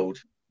midfield.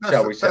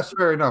 Shall we say? That's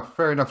fair enough.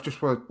 Fair enough.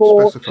 Just want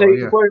to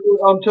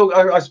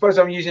specify. I suppose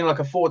I'm using like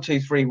a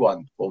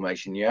 4-2-3-1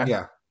 formation. Yeah.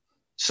 Yeah.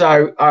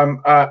 So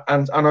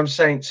and I'm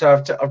saying so.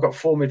 I've got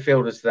 4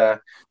 midfielders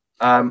there,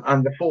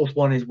 and the fourth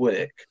one is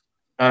Willock.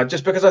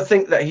 Just because I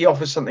think that he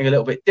offers something a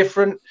little bit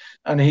different,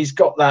 and he's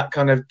got that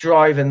kind of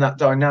drive and that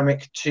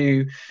dynamic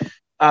to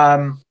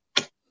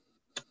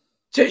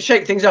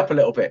shake things up a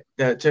little bit,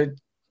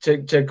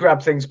 to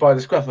grab things by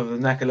the scruff of the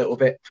neck a little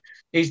bit.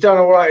 He's done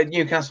all right at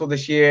Newcastle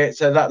this year,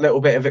 so that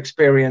little bit of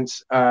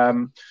experience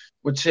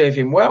would serve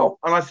him well.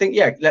 And I think,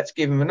 let's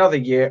give him another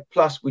year.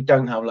 Plus, we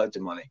don't have loads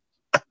of money.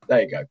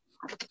 There you go.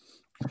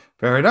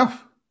 Fair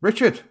enough.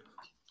 Richard,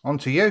 on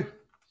to you.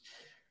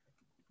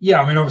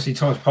 Yeah, I mean, obviously,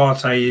 Thomas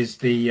Partey is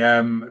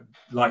the,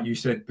 like you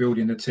said,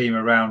 building the team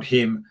around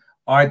him.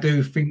 I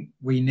do think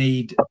we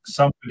need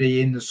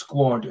somebody in the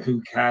squad who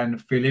can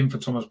fill in for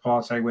Thomas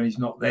Partey when he's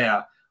not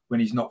there, when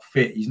he's not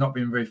fit. He's not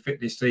been very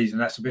fit this season.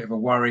 That's a bit of a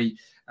worry.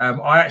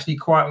 I actually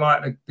quite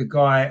like the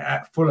guy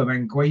at Fulham,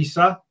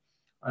 Anguissa.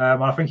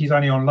 I think he's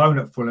only on loan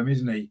at Fulham,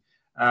 isn't he?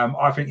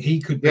 I think he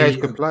could be he's a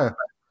good player.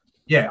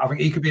 Yeah, I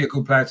think he could be a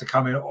good player to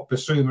come in.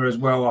 Basuma as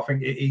well. I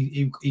think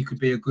he could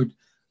be a good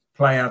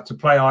player to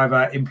play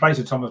either in place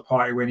of Thomas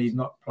Partey when he's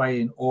not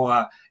playing,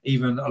 or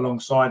even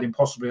alongside him,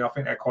 possibly. I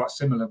think they're quite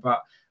similar.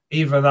 But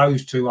either of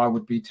those two, I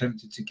would be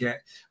tempted to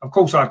get. Of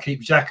course, I'd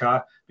keep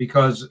Xhaka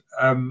because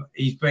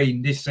he's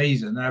been this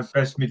season our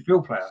best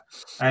midfield player,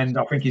 and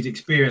I think his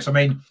experience. I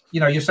mean,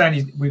 you're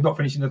saying we've not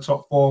finished in the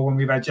top 4 when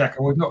we've had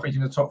Xhaka. We've not finished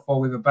in the top 4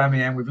 with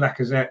Aubameyang, with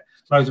Lacazette.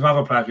 Loads of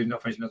other players we've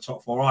not finished in the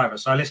top 4 either.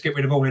 So let's get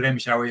rid of all of them,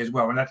 shall we, as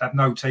well? And let's have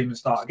no team and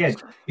start again.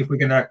 If we're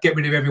going to get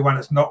rid of everyone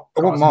that's not...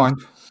 I wouldn't mind.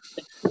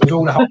 There's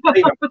all the whole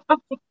team.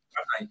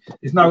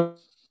 There's no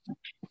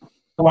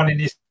one in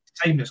this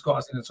team that's got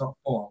us in the top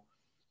 4,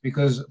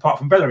 because apart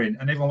from Bellerin,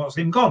 and everyone wants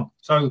him gone.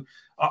 So,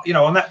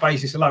 on that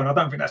basis alone, I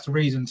don't think that's the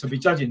reason to be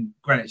judging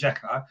Granit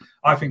Xhaka.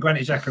 I think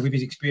Granit Xhaka, with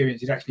his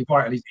experience, is actually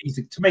vital.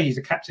 To me, he's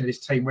the captain of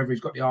this team, whether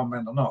he's got the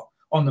armband or not.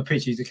 On the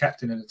pitch, he's the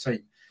captain of the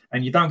team.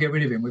 And you don't get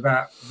rid of him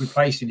without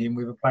replacing him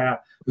with a player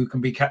who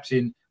can be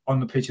captain on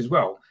the pitch as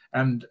well.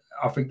 And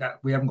I think that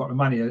we haven't got the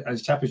money,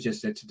 as Chap has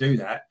just said, to do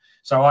that.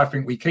 So I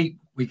think we keep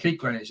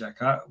Granit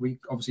Xhaka. We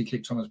obviously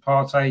keep Thomas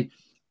Partey.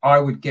 I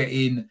would get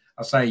in,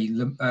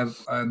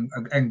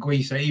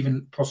 Anguissa,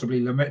 even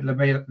possibly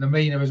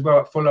Lamina as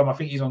well at Fulham. I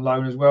think he's on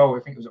loan as well. I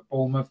think it was at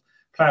Bournemouth.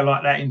 Player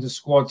like that in the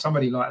squad,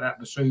 somebody like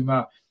that,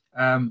 Basuma,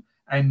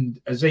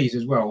 and Aziz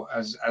as well,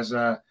 as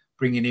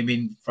bringing him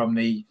in from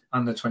the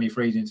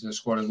under-23s into the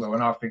squad as well.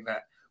 And I think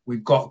that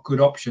we've got good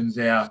options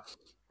there.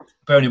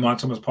 Bearing in mind,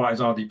 Thomas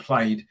Partey's hardly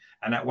played,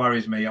 and that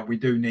worries me. We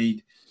do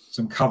need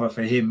some cover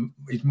for him.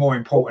 It's more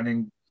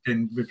important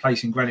than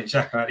replacing Granit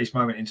Xhaka at this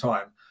moment in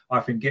time.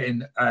 I think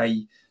getting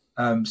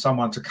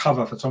someone to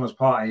cover for Thomas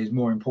Partey is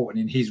more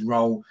important in his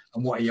role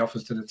and what he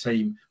offers to the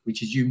team,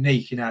 which is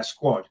unique in our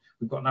squad.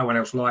 We've got no one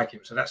else like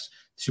him. So that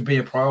should be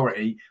a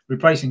priority.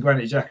 Replacing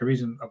Granit Xhaka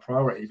isn't a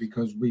priority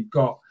because we've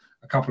got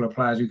a couple of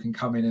players who can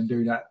come in and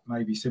do that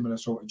maybe similar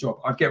sort of job.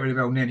 I'd get rid of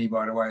El Neni,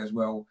 by the way, as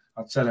well.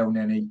 I'd sell El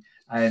Neni,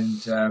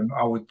 and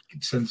I would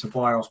send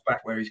Ceballos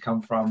back where he's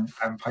come from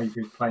and pay for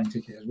his plane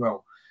ticket as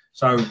well.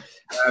 So,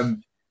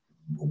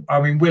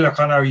 I mean, Willock,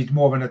 I know he's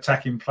more of an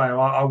attacking player.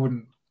 I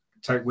wouldn't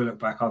take Willock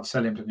back. I'd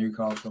sell him to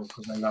Newcastle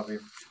because they love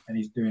him and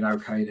he's doing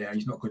okay there.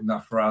 He's not good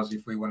enough for us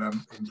if we want to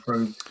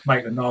improve.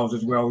 Maitland-Niles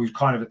as well, who's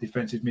kind of a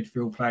defensive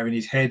midfield player in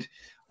his head.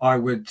 I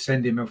would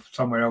send him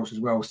somewhere else as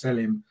well, sell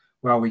him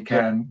while we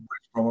can,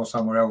 or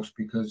somewhere else,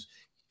 because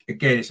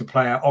again, it's a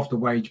player off the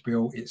wage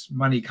bill. It's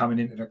money coming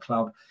into the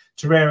club.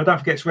 Torreira, don't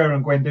forget Torreira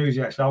and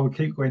Guendouzi. Actually, I would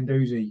keep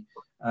Guendouzi.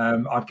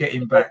 I'd get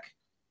him back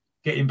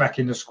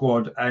in the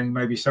squad, and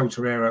maybe sell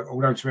Torreira.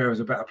 Although Torreira is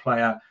a better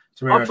player,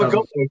 I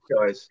forgot those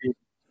guys.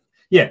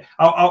 Yeah,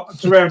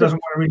 Torreira doesn't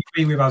want to really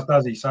be with us,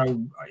 does he? So,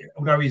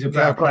 although he's a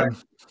better player,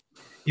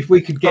 if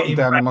we could get him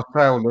down back, on my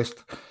tail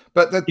list,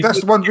 but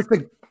that's the one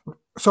thing.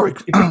 Sorry,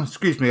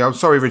 excuse me. I'm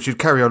sorry, Richard.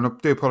 Carry on. I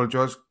do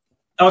apologise.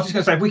 I was just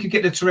going to say, if we could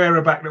get the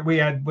Torreira back that we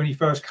had when he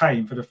first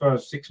came for the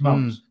first 6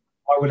 months,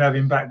 I would have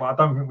him back, but I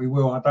don't think we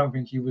will. I don't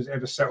think he was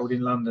ever settled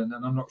in London,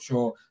 and I'm not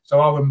sure. So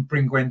I would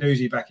bring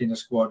Guendouzi back in the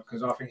squad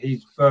because I think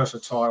he's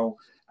versatile,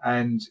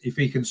 and if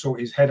he can sort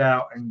his head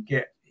out and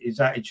get his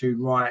attitude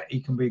right, he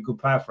can be a good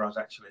player for us,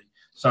 actually.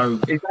 So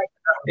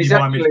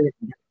exactly.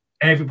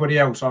 Everybody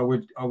else, I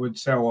would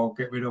sell or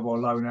get rid of or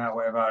loan out,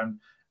 whatever,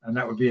 and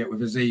that would be it,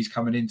 with Aziz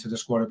coming into the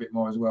squad a bit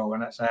more as well.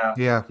 And that's our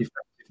defensive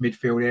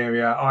midfield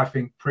area, I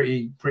think,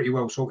 pretty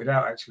well sorted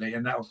out, actually,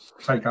 and that will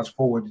take us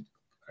forward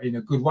in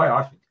a good way,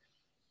 I think.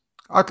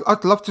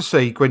 I'd love to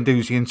see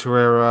Guendouzi and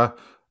Torreira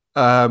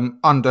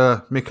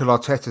under Mikel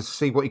Arteta to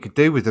see what he could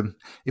do with them.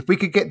 If we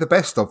could get the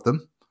best of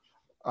them,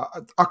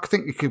 I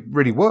think it could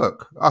really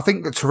work. I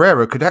think that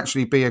Torreira could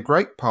actually be a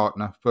great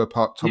partner for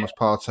Thomas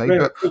Partey,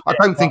 but I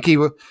don't think he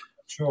would.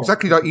 Sure.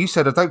 Exactly like you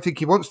said, I don't think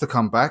he wants to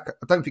come back.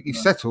 I don't think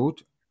he's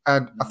settled.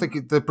 And I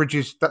think the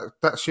bridges,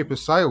 that ship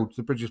has sailed.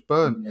 The bridge is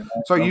burnt. Yeah,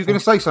 so you're going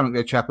to say something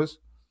there, Chappers?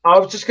 I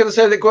was just going to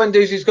say that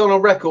Guendouzi's gone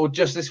on record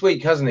just this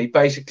week, hasn't he?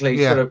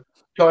 Basically, sort of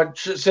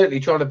certainly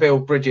trying to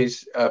build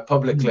bridges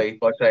publicly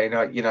by saying,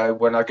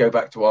 when I go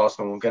back to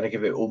Arsenal, I'm going to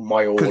give it all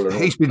my all. And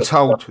he's been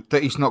told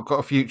that he's not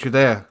got a future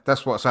there.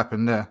 That's what's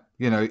happened there.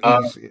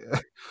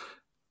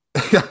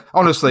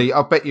 Honestly,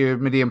 I'll bet you £1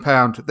 million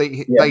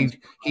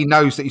he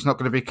knows that he's not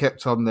going to be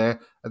kept on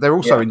there. They're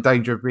also in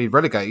danger of being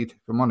relegated,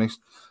 if I'm honest.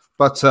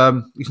 But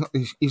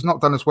he's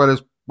not done as well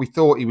as we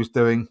thought he was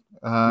doing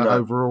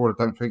overall, I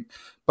don't think.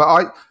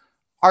 But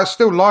I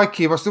still like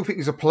him. I still think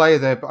he's a player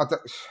there. But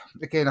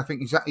I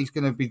think he's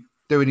going to be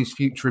doing his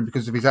future in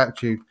because of his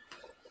attitude.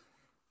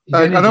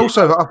 And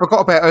also, I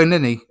forgot about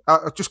Elneny.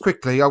 Just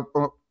quickly,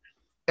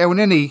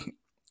 Elneny,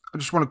 I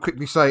just want to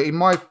quickly say, in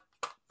my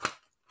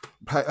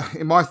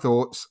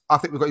thoughts, I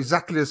think we've got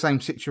exactly the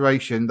same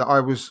situation that I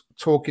was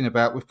talking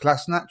about with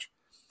Kolasinac.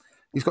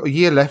 He's got a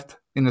year left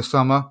in the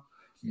summer.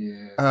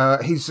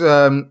 Yeah. His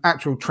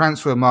actual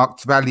transfer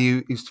market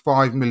value is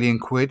 £5 million.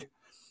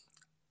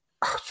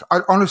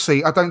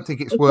 Honestly, I don't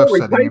think it's worth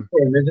selling him.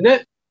 For him, isn't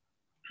it?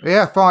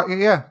 Yeah,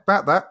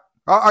 about that.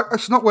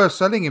 It's not worth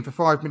selling him for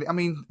 £5 million. I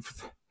mean,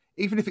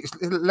 even if it's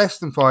less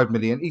than £5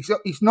 million,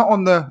 he's not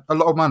on a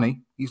lot of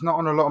money. He's not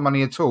on a lot of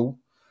money at all.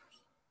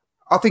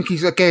 I think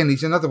he's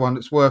another one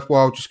that's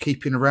worthwhile just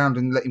keeping around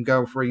and let him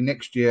go free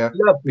next year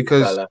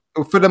because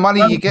for the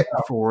money you get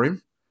for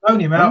him, loan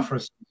him out for a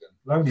season.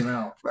 Loan him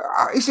out.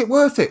 Is it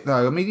worth it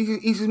though? I mean,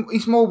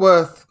 he's more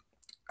worth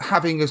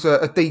having as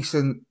a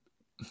decent,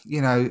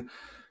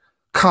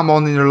 come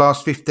on in the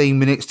last 15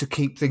 minutes to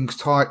keep things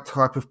tight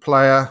type of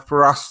player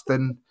for us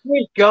than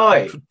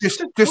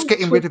just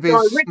getting rid of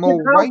his small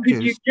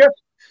wages.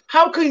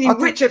 How can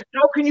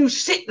you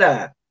sit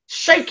there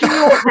shaking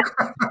your head?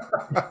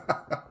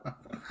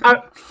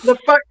 The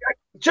fact that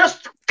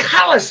just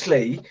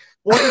callously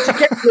wanting to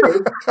get rid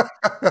of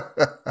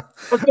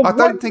I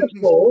don't think it's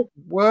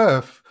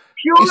worth.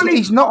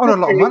 He's not on a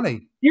lot of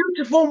money.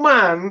 Beautiful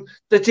man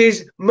that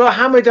is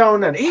Mohamed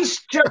Elneny. He's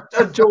just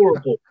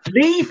adorable.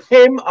 Leave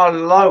him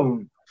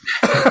alone.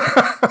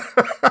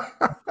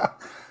 I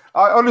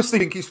honestly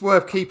think it's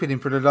worth keeping him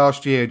for the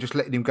last year and just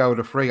letting him go on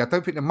a free. I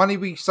don't think the money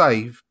we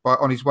save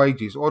on his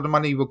wages or the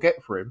money we'll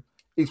get for him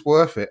is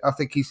worth it. I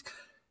think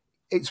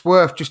it's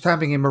worth just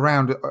having him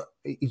around.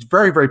 He's a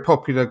very, very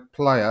popular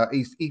player.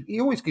 He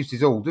always gives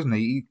his all, doesn't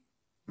he?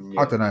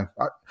 I don't know.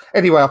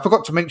 Anyway, I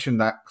forgot to mention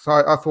that. So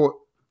I thought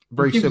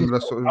very similar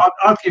sort of.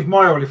 I'd give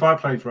my all if I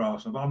played for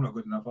Arsenal, but I'm not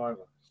good enough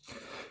either.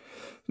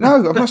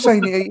 No, I'm not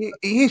saying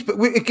he is, but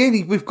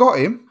we've got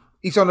him.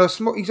 He's on a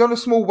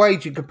small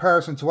wage in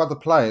comparison to other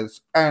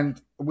players,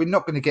 and we're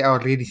not going to get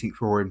hardly anything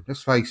for him.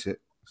 Let's face it.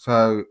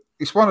 So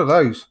it's one of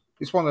those.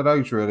 It's one of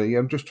those, really.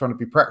 I'm just trying to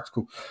be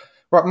practical.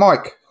 Right,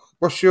 Mike,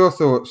 what's your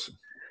thoughts?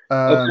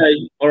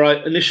 Okay, all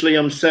right. Initially,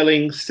 I'm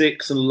selling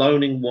 6 and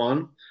loaning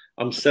 1.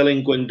 I'm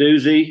selling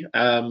Guendouzi.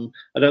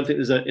 I don't think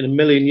there's in a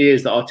million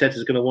years that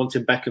Arteta's going to want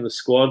him back in the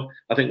squad.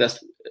 I think that's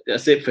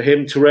it for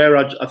him.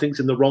 Torreira, I think, is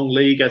in the wrong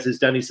league, as is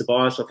Dani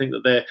Ceballos. I think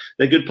that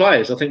they're good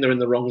players. I think they're in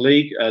the wrong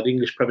league. The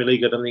English Premier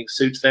League, I don't think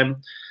suits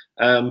them.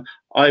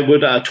 I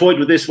would toyed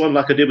with this one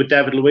like I did with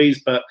David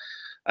Luiz, but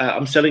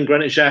I'm selling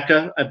Granit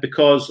Xhaka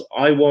because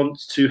I want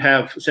to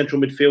have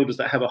central midfielders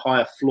that have a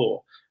higher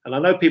floor. And I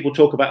know people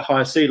talk about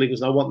higher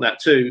ceilings, and I want that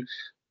too.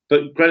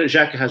 But Granit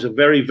Xhaka has a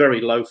very,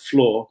 very low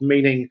floor,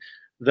 meaning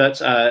that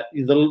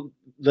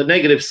the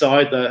negative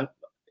side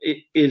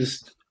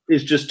is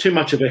just too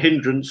much of a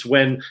hindrance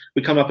when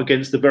we come up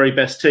against the very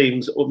best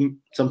teams, or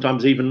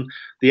sometimes even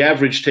the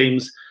average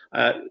teams.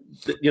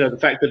 The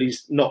fact that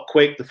he's not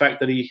quick, the fact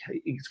that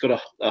he's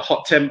got a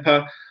hot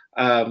temper.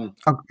 Can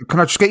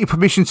I just get your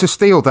permission to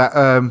steal that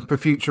for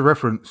future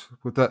reference?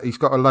 With that, he's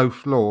got a low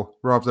floor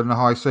rather than a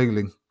high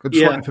ceiling. I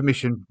just want your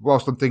permission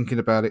whilst I'm thinking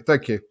about it.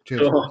 Thank you.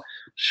 Cheers.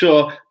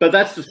 Sure. But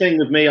that's the thing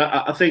with me.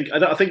 I think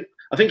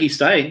he's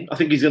staying. I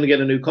think he's going to get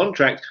a new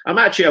contract. I'm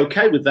actually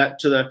okay with that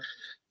to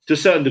a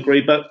certain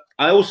degree. But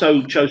I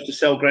also chose to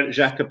sell Granit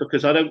Xhaka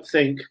because I don't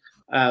think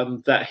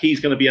that he's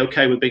going to be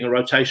okay with being a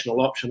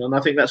rotational option. And I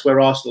think that's where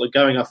Arsenal are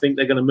going. I think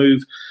they're going to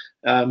move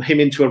him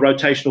into a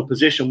rotational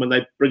position when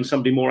they bring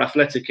somebody more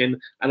athletic in.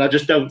 And I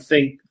just don't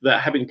think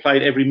that, having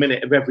played every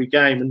minute of every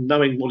game and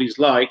knowing what he's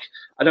like,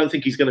 I don't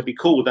think he's going to be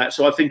cool with that.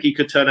 So I think he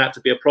could turn out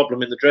to be a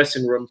problem in the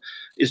dressing room.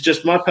 It's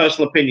just my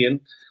personal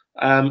opinion.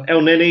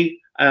 El Neni,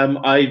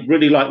 I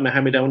really like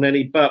Mohamed El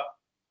Neni, but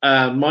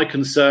my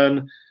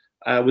concern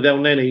with El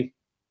Neni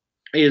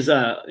is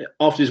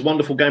after his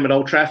wonderful game at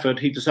Old Trafford,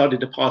 he decided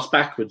to pass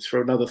backwards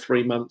for another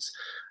 3 months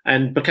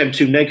and became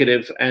too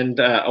negative. And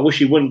I wish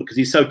he wouldn't, because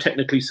he's so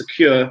technically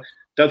secure.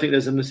 Don't think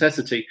there's a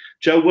necessity.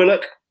 Joe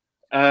Willock,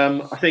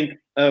 I think,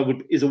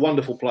 is a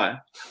wonderful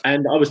player.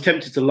 And I was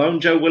tempted to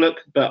loan Joe Willock,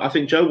 but I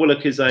think Joe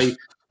Willock is a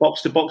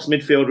box-to-box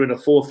midfielder in a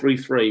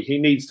 4-3-3. He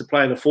needs to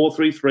play in a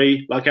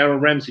 4-3-3 like Aaron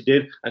Ramsey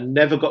did and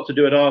never got to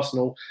do at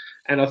Arsenal.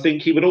 And I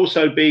think he would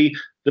also be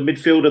the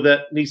midfielder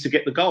that needs to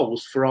get the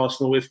goals for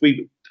Arsenal.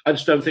 I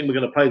just don't think we're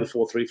going to play the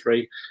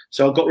 4-3-3.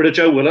 So I got rid of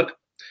Joe Willock.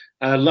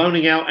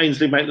 Loaning out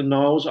Ainsley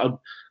Maitland-Niles, I'd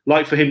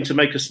like for him to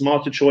make a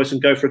smarter choice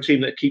and go for a team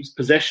that keeps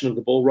possession of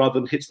the ball rather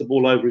than hits the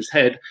ball over his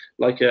head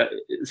like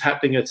it's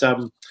happening at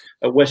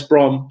West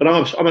Brom. But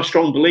I'm a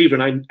strong believer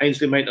in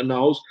Ainsley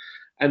Maitland-Niles.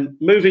 And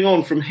moving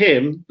on from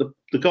him,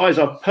 the guys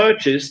I've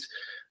purchased,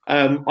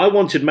 I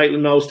wanted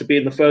Maitland-Niles to be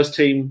in the first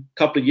team a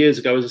couple of years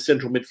ago as a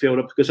central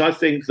midfielder, because I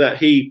think that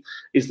he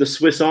is the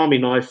Swiss Army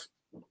knife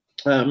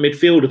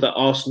midfielder that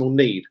Arsenal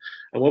need.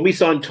 And when we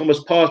signed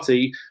Thomas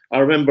Partey, I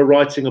remember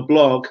writing a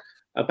blog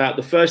about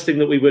the first thing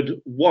that we would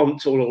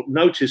want or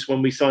notice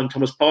when we signed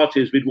Thomas Partey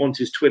is we'd want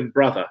his twin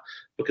brother,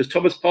 because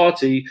Thomas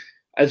Partey,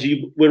 as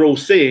we're all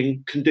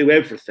seeing, can do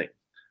everything.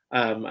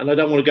 And I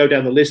don't want to go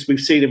down the list. We've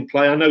seen him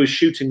play. I know his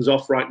shooting's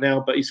off right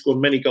now, but he scored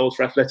many goals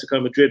for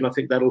Atletico Madrid, and I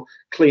think that'll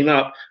clean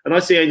up. And I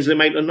see Ainsley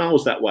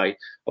Maitland-Niles that way,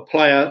 a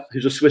player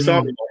who's a Swiss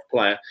Army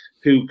player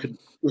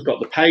who's got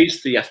the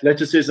pace, the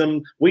athleticism.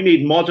 We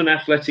need modern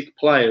athletic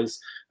players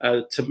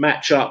to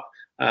match up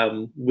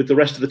with the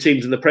rest of the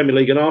teams in the Premier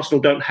League, and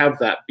Arsenal don't have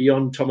that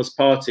beyond Thomas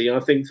Partey.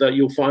 And I think that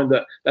you'll find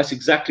that that's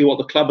exactly what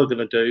the club are going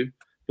to do,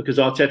 because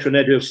Arteta and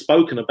Edu have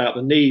spoken about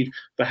the need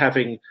for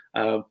having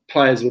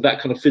players with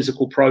that kind of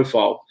physical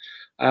profile.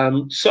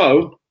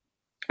 So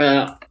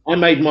I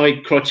made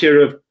my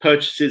criteria of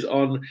purchases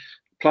on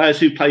players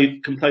who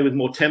can play with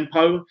more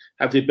tempo,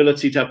 have the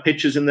ability to have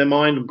pitches in their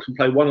mind and can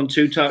play 1 and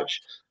 2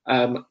 touch,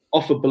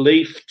 offer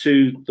belief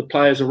to the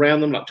players around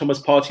them, like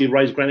Thomas Partey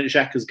raised Granit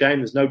Xhaka's game.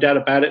 There's no doubt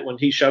about it when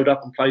he showed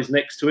up and plays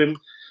next to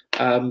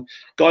him.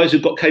 Guys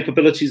who've got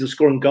capabilities of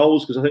scoring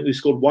goals, because I think we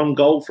scored 1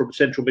 goal from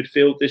central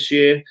midfield this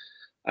year.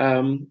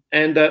 And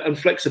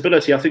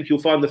flexibility. I think you'll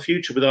find the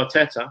future with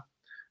Arteta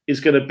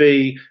is going to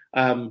be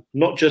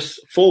not just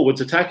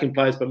forwards attacking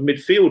players, but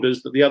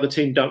midfielders that the other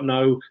team don't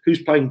know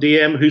who's playing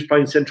DM, who's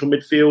playing central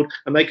midfield,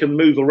 and they can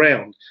move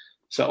around.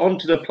 So on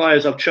to the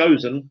players I've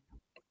chosen.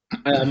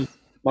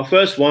 My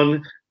first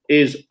one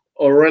is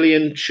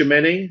Aurélien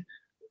Tchouameni.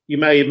 You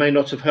may or may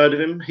not have heard of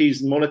him.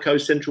 He's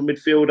Monaco's central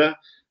midfielder.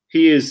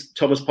 He is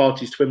Thomas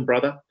Partey's twin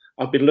brother.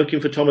 I've been looking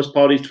for Thomas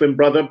Partey's twin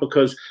brother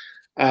because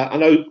I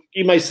know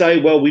you may say,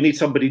 well, we need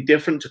somebody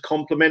different to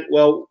complement.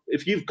 Well,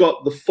 if you've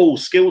got the full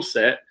skill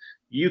set,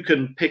 you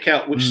can pick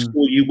out which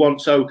school you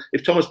want. So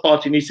if Thomas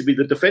Partey needs to be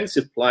the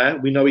defensive player,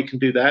 we know he can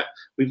do that.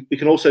 We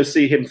can also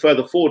see him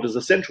further forward as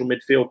a central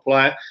midfield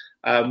player.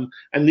 And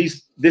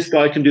this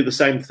guy can do the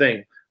same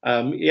thing.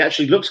 He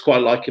actually looks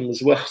quite like him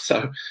as well.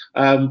 So,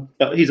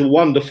 but he's a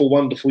wonderful,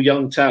 wonderful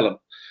young talent.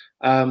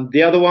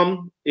 The other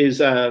one is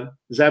Zambo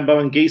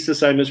Anguissa,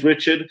 same as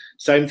Richard.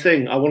 Same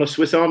thing. I want a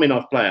Swiss Army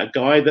knife player, a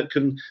guy that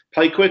can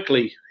play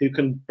quickly, who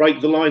can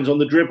break the lines on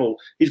the dribble.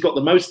 He's got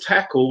the most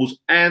tackles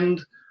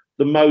and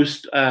the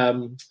most,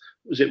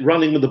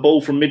 running with the ball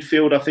from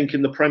midfield, I think,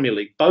 in the Premier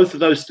League. Both of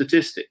those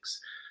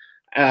statistics.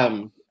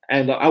 And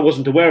I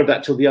wasn't aware of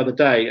that till the other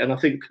day. And I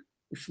think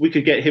if we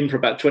could get him for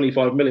about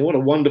 25 million, what a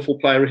wonderful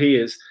player he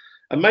is.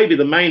 And maybe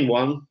the main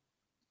one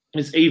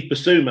is Yves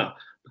Bissouma,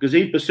 because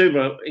Yves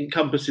Bissouma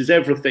encompasses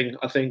everything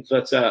I think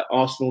that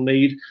Arsenal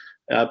need.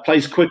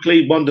 Plays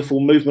quickly, wonderful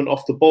movement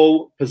off the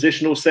ball,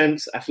 positional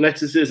sense,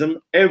 athleticism,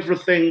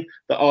 everything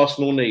that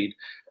Arsenal need.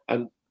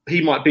 And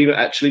he might be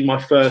actually my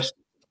first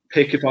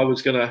pick if I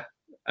was going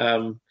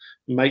to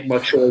make my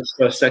choice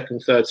first,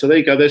 second, third. So there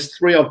you go. There's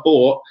 3 I've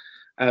bought.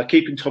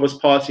 Keeping Thomas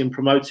Partey and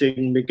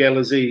promoting Miguel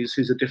Aziz,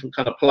 who's a different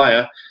kind of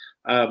player,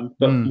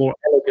 but more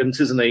elegant,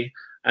 isn't he?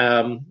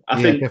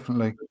 I think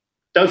definitely.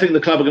 Don't think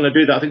the club are going to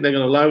do that. I think they're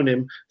going to loan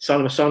him,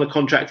 sign a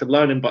contract and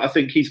loan him. But I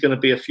think he's going to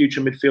be a future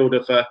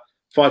midfielder for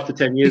 5 to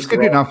 10 years. He's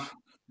good enough.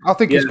 I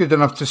think he's good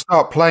enough to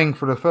start playing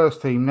for the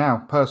first team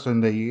now.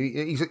 Personally,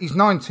 he's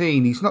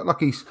 19. He's not like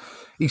he's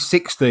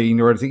 16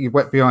 or anything. He's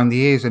wet behind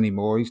the ears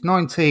anymore. He's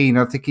 19.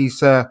 I think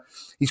he's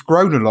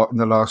grown a lot in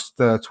the last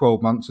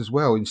 12 months as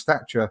well in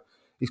stature.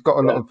 He's got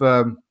a lot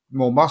of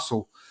more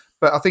muscle,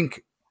 but I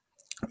think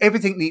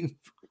everything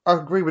I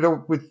agree with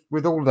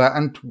all that,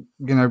 and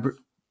you know,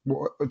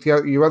 what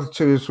you other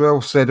 2 as well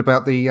said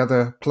about the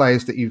other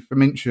players that you've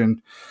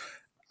mentioned.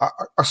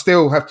 I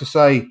still have to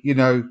say, you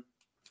know,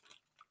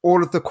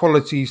 all of the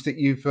qualities that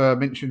you've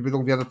mentioned with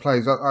all the other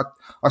players,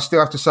 I still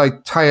have to say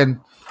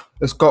Tayan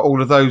has got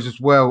all of those as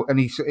well, and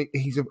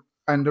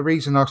and the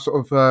reason I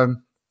sort of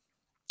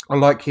I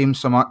like him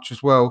so much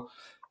as well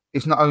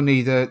is not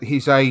only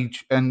his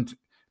age and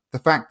the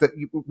fact that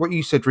what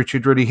you said,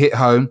 Richard, really hit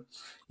home.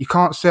 You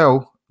can't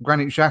sell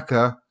Granit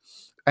Xhaka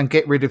and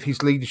get rid of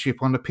his leadership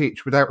on the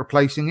pitch without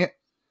replacing it.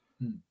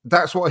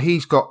 That's what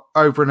he's got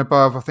over and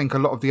above, I think, a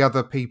lot of the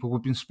other people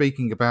we've been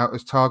speaking about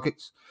as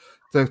targets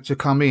to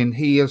come in.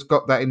 He has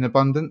got that in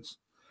abundance.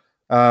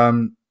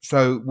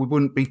 So we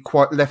wouldn't be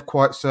left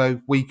quite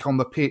so weak on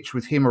the pitch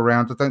with him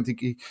around. I don't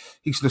think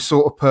he's the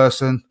sort of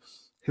person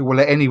who will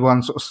let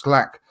anyone sort of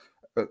slack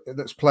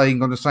that's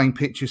playing on the same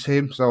pitch as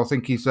him. So I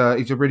think he's a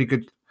really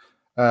good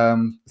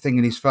thing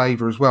in his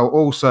favour as well.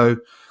 Also,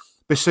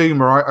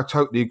 Bissouma, I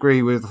totally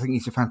agree with. I think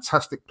he's a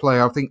fantastic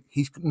player. I think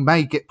he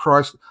may get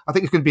priced. I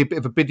think it's going to be a bit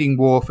of a bidding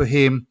war for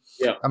him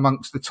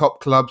amongst the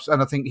top clubs,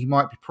 and I think he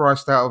might be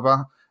priced out of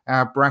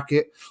our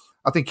bracket.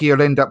 I think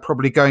he'll end up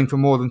probably going for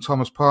more than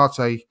Thomas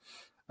Partey.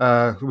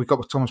 We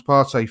got Thomas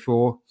Partey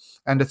for.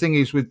 And the thing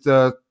is with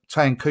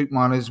Tayan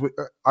Koopmeiners,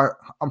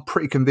 I'm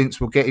pretty convinced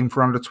we'll get him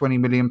for under £20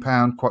 million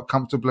quite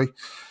comfortably.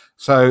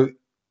 So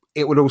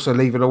it would also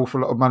leave an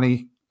awful lot of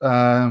money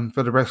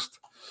for the rest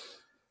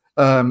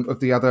of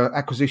the other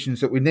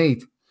acquisitions that we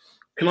need.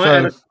 Can I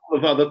add a couple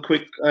of other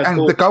quick and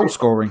thoughts? The goal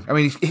scoring. I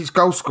mean, his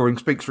goal scoring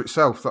speaks for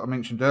itself that I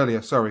mentioned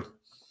earlier. Sorry.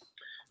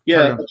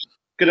 Yeah, I'm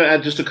going to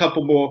add just a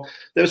couple more.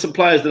 There are some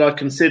players that I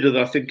consider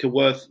that I think are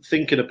worth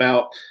thinking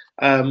about.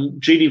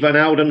 Gini Van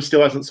Alden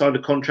still hasn't signed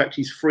a contract.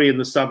 He's free in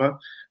the summer.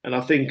 And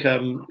I think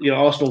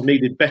Arsenal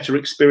needed better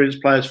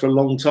experienced players for a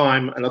long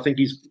time. And I think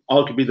he's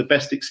arguably the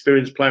best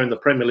experienced player in the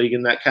Premier League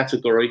in that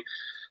category.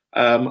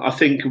 I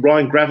think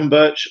Ryan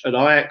Gravenberch at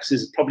Ajax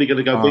is probably going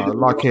to go big. I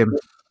like him.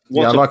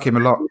 I like him a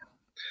lot.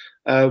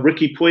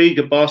 Ricky Puig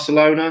at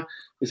Barcelona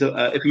is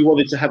if you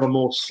wanted to have a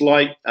more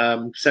slight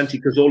Santi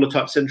Cazorla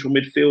type central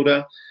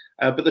midfielder.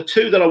 But the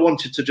two that I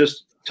wanted to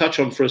just touch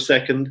on for a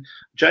second,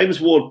 James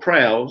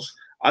Ward-Prowse,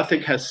 I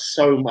think has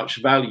so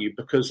much value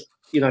because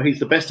he's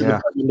the best in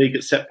the Premier League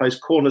at set plays,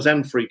 corners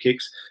and free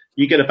kicks.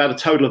 You get about a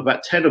total of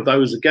about 10 of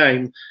those a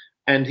game,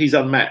 and he's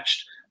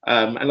unmatched.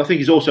 And I think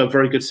he's also a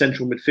very good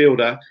central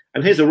midfielder.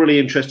 And here's a really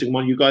interesting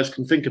one. You guys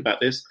can think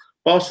about this.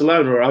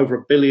 Barcelona are over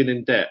 $1 billion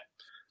in debt.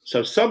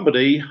 So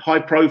somebody high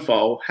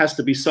profile has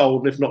to be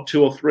sold, if not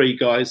 2 or 3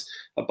 guys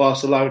at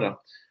Barcelona.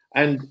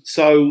 And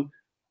so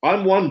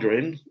I'm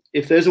wondering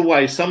if there's a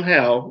way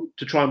somehow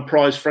to try and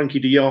prize Frankie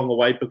de Jong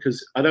away,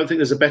 because I don't think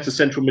there's a better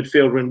central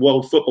midfielder in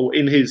world football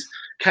in his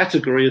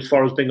category as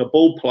far as being a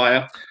ball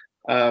player.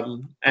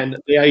 And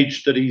the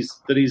age that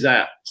he's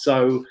at.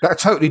 So that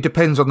totally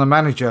depends on the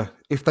manager.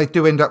 If they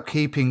do end up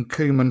keeping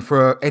Koeman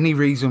for any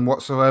reason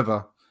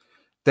whatsoever,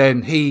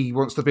 then he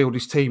wants to build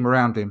his team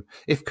around him.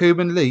 If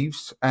Koeman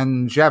leaves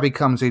and Xavi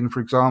comes in, for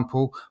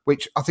example,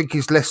 which I think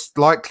is less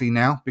likely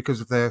now because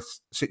of their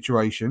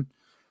situation,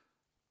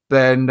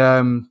 then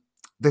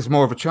there's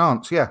more of a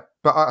chance, yeah.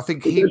 But I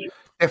think he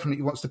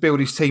definitely wants to build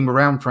his team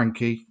around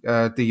Frankie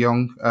de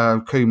Jong.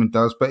 Koeman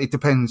does, but it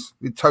depends.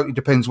 It totally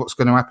depends what's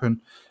going to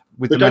happen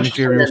with the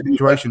managerial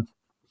situation.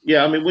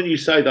 Yeah, I mean, when you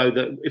say, though,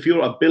 that if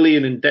you're $1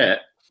 billion in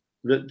debt,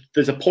 that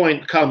there's a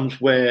point comes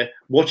where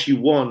what you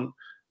want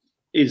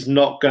is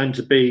not going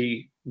to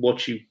be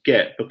what you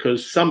get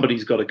because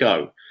somebody's got to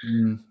go.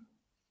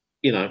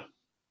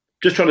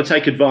 Just trying to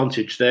take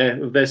advantage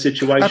there of their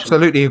situation.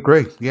 Absolutely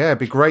agree. Yeah, it'd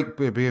be great.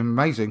 It'd be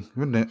amazing,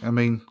 wouldn't it? I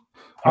mean,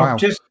 wow.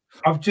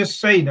 I've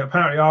just seen that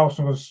apparently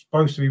Arsenal was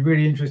supposed to be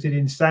really interested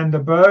in Sander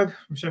Berg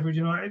from Sheffield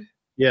United.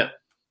 Yeah.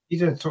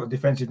 He's a sort of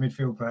defensive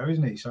midfield player,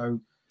 isn't he? So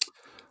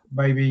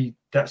maybe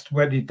that's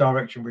where the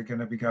direction we're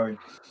going to be going.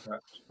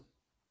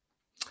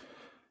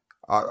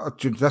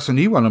 That's a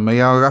new one on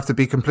me. I'll have to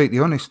be completely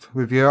honest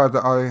with you.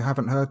 I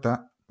haven't heard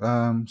that.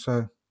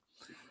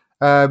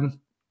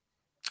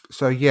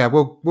 So yeah,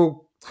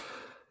 we'll.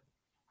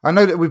 I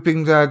know that we've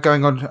been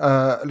going on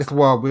a little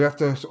while. We have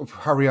to sort of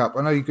hurry up.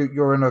 I know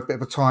you're in a bit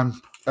of a time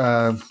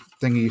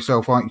thingy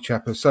yourself, aren't you,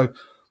 Chappers? So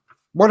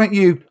why don't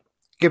you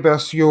give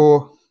us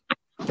your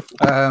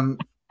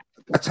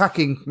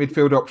attacking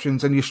midfield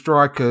options and your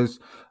strikers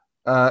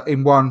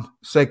in one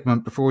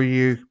segment before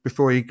you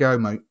go,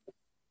 mate?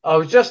 I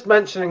was just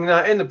mentioning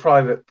that in the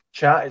private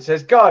chat. It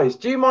says, guys,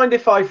 do you mind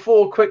if I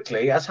fall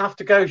quickly as have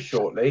to go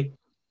shortly?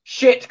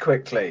 Shit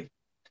quickly.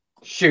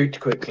 Shoot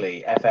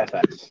quickly.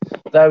 FFS.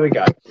 There we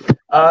go.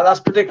 That's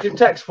predictive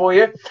text for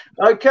you.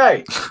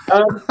 Okay.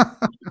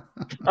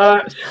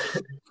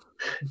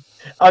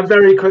 I'm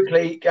very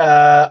quickly...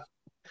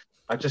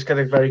 I'm just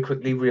going to very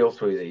quickly reel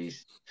through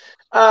these.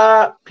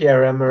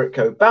 Pierre-Emerick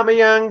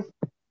Aubameyang,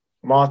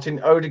 Martin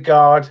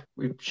Odegaard.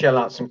 We shell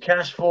out some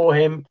cash for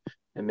him.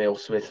 Emile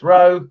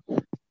Smith-Rowe,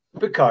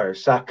 Bukayo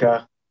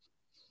Saka,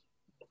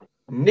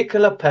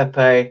 Nicola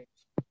Pepe,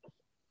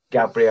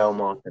 Gabriel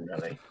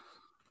Martinelli.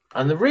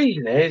 And the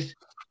reason is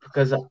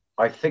because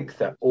I think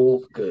they're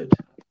all good.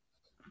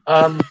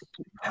 What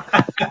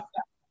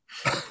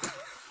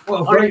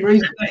a great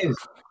reason that is.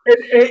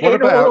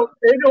 In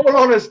all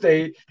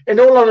honesty,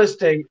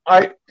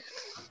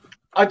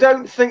 I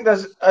don't think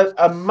there's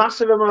a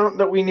massive amount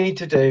that we need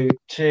to do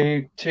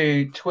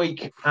to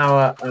tweak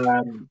our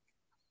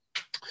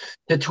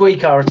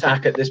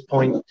attack at this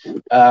point.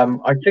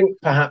 I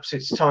think perhaps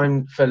it's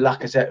time for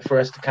Lacazette for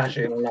us to cash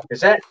in on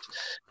Lacazette.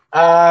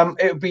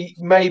 It would be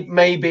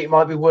maybe it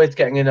might be worth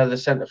getting another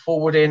centre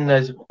forward in.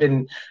 There's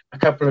been a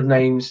couple of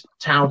names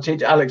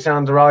touted.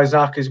 Alexander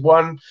Isak is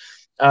one.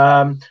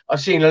 I've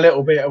seen a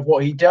little bit of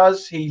what he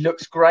does. He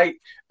looks great.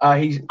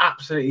 He's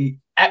absolutely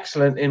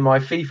excellent in my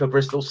FIFA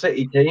Bristol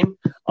City team.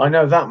 I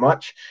know that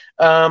much.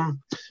 But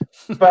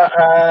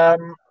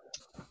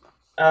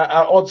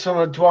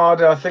Odson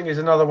Eduardo, I think, is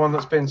another one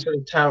that's been sort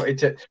of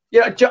touted.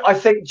 I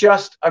think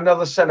just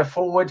another centre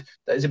forward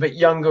that is a bit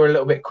younger, a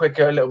little bit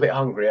quicker, a little bit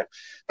hungrier.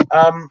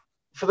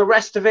 For the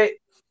rest of it,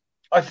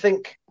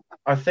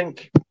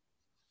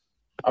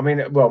 I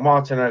mean, well,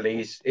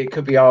 Martinelli's. It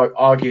could be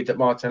argued that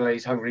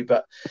Martinelli's hungry,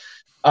 but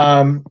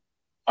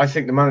I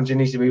think the manager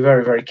needs to be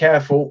very, very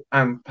careful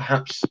and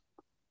perhaps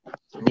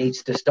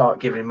needs to start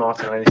giving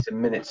Martinelli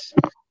some minutes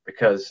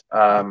because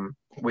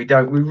we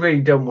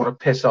really don't want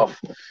to piss off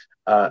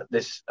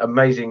this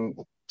amazing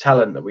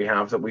talent that we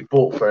have that we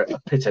bought for a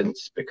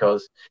pittance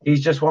because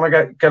he's just going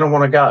to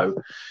want to go.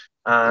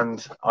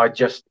 And I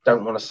just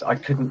don't want to. I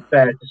couldn't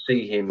bear to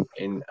see him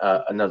in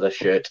another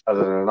shirt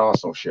other than an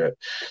Arsenal shirt.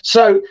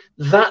 So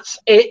that's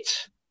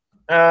it.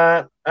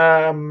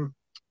 Anyone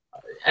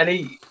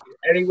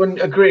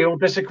agree or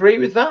disagree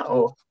with that?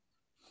 Or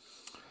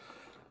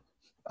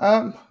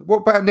what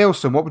about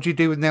Nelson? What would you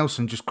do with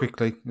Nelson? Just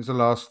quickly, as a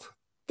last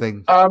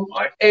thing. I've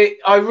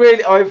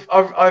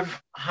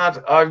had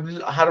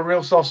a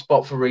real soft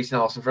spot for Reiss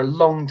Nelson for a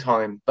long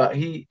time, but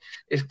he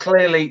is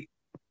clearly.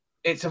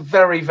 It's a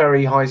very,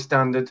 very high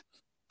standard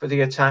for the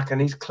attack, and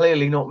he's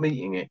clearly not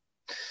meeting it.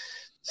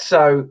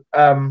 So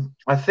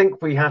I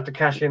think we have to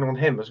cash in on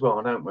him as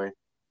well, don't we?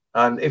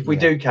 And if we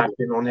do cash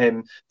in on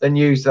him, then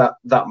use that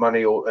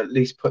money, or at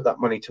least put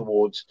that money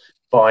towards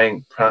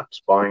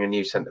perhaps buying a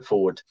new centre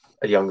forward,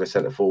 a younger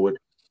centre forward,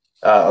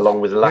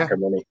 along with the Lacazette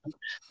money,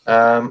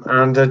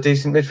 and a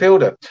decent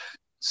midfielder.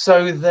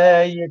 So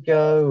there you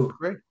go.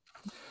 Right.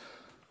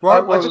 I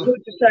just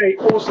want to say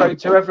also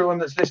to everyone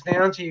that's listening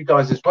and to you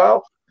guys as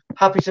well.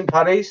 Happy St.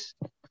 Paddy's.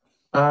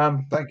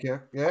 Thank you.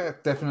 Yeah,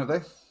 definitely.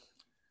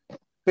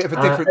 Bit of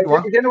a different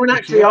one. Is anyone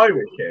actually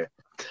Irish here?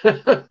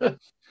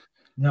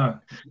 No.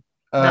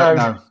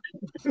 No.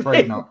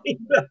 Afraid not.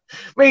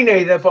 Me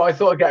neither, but I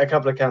thought I'd get a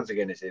couple of cans of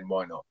Guinness in.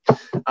 Why not?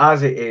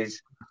 As it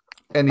is.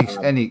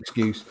 Any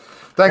excuse.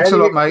 Thanks a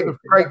lot, mate.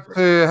 Great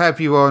to have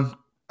you on,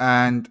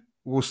 and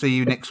we'll see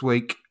you next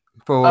week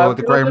for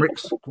the Graham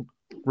Rix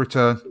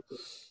return.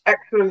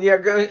 Excellent. Yeah,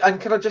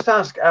 and can I just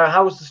ask,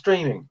 how was the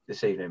streaming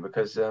this evening?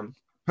 Because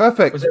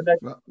perfect. Was there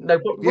no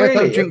really?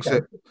 Don't jinx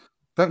it.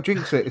 Don't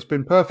jinx it. It's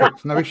been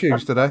perfect. No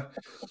issues today.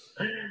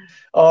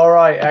 All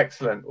right,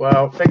 excellent.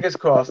 Well, fingers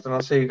crossed, and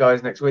I'll see you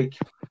guys next week.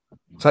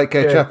 Take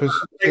care, chappers.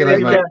 See you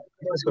later,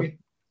 mate.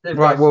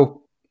 Right,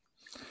 well,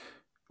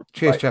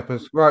 cheers,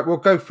 chappers. Right, we'll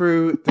go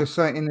through this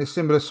in a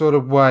similar sort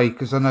of way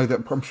because I know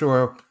that I'm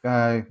sure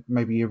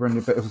maybe you're running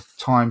a bit of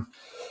time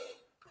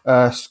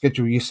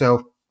schedule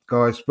yourself,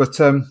 guys. But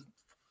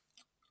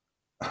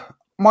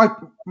my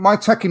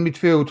attacking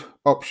midfield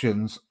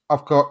options,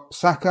 I've got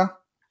Saka,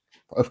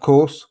 of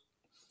course,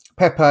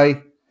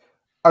 Pepe,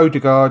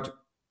 Odegaard,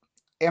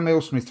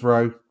 Emil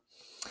Smith-Rowe.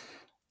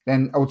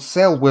 Then I would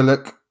sell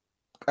Willock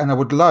and I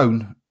would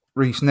loan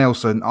Reiss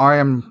Nelson. I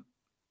am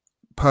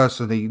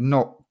personally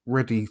not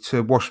ready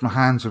to wash my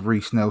hands of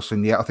Reiss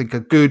Nelson yet. I think a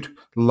good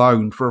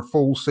loan for a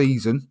full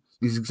season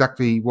is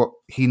exactly what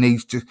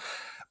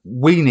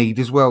we need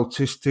as well,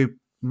 just to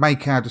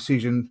make our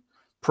decision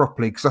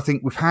properly. Because I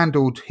think we've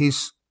handled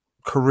his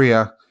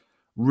career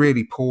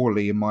really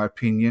poorly, in my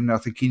opinion. I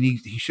think he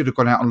should have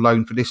gone out on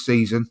loan for this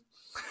season.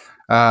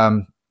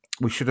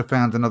 We should have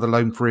found another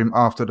loan for him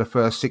after the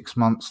first 6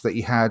 months that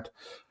he had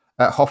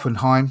at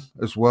Hoffenheim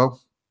as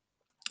well.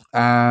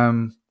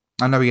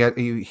 I know he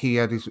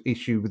had his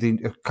issue with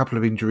a couple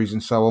of injuries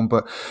and so on,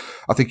 but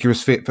I think he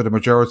was fit for the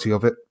majority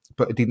of it,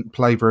 but he didn't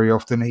play very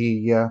often.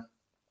 He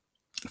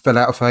fell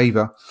out of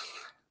favour.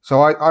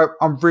 So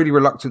I'm really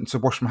reluctant to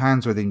wash my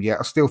hands with him yet.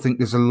 I still think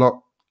there's a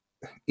lot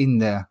in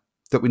there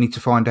that we need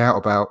to find out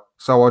about.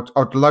 So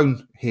I'd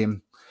loan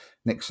him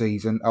next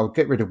season. I'll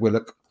get rid of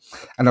Willock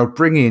and I'll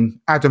bring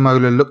in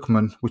Ademola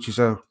Lookman, which is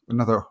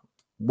another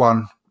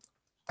one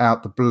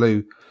out the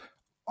blue.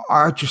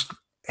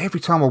 Every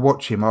time I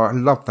watch him, I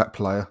love that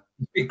player.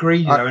 He's a bit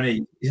greedy, though, isn't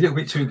he? He's a little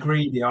bit too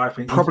greedy, I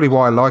think. Probably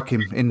why I like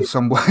him in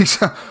some ways.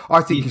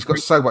 I think he's got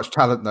so much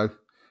talent, though.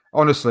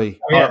 Honestly,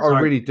 I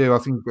really do. I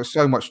think he's got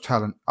so much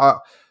talent.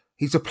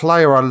 He's a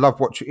player I love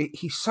watching.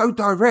 He's so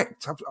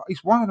direct.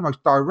 He's one of the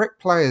most direct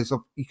players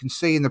you can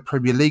see in the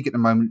Premier League at the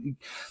moment. He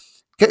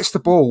gets the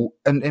ball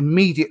and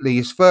immediately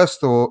his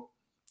first thought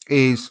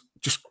is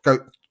just go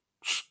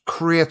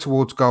career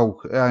towards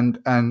goal,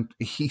 and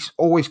he's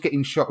always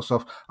getting shots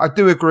off. I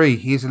do agree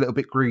he is a little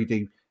bit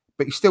greedy,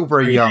 but he's still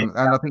very young,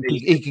 and I think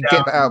he can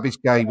get that out of his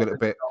game a little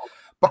bit.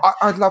 But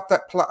I love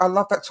that. I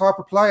love that type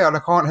of player, and I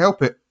can't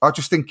help it. I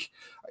just think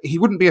he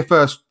wouldn't be a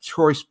first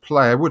choice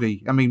player, would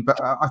he? I mean, but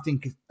I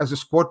think as a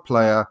squad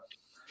player,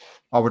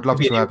 I would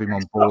love to have him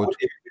on board.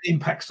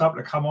 Impact sub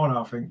to come on,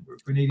 I think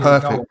we need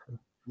perfect.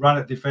 Run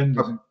at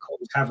defenders and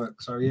cause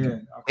havoc. So yeah,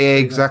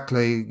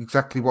 exactly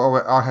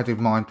what I had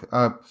in mind.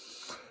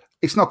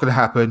 It's not going to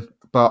happen,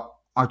 but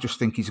I just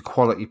think he's a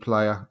quality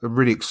player, a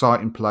really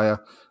exciting player,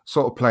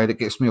 sort of player that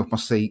gets me off my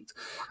seat,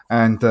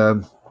 and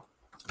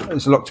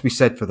there's a lot to be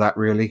said for that,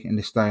 really, in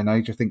this day and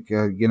age. I think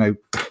a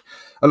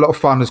lot of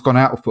fun has gone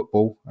out of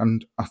football,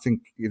 and I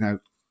think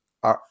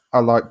I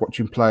like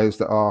watching players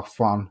that are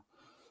fun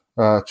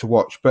to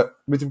watch. But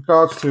with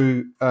regards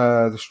to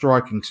the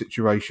striking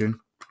situation,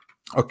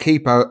 I'll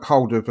keep a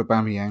hold of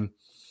Aubameyang.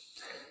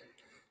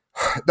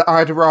 I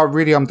had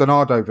really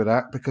ummed over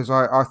that because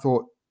I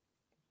thought,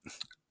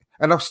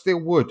 and I still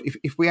would,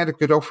 if we had a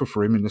good offer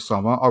for him in the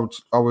summer,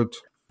 I would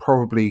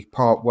probably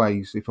part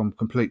ways, if I'm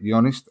completely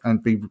honest,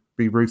 and be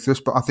ruthless.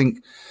 But I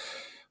think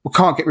we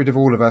can't get rid of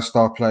all of our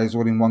star players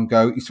all in one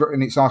go.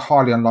 And it's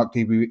highly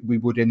unlikely we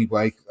would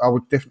anyway. I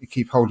would definitely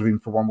keep hold of him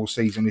for one more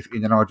season if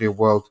in an ideal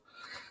world.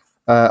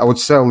 I would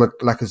sell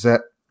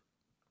Lacazette.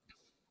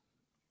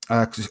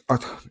 'Cause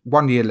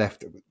 1 year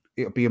left.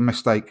 It would be a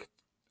mistake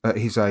at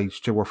his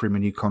age to offer him a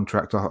new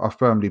contract. I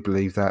firmly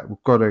believe that.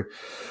 We've got to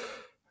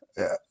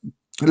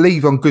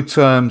leave on good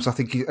terms. I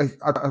think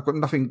I've got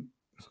nothing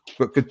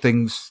but good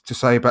things to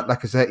say about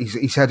Lacazette.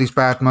 He's had his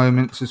bad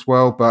moments as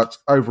well, but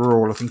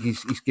overall, I think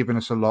he's given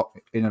us a lot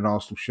in an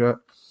Arsenal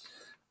shirt.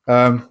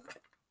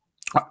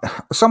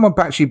 Someone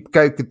actually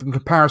gave the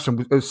comparison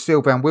with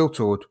Sylvain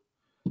Wiltord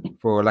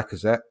for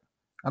Lacazette.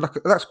 And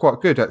that's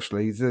quite good,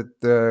 actually.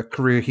 The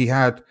career he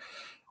had,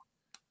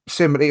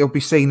 similarly, it'll be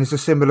seen as a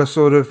similar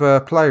sort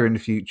of player in the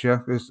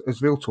future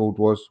as Wiltord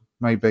was,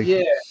 maybe.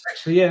 Yeah,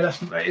 actually,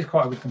 that is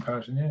quite a good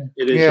comparison. Yeah,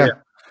 it is.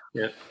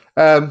 Yeah.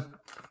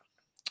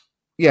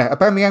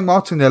 Aubameyang,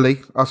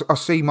 Martinelli. I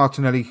see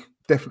Martinelli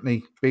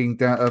definitely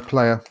being a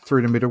player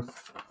through the middle,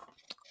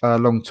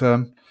 long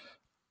term.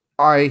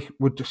 I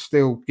would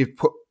still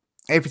put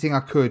everything I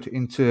could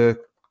into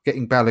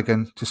getting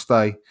Balogun to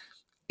stay.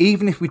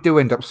 Even if we do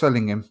end up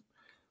selling him,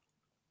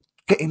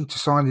 get him to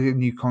sign a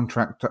new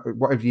contract,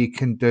 whatever you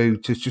can do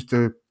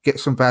to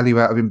get some value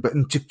out of him, but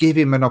to give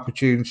him an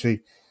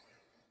opportunity,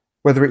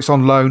 whether it's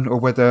on loan or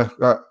whether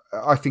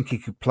I think he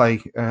could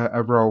play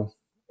a role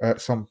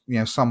some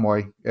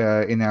way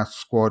in our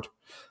squad.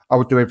 I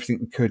would do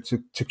everything we could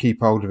to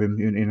keep hold of him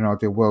in an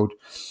ideal world.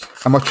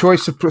 And my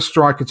choice of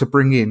striker to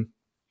bring in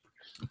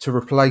to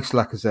replace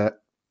Lacazette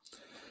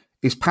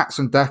is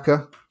Patson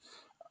Daka.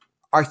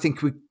 I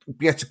think we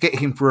had to get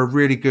him for a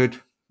really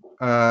good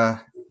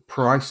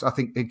price. I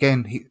think,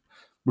 again,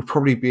 we'd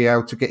probably be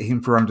able to get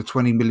him for under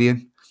 20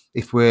 million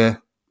if we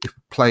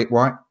play it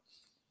right.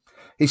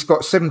 He's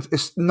got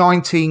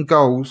 19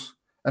 goals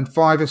and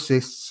 5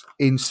 assists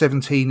in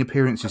 17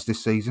 appearances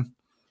this season.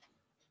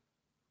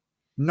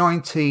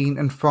 19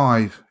 and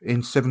 5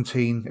 in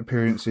 17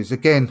 appearances.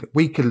 Again,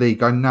 weaker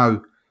league, I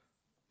know,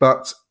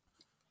 but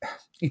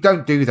you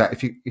don't do that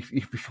if you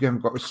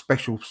haven't got a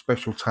special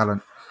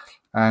talent.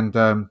 And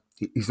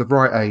he's the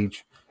right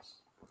age,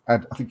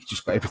 and I think he's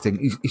just got everything.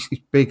 He's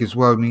big as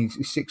well. I mean,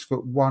 he's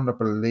 6'1", I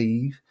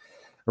believe,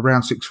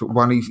 around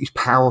 6'1". He's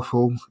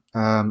powerful,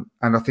 and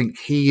I think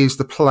he is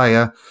the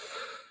player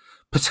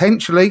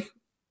potentially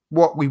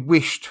what we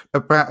wished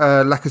about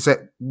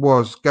Lacazette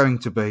was going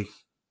to be.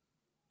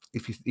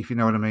 If you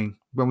know what I mean,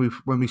 when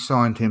we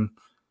signed him,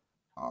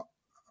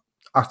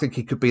 I think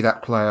he could be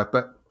that player,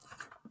 but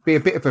be a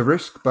bit of a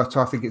risk. But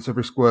I think it's a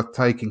risk worth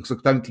taking. So I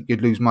don't think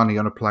you'd lose money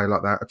on a player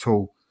like that at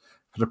all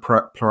for the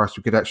price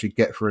we could actually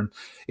get for him.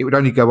 It would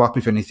only go up,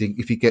 if anything,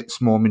 if he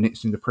gets more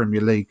minutes in the Premier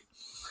League.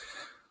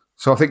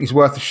 So I think he's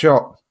worth a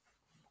shot.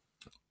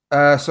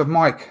 So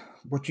Mike,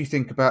 what do you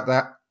think about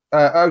that?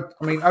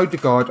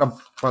 Odegaard,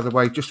 by the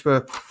way, just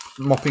for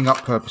mopping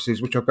up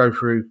purposes, which I'll go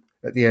through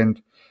at the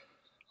end.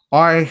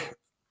 I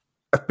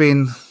have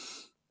been,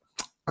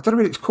 I don't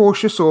know if it's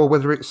cautious or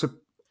whether it's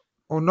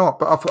or not,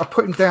 but I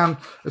put him down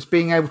as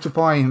being able to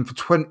buy him for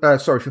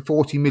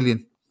 40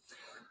 million.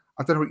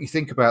 I don't know what you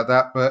think about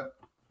that, but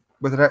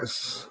whether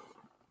that's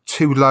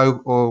too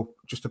low or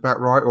just about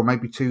right, or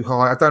maybe too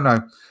high, I don't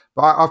know.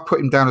 But I've put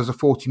him down as a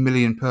 40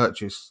 million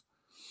purchase.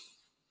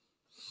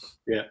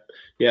 Yeah.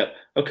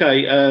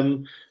 Okay.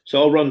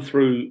 So I'll run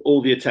through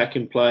all the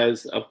attacking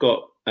players. I've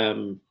got,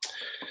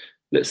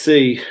 let's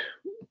see,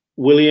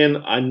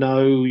 Willian. I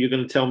know you're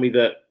going to tell me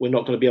that we're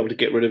not going to be able to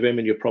get rid of him,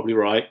 and you're probably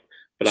right.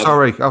 But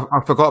sorry,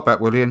 I forgot about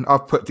Willian.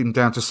 I've put him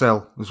down to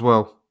sell as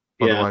well,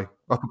 by the way.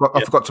 I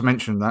forgot to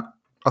mention that.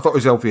 I thought it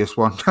was the obvious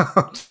one.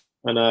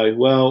 I know.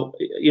 Well,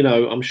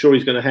 I'm sure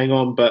he's going to hang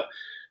on, but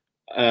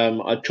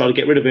I'd try to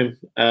get rid of him.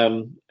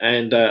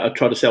 And I'd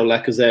try to sell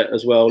Lacazette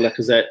as well.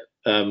 Lacazette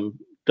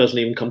doesn't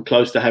even come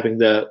close to having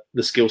the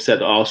skill set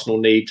that Arsenal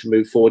need to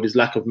move forward. His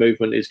lack of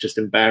movement is just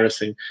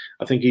embarrassing.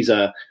 I think he's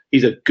a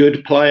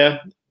good player,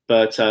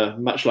 but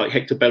much like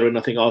Hector Bellerin,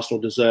 I think Arsenal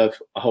deserve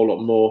a whole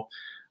lot more.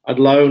 I'd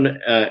loan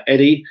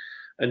Eddie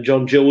and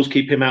John Jules,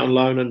 keep him out on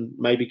loan, and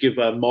maybe give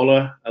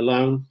Moller a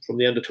loan from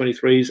the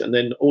under-23s, and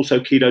then also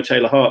Keto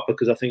Taylor-Hart,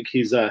 because I think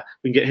we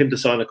can get him to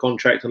sign a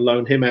contract and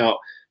loan him out.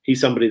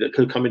 He's somebody that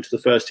could come into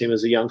the first team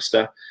as a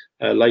youngster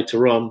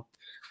later on.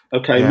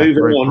 Okay,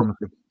 moving on.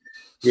 Promising.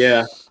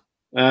 Yeah.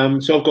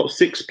 So I've got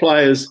 6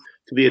 players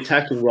for the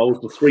attacking roles,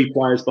 the 3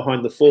 players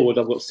behind the forward.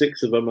 I've got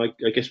 6 of them, I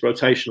guess,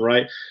 rotation,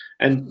 right?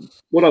 And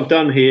what I've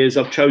done here is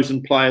I've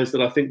chosen players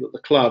that I think that the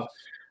club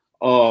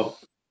are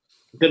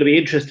going to be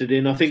interested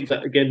in. I think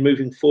that, again,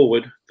 moving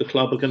forward, the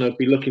club are going to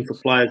be looking for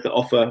players that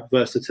offer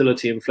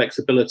versatility and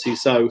flexibility.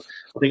 So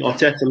I think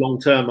Arteta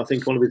long-term, I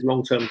think one of his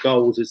long-term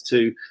goals is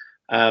to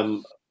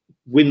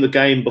win the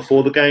game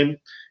before the game,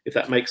 if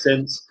that makes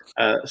sense.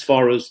 As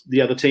far as the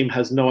other team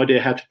has no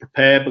idea how to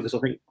prepare, because I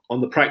think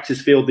on the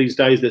practice field these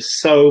days, there's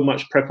so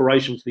much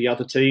preparation for the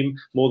other team,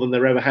 more than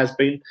there ever has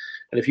been.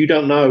 And if you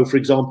don't know, for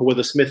example,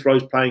 whether Smith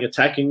Rowe's playing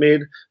attacking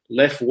mid,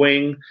 left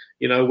wing,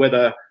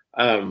 whether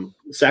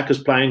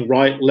Saka's playing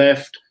right,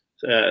 left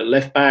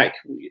back,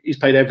 he's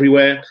played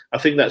everywhere. I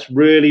think that's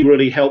really,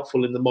 really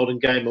helpful in the modern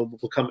game and will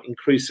become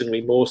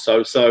increasingly more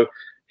so. So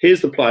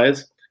here's the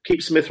players.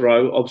 Keep Smith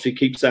Rowe, obviously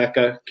keep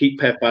Saka, keep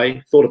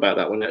Pepe. Thought about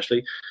that one,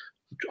 actually.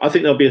 I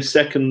think there'll be a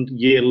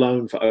second-year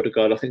loan for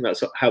Odegaard. I think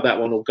that's how that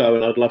one will go,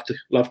 and I'd love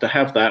to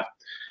have that.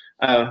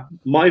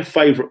 My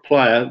favourite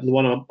player, the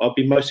one I'll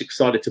be most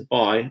excited to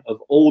buy of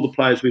all the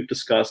players we've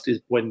discussed, is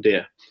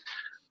Buendia.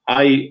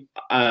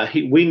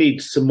 We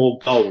need some more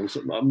goals,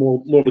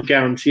 more of a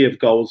guarantee of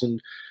goals, and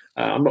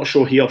I'm not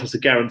sure he offers a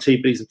guarantee,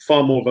 but he's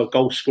far more of a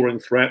goal-scoring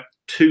threat.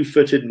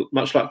 2-footed,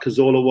 much like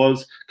Cazorla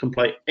was, can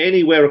play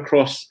anywhere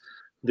across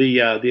the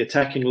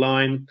attacking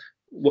line.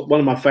 One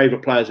of my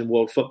favourite players in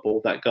world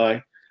football, that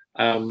guy.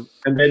 And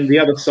then the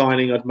other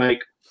signing I'd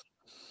make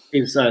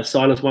is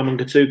Silas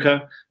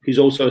Wamangituka, who's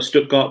also a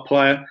Stuttgart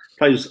player,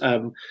 plays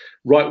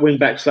right wing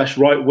back /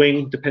 right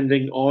wing,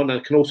 depending on,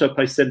 and can also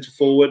play centre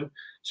forward.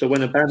 So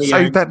when Aubameyang...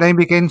 Say that name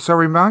again,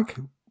 sorry, Mike.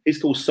 He's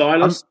called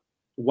Silas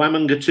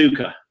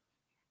Wamangituka.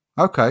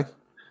 Okay,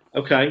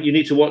 you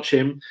need to watch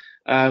him.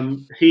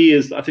 He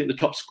is, I think, the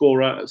top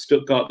scorer at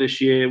Stuttgart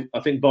this year. I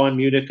think Bayern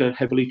Munich are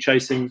heavily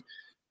chasing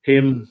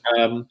him.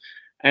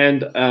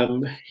 And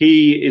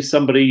he is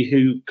somebody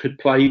who could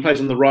play. He plays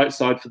on the right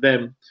side for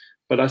them,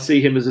 but I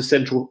see him as a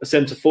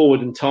centre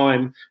forward in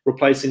time,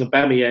 replacing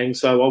Aubameyang.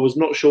 So I was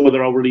not sure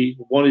whether I really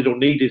wanted or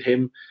needed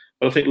him,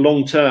 but I think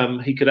long term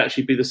he could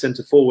actually be the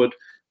centre forward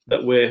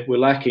that we're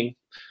lacking.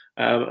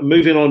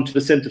 Moving on to the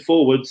centre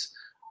forwards,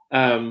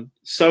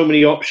 so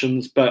many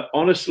options, but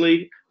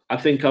honestly, I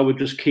think I would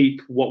just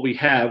keep what we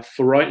have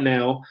for right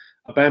now.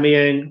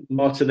 Aubameyang,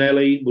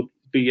 Martinelli would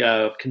be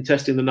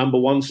contesting the number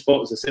 1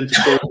 spot as a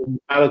centre forward.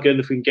 Balogun,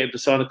 if we can get him to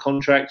sign a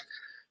contract,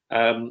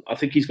 I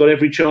think he's got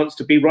every chance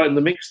to be right in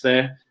the mix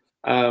there.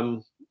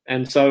 And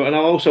I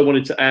also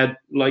wanted to add,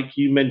 like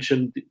you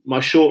mentioned, my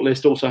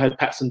shortlist also had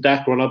Patson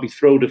Daka, and I'd be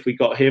thrilled if we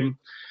got him.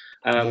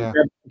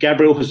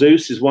 Gabriel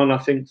Jesus is one I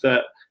think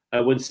that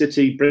when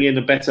City bring in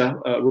a better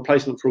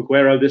replacement for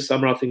Aguero this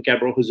summer, I think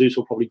Gabriel Jesus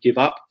will probably give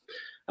up,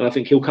 and I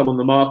think he'll come on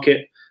the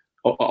market.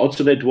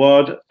 Odsonne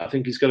Edouard, I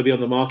think he's going to be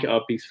on the market.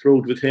 I'd be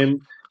thrilled with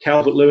him.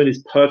 Calvert-Lewin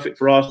is perfect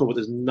for Arsenal, but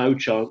there's no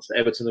chance that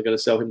Everton are going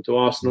to sell him to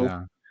Arsenal.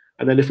 Yeah.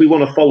 And then if we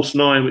want a false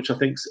 9, which I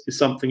think is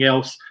something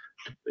else,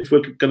 if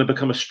we're going to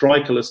become a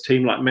strikerless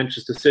team like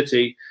Manchester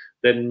City,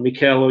 then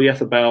Mikel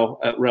Oyarzabal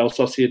at Real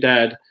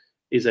Sociedad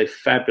is a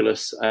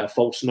fabulous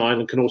false 9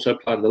 and can also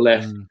play on the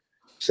left.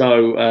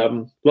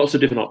 So lots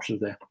of different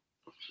options there.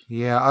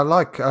 Yeah, I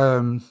like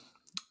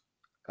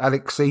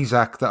Alex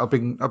Isak. That I've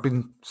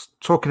been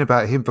talking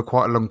about him for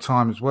quite a long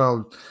time as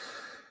well.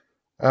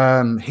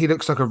 He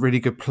looks like a really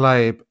good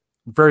player,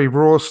 very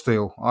raw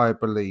still, I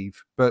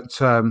believe. But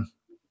in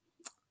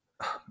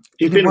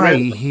a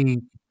way,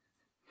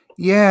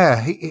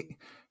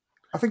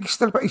 I think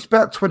he's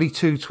about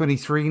 22,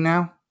 23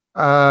 now.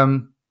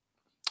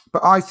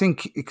 But I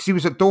think, because he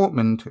was at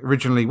Dortmund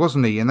originally,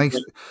 wasn't he? And they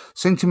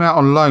sent him out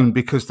on loan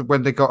because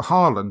when they got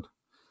Haaland.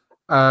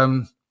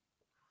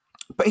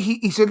 But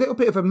he's a little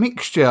bit of a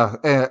mixture.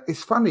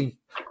 It's funny.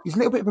 He's a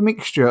little bit of a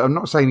mixture. I'm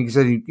not saying he's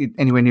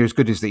anywhere near as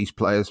good as these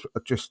players. I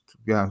just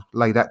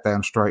lay that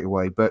down straight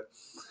away. But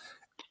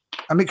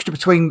a mixture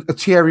between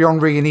Thierry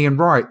Henry and Ian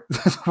Wright,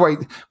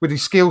 with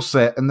his skill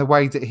set and the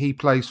way that he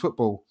plays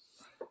football.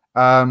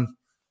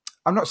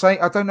 I'm not saying,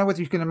 I don't know whether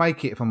he's going to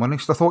make it, if I'm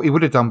honest. I thought he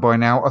would have done by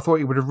now. I thought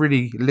he would have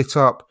really lit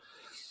up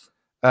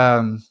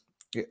the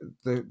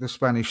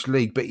Spanish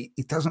league, but he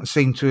doesn't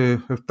seem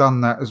to have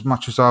done that as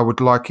much as I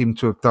would like him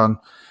to have done.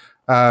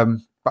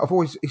 But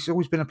he's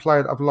always been a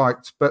player that I've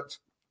liked. But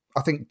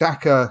I think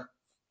Daka,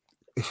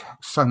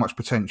 so much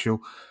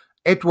potential.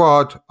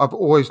 Edouard, I've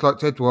always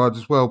liked Edouard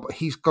as well, but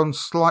he's gone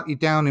slightly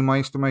down in my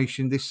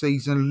estimation this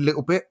season a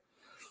little bit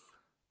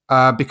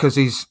because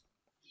he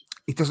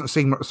doesn't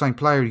seem like the same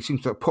player. He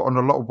seems to have put on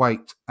a lot of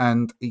weight,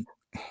 and he's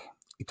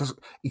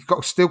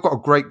still got a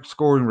great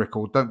scoring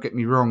record. Don't get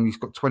me wrong; he's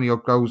got 20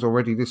 odd goals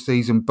already this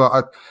season,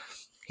 but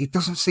he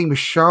doesn't seem as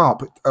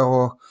sharp,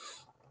 or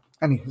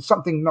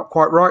something not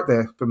quite right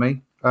there for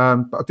me.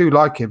 But I do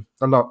like him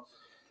a lot.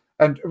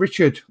 And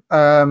Richard,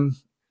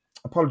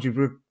 apologies,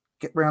 we'll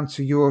get round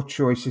to your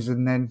choices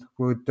and then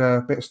we'd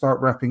better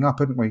start wrapping up,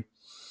 hadn't we?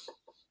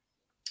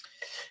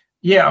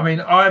 Yeah, I mean,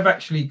 I've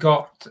actually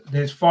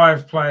there's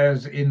 5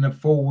 players in the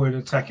forward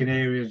attacking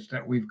areas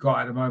that we've got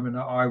at the moment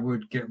that I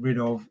would get rid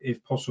of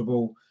if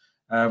possible.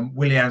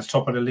 Willian's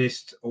top of the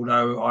list,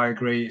 although I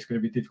agree it's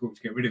going to be difficult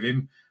to get rid of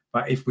him.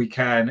 But if we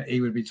can,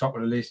 he would be top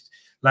of the list.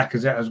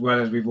 Lacazette, as well,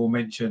 as we've all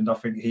mentioned, I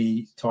think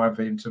time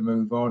for him to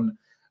move on.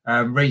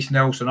 Reece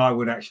Nelson, I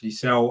would actually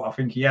sell. I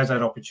think he has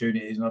had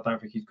opportunities, and I don't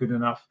think he's good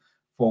enough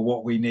for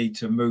what we need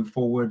to move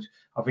forward.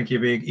 I think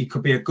he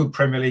could be a good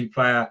Premier League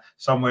player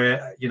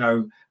somewhere,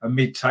 a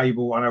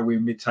mid-table. I know we're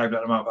mid-table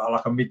at the moment, but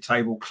like a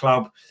mid-table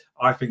club.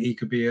 I think he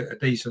could be a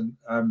decent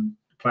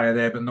player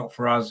there, but not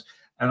for us.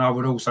 And I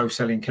would also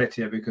sell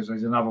Nketiah because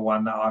there's another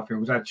one that I feel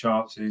has had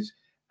chances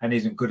and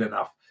isn't good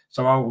enough.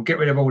 So I will get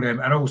rid of all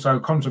them. And also,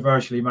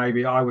 controversially,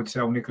 maybe I would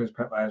sell Nicolas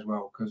Pepe as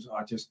well because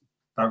I just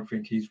don't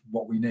think he's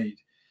what we need.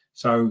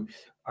 So,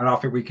 and I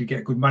think we could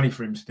get good money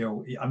for him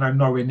still. I know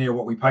nowhere near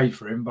what we paid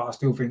for him, but I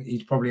still think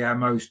he's probably our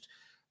most,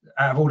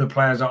 out of all the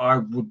players that I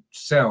would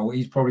sell,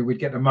 we'd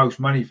get the most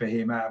money for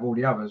him out of all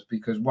the others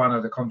because one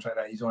of the contract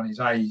that he's on, his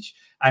age,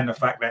 and the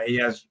fact that he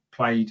has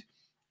played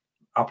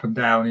up and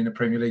down in the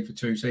Premier League for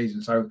 2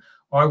 seasons. So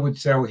I would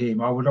sell him.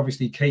 I would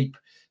obviously keep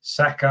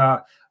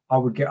Saka. I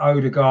would get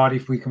Odegaard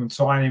if we can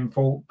sign him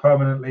for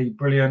permanently,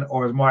 brilliant.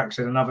 Or as Mike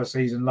said, another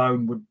season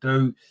loan would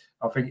do.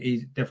 I think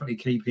he'd definitely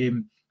keep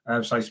him.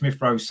 So Smith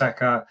Rowe,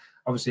 Saka,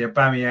 obviously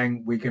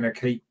Aubameyang we're going to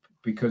keep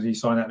because he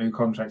signed that new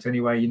contract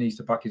anyway. He needs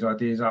to buck his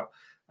ideas up.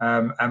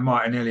 And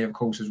Martinelli, of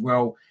course, as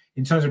well.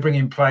 In terms of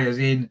bringing players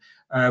in,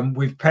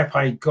 with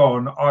Pepe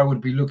gone, I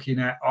would be looking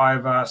at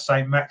either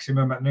St.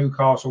 Maximum at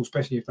Newcastle,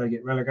 especially if they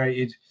get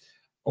relegated,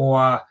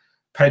 or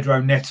Pedro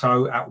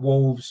Neto at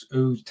Wolves,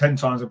 who's 10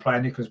 times a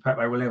player Nicolas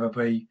Pepe will ever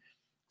be.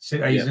 He's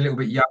a little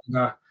bit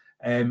younger.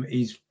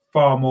 He's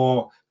far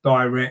more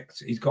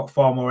direct. He's got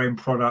far more end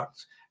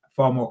product,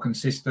 far more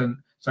consistent.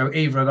 So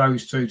either of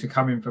those two to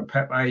come in for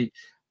Pepe.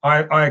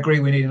 I agree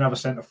we need another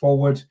centre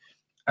forward.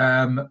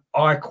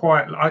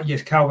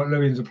 Yes,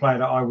 Calvert-Lewin's a player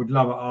that I would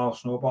love at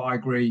Arsenal, but I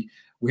agree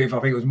with, I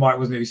think it was Mike,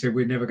 wasn't it, who said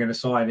we're never going to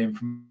sign him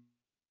from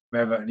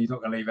Everton. He's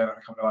not going to leave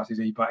Everton to come to us, is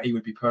he? But he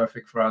would be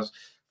perfect for us.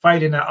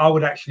 Failing that, I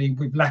would actually,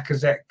 with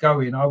Lacazette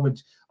going, I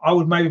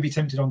would maybe be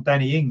tempted on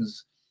Danny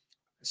Ings,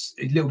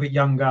 a little bit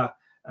younger.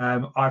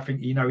 I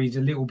think he's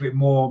a little bit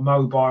more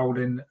mobile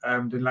than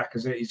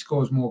Lacazette. He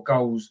scores more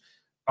goals.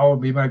 I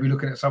would be maybe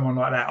looking at someone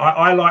like that.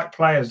 I like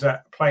players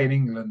that play in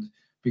England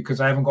because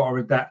they haven't got to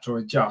adapt or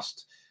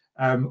adjust.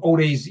 All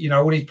these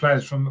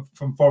players from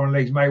foreign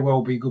leagues may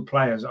well be good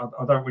players.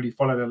 I don't really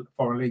follow the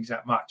foreign leagues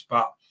that much,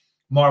 but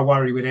my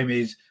worry with them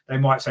is they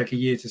might take a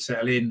year to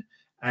settle in,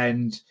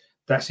 and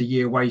that's a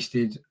year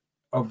wasted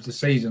of the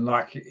season,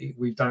 like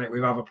we've done it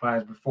with other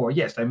players before.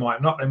 Yes, they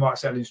might not. They might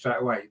settle in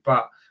straight away,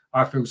 but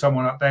I feel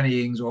someone like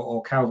Danny Ings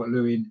or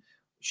Calvert-Lewin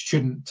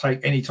shouldn't take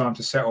any time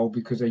to settle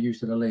because they're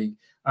used to the league.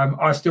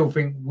 I still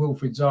think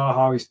Wilfried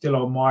Zaha is still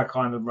on my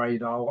kind of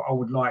radar. I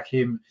would like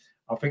him.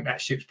 I think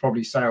that ship's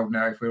probably sailed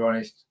now, if we're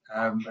honest,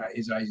 at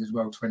his age as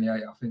well, 28.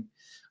 I think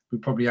we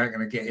probably ain't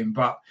going to get him.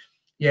 But,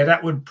 yeah,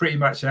 that would pretty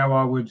much how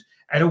I would.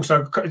 And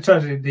also, in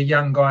terms of the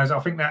young guys, I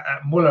think that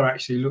Muller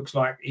actually looks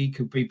like he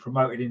could be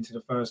promoted into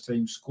the first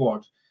team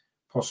squad,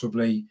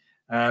 possibly.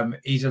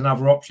 He's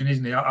another option,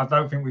 isn't he? I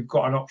don't think we've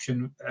got an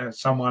option,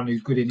 someone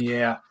who's good in the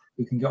air,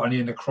 who can get on the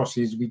end of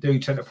crosses. We do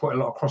tend to put a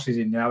lot of crosses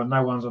in now, and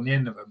no one's on the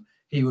end of them.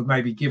 He would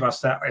maybe give us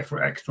that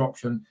extra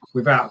option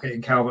without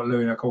getting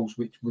Calvert-Lewin, of course,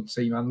 which would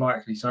seem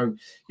unlikely. So,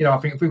 I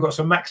think if we've got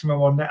some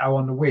maximum on Neto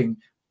on the wing,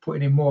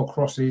 putting in more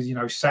crosses,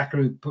 Saka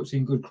who puts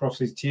in good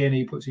crosses,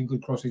 Tierney puts in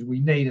good crosses. We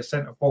need a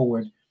centre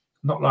forward,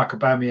 not like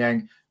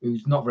Aubameyang,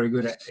 who's not very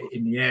good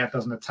in the air,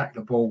 doesn't attack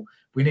the ball.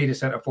 We need a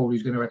centre forward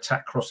who's going to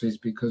attack crosses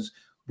because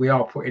we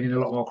are putting in a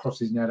lot more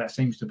crosses now. That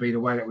seems to be the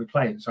way that we're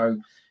playing. So,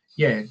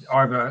 yeah,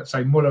 either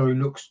say Muller,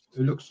 who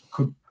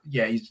could.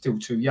 Yeah, he's still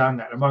too young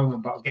at the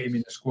moment, but I'll get him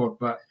in the squad.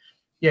 But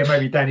yeah,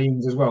 maybe Danny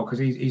Ings as well, because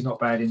he's not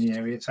bad in the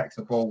air. He attacks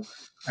the ball.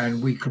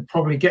 And we could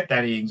probably get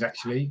Danny Ings,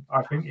 actually,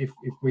 I think, if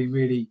we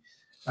really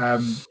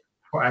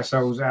put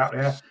ourselves out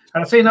there.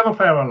 And I see another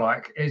player I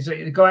like is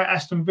the guy at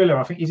Aston Villa.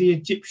 I think, is he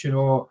Egyptian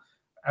or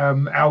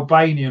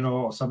Albanian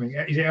or something?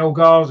 Is it El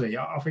Ghazi?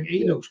 I think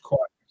he looks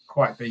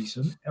quite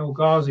decent. El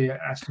Ghazi at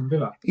Aston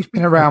Villa. He's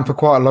been around for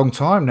quite a long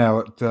time now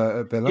at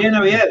Villa. Yeah,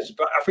 no, he has.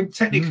 But I think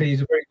technically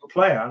he's a very good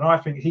player, and I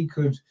think he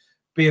could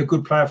be a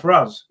good player for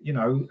us.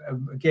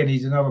 Again,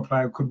 he's another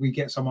player. Could we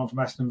get someone from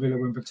Aston Villa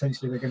when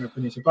potentially they're going to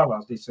finish above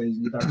us this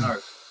season? You don't know.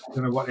 I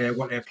don't know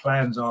what their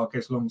plans are, I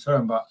guess, long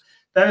term. But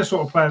they're the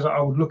sort of players that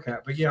I would look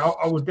at. But yeah,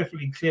 I would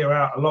definitely clear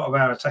out a lot of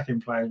our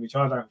attacking players, which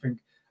I don't think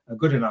are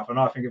good enough, and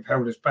I think have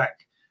held us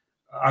back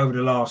over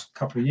the last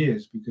couple of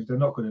years because they're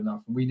not good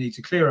enough, and we need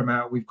to clear them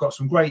out. We've got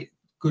some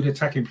good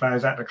attacking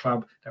players at the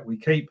club that we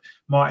keep.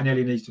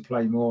 Martinelli needs to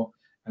play more,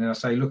 And then I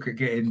say, look at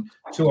getting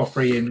 2 or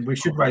 3 in. We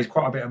should raise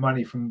quite a bit of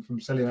money from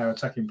selling our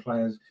attacking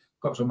players.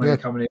 Got some money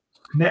coming in.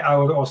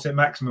 Neto or St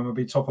Maximin would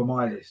be top of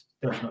my list,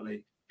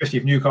 definitely. Especially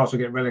if Newcastle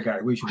get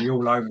relegated, we should be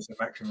all over St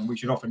Maximin. We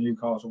should offer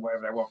Newcastle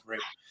whatever they want for him.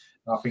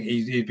 I think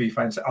he'd be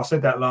fantastic. I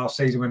said that last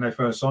season when they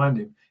first signed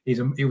him.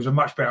 He was a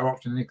much better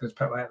option than Nicolas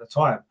Pepe at the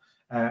time.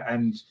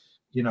 And,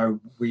 you know,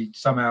 we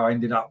somehow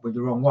ended up with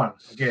the wrong one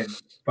again.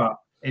 But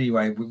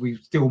anyway, we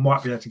still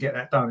might be able to get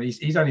that done.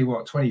 He's only,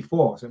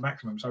 24 St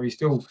Maximin. So he's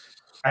still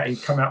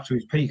coming up to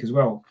his peak as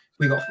well.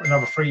 We got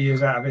another 3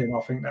 years out of him.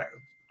 I think that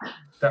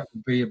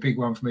would be a big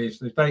one for me.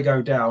 If they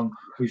go down,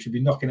 we should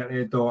be knocking at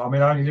their door. I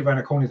mean, I only live around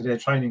the corner to their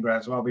training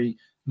ground, so I'll be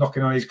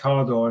knocking on his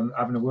car door and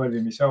having a word with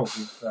him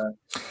myself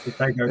if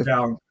they go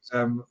down.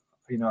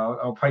 You know,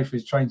 I'll pay for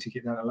his train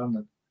ticket down to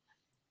London.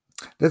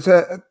 There's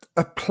a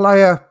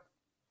player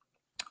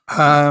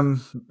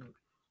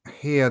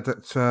here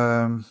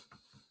that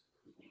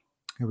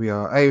here we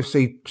are.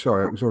 AFC.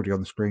 Sorry, it was already on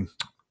the screen.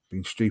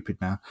 Being stupid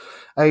now.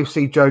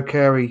 AFC Joe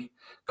Carey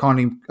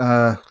kindly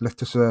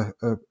left us a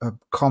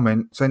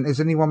comment saying, has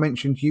anyone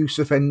mentioned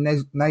Youssef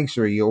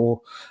En-Nesyri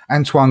or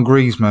Antoine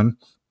Griezmann?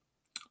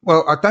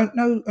 Well, I don't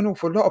know an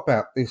awful lot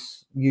about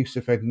this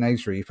Youssef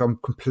En-Nesyri, if I'm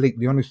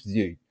completely honest with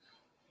you.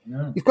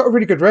 Yeah. He's got a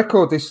really good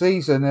record this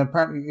season, and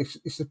apparently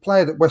it's a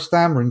player that West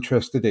Ham are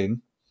interested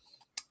in.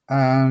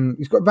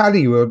 He's got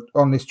value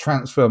on this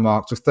transfer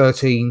mark of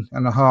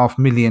 £13.5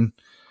 million,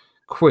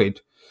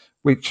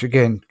 which,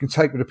 again, you can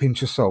take with a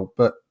pinch of salt,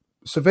 but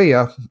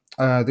Sevilla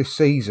this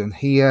season,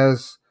 he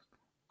has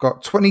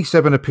got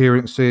 27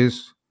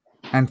 appearances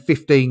and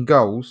 15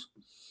 goals,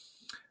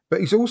 but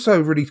he's also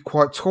really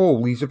quite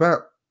tall. He's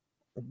about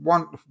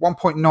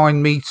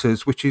 1.9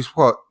 metres, which is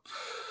what,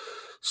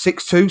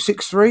 6'2",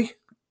 6'3",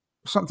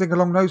 something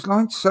along those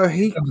lines. So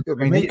he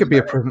could be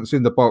a presence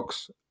in the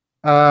box.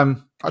 But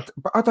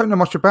I don't know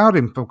much about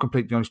him, if I'm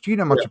completely honest. Do you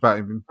know much about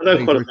him? I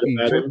know quite a bit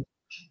about him.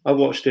 I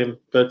watched him,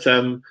 but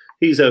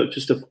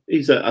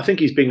I think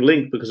he's being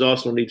linked because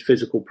Arsenal need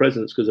physical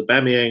presence because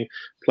Aubameyang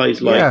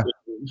plays like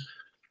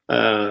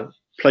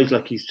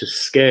he's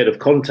just scared of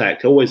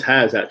contact. Always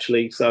has,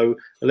 actually. So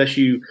unless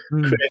you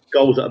create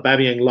goals that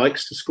Aubameyang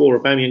likes to score,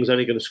 Aubameyang's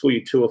only going to score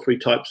you 2 or 3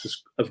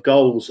 types of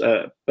goals.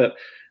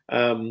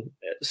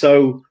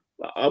 So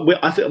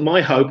I think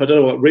my hope, I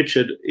don't know what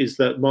Richard, is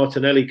that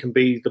Martinelli can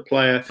be the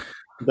player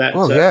that.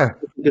 Oh yeah,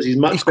 because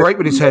he's great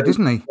with his head,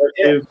 isn't he?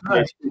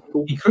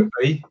 He could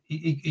be.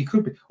 He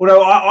could be.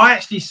 Although I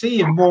actually see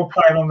him more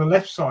playing on the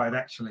left side,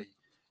 actually.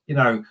 You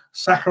know,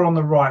 Saka on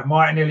the right,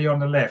 Martinelli on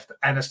the left,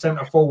 and a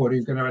centre forward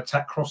who's going to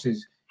attack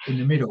crosses in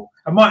the middle.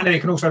 And Martinelli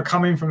can also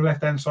come in from the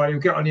left hand side. He'll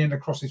get on the end of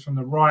crosses from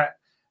the right,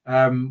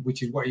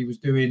 which is what he was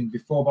doing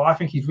before. But I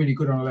think he's really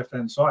good on the left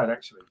hand side,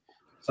 actually.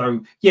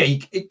 So yeah,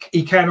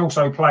 he can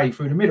also play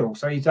through the middle.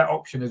 So he's that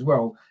option as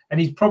well. And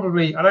he's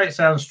probably, I know it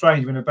sounds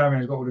strange when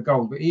Aubameyang's got all the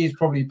goals, but he is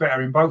probably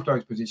better in both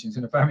those positions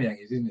than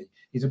Aubameyang is, isn't he?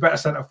 He's a better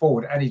centre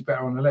forward and he's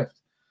better on the left,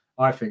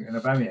 I think, than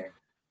Aubameyang.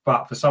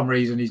 But for some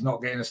reason, he's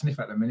not getting a sniff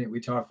at the minute,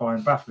 which I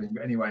find baffling.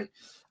 But anyway,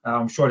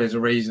 I'm sure there's a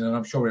reason, and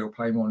I'm sure he'll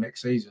play more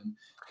next season.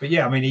 But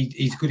yeah, I mean,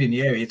 he's good in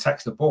the air. He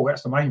attacks the ball.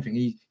 That's the main thing.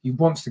 He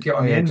wants to get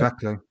on the end.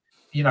 Exactly.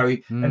 You know,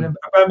 and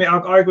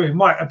Aubameyang, I agree with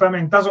Mike.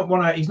 Aubameyang doesn't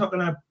want to. He's not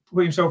going to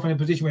put himself in a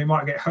position where he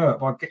might get hurt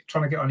by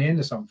trying to get on the end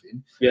of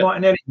something. Yeah.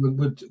 Martinelli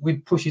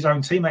would push his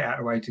own teammate out of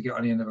the way to get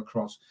on the end of a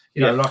cross.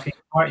 You know, like he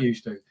might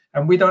used to.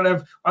 And we don't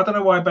have. I don't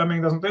know why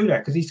Aubameyang doesn't do that,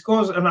 because he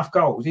scores enough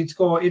goals. He'd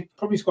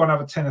probably score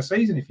another 10 a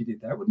season if he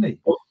did that, wouldn't he?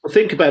 Well,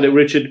 think about it,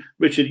 Richard.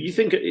 You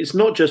think it's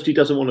not just he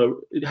doesn't want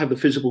to have the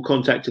physical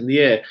contact in the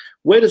air.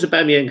 Where does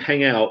Aubameyang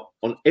hang out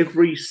on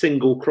every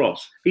single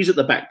cross? He's at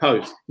the back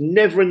post,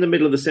 never in the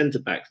middle of the centre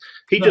backs.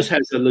 He just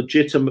has a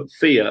legitimate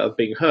fear of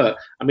being hurt.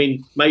 I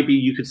mean, maybe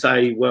you could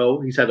say, well,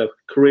 he's had a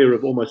career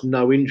of almost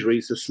no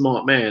injuries, a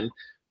smart man,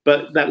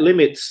 but that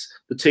limits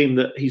the team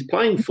that he's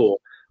playing for.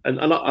 And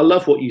I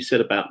love what you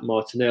said about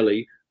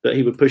Martinelli, that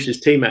he would push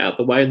his teammate out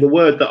the way. And the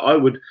word that I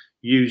would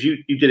use, you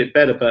did it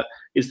better, but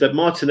is that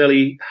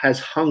Martinelli has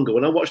hunger.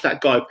 When I watch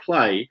that guy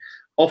play,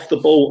 off the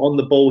ball, on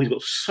the ball, he's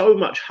got so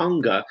much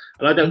hunger.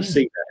 And I don't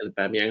see that in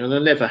Aubameyang, and I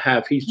never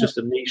have. He's just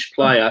a niche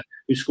player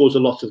who scores a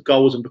lot of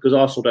goals. And because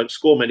Arsenal don't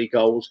score many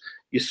goals,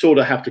 you sort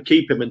of have to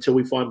keep him until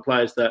we find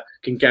players that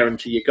can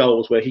guarantee your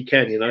goals where he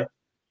can, you know?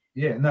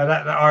 Yeah, no,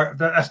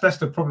 that's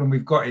the problem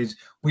we've got, is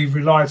we've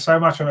relied so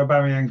much on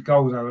Aubameyang's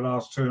goals over the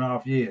last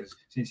 2.5 years,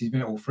 since he's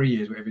been at, or 3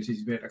 years, whatever, since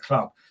he's been at the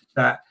club,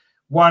 that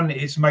one,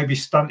 it's maybe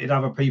stunted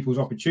other people's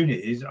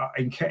opportunities.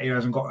 Nketiah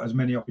hasn't got as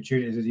many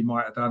opportunities as he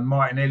might have done.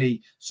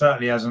 Martinelli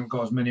certainly hasn't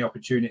got as many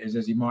opportunities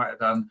as he might have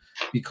done,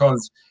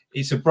 because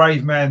it's a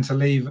brave man to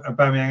leave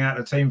Aubameyang out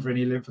of the team for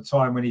any length of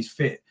time when he's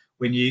fit.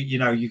 When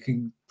you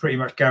can pretty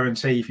much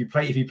guarantee if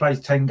he plays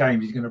 10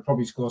 games, he's going to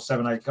probably score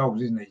 7-8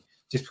 goals, isn't he?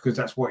 Just because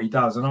that's what he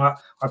does. And I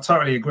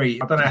totally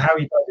agree. I don't know how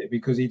he does it,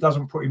 because he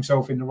doesn't put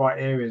himself in the right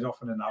areas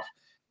often enough.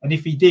 And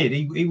if he did,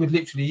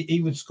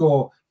 he would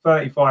score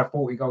 35,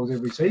 40 goals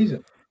every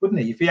season, wouldn't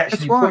he? If he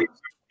actually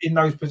in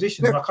those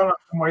positions. And I can't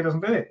understand why he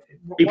doesn't do it.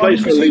 He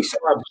plays for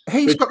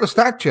he's got the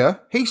stature.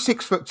 He's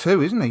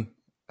 6'2", isn't he?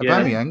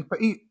 Aubameyang, but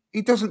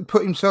he doesn't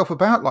put himself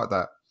about like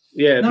that.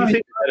 Yeah, if you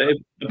think about it,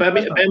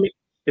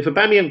 if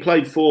Aubameyang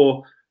played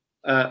for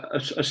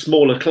a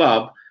smaller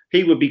club,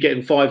 he would be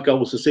getting 5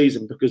 goals a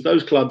season, because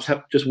those clubs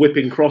have just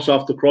whipping cross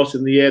after cross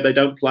in the air. They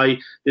don't play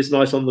this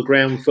nice on the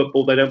ground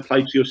football. They don't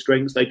play to your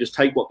strengths. They just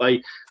take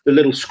the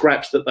little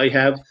scraps that they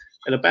have.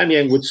 And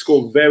Aubameyang would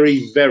score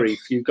very, very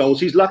few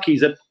goals. He's lucky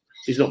that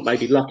he's not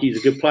maybe lucky. He's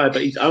a good player,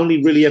 but he's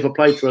only really ever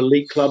played for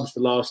elite clubs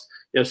the last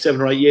 7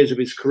 or 8 years of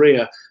his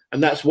career.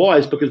 And that's why,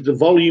 is because the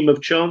volume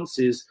of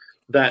chances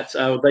that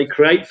they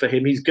create for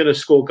him, he's going to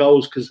score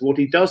goals, because what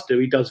he does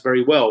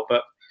very well,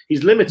 but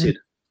he's limited.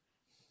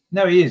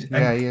 No, he is.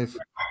 Yeah, he is.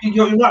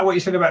 You're right what you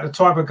said about the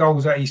type of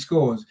goals that he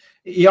scores.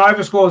 He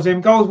either scores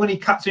them goals when he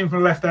cuts in from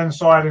the left-hand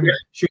side and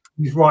shoots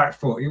with his right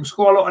foot. He'll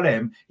score a lot of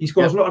them. He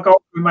scores a lot of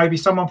goals when maybe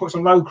someone puts a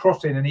low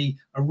cross in and he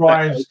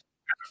arrives at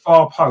the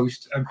far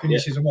post and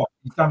finishes them off.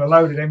 He's done a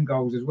load of them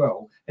goals as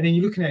well. And then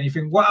you're looking at it and you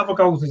think, what other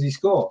goals does he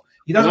score?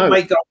 He doesn't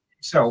make goals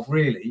himself,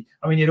 really.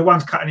 I mean, the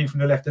ones cutting in from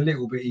the left a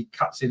little bit, he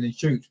cuts in and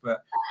shoots,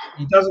 but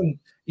he doesn't.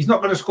 He's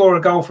not going to score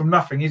a goal from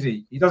nothing, is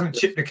he? He doesn't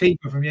chip the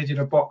keeper from the edge of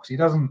the box. He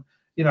doesn't.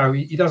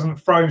 He doesn't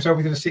throw himself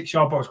into the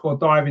 6-yard box, score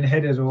diving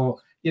headers, or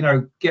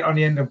get on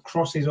the end of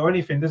crosses or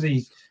anything, does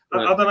he? I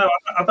don't know.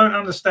 I don't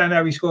understand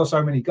how he scores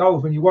so many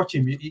goals. When you watch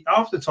him,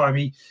 half the time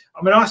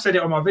I said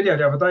it on my video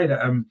the other day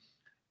that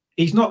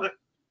he's not.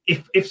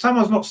 If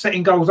someone's not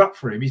setting goals up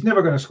for him, he's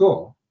never going to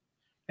score.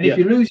 And if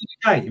you're losing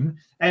the game,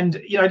 and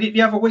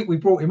the other week we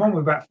brought him on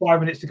with about 5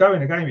 minutes to go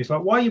in the game, it's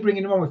like, why are you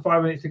bringing him on with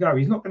 5 minutes to go?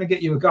 He's not going to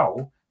get you a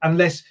goal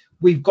unless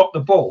we've got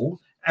the ball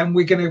and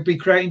we're going to be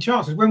creating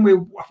chances. I think we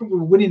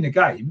were winning the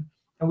game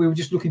and we were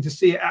just looking to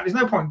see it out. There's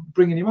no point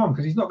bringing him on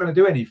because he's not going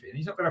to do anything.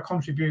 He's not going to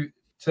contribute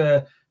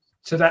to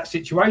that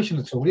situation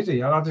at all, is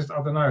he? I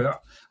don't know.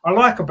 I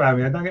like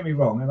Aubameyang, don't get me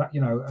wrong, and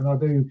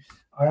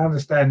I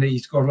understand that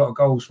he's got a lot of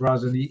goals for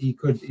us, and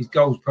his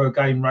goals per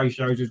game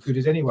ratio is as good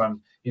as anyone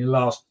in the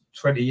last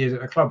 20 years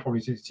at the club, probably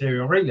since Thierry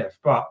Henry left.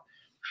 But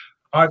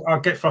I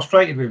get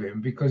frustrated with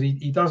him because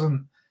he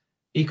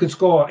could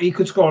score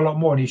a lot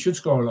more, and he should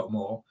score a lot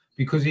more,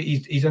 because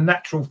he's a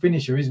natural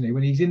finisher, isn't he?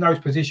 When he's in those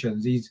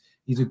positions, he's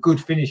a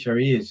good finisher.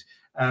 He is,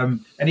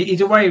 and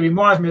he's a way. He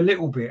reminds me a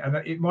little bit, and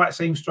it might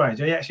seem strange.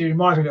 He actually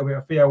reminds me a little bit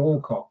of Theo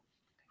Walcott.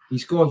 He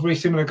scores very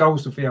similar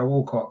goals to Theo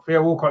Walcott.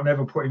 Theo Walcott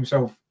never put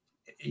himself,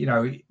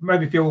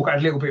 maybe Theo Walcott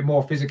had a little bit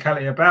more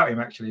physicality about him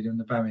actually than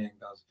Aubameyang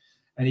does,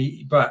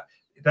 but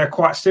they're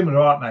quite similar,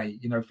 aren't they?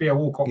 Theo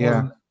Walcott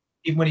wasn't.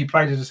 Even when he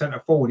played as a centre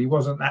forward, he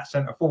wasn't that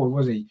centre forward,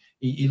 was he?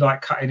 He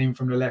liked cutting in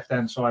from the left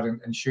hand side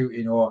and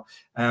shooting, or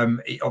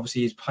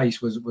obviously his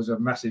pace was a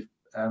massive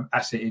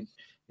asset.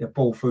 The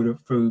ball through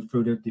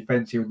the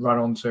defence he would run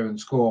onto and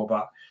score.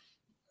 But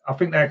I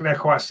think they're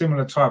quite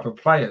similar type of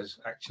players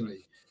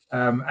actually.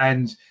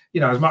 As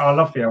much I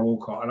love Theo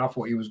Walcott and I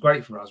thought he was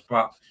great for us,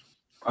 but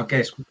I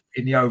guess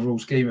in the overall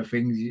scheme of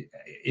things,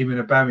 him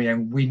and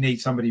Aubameyang, we need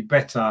somebody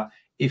better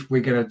if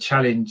we're going to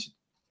challenge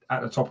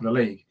at the top of the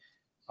league.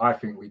 I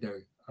think we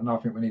do. And I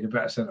think we need a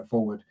better centre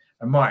forward.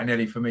 And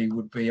Martinelli, for me,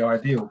 would be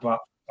ideal. But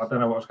I don't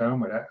know what's going on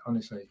with that,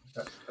 honestly.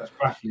 That's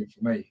baffling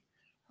for me.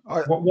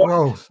 Why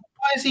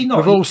is he not?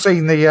 We've all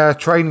seen the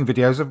training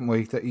videos, haven't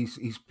we, that he's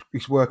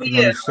working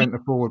on his centre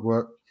forward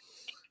work.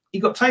 He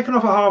got taken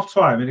off at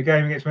half-time in a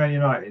game against Man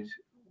United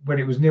when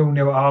it was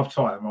 0-0 at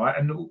half-time, right?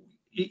 And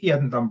he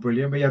hadn't done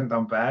brilliant, but he hadn't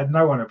done bad.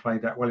 No one had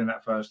played that well in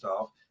that first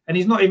half. And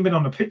he's not even been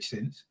on the pitch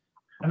since.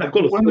 And he's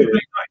not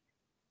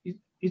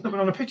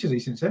been on the pitch, has he,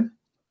 since then?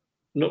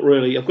 Not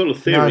really. I've got a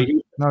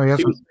theory. No, he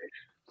hasn't.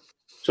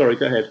 Sorry,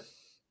 go ahead.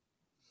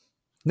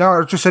 No,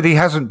 I just said he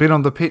hasn't been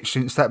on the pitch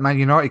since that Man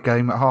United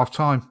game at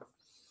half-time.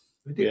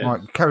 Yeah.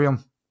 Right, carry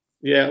on.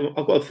 Yeah,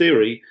 I've got a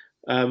theory.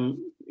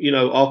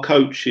 Our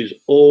coach is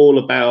all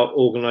about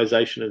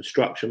organisation and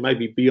structure,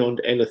 maybe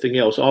beyond anything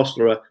else.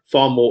 Arsenal are a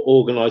far more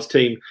organised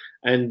team.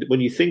 And when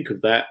you think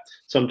of that,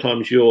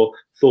 sometimes your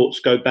thoughts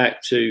go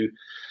back to,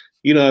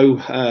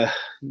 the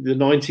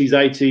 90s,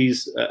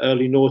 80s,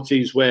 early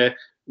noughties, where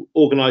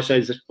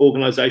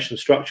organisation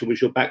structure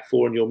was your back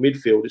four and your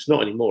midfield. It's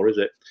not anymore, is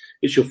it?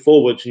 It's your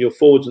forwards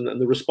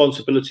and the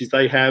responsibilities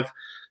they have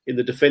in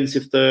the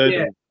defensive third,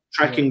 and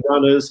tracking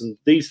runners, and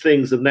these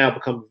things have now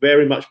become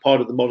very much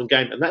part of the modern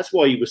game. And that's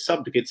why he was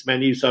subbed against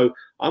Man U. So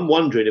I'm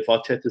wondering if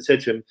Arteta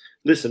said to him,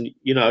 listen,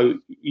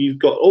 you've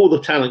got all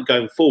the talent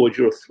going forward,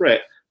 you're a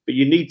threat, but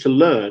you need to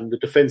learn the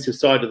defensive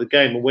side of the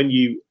game. And when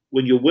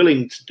you're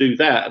willing to do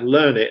that and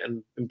learn it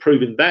and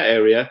improve in that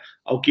area,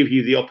 I'll give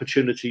you the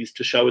opportunities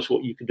to show us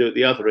what you can do at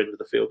the other end of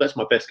the field. That's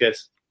my best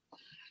guess.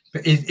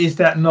 But is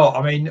that not?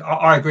 I mean,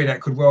 I agree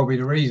that could well be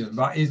the reason,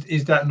 but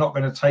is that not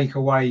going to take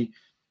away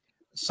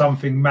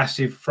something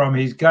massive from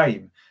his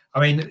game? I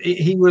mean,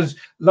 he was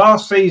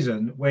last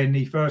season when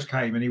he first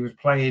came and he was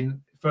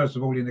playing, first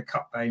of all, in the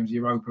cup games,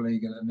 Europa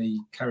League and the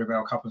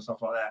Carabao Cup and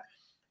stuff like that.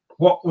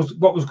 What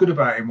was good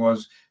about him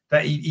was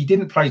that he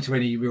didn't play to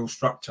any real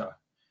structure.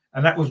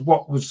 And that was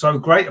what was so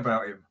great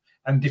about him.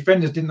 And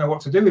defenders didn't know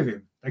what to do with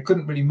him. They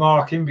couldn't really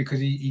mark him because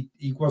he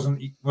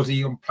wasn't. Was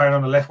he playing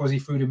on the left? Was he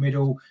through the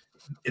middle?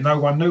 No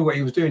one knew what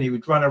he was doing. He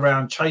would run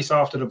around, chase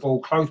after the ball,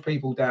 close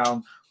people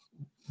down,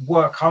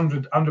 work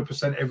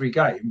 100% every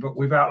game, but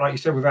without, like you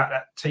said, without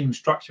that team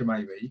structure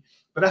maybe.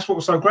 But that's what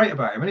was so great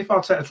about him. And if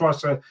Arteta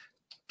tries to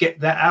get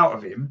that out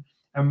of him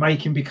and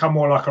make him become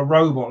more like a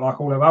robot,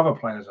 like all the other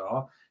players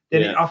are,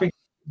 then I think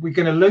we're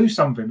going to lose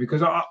something,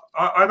 because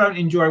I don't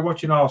enjoy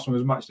watching Arsenal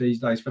as much these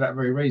days for that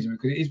very reason,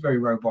 because it is very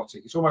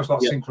robotic. It's almost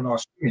like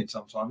synchronised swimming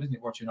sometimes, isn't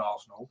it, watching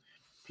Arsenal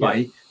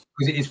play,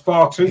 because it is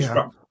far too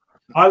structured.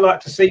 I like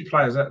to see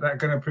players that are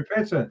going to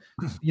prepare to,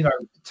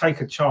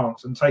 take a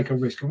chance and take a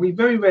risk, and we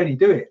very rarely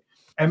do it.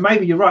 And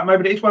maybe you're right,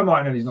 maybe it's why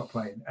Martinelli's not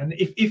playing. And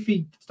if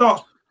he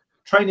starts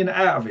training it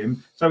out of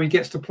him so he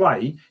gets to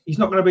play, he's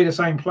not going to be the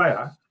same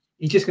player.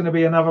 He's just going to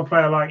be another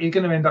player. Like, he's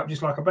going to end up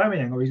just like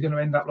Aubameyang, or he's going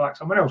to end up like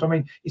someone else. I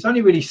mean, it's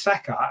only really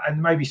Saka and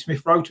maybe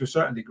Smith Rowe to a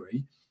certain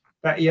degree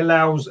that he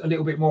allows a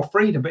little bit more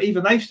freedom. But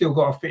even they've still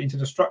got to fit into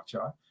the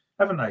structure,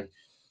 haven't they?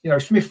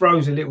 Smith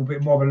Rowe's a little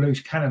bit more of a loose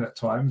cannon at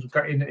times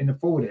in the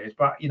forward areas,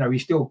 but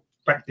he's still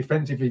back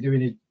defensively doing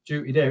his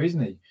duty there,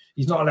 isn't he?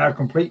 He's not allowed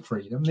complete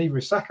freedom. Neither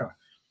is Saka,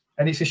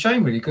 and it's a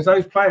shame really, because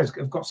those players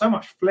have got so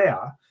much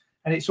flair,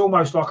 and it's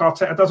almost like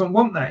Arteta doesn't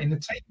want that in the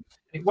team.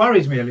 It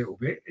worries me a little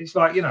bit. It's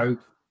like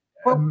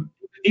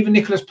even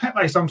Nicolas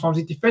Pepe sometimes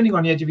is defending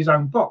on the edge of his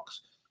own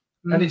box,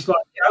 and it's like,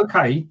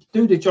 okay,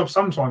 do the job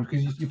sometimes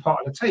because you're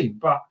part of the team,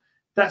 but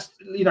that's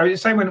the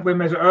same when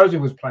Mesut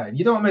Ozil was playing.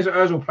 You don't want Mesut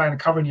Ozil playing and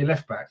covering your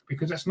left back,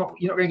 because you're not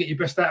going to get your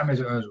best out of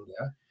Mesut Ozil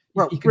there.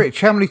 Well,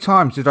 Rich, how many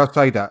times did I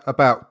say that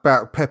about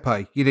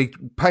Pepe? You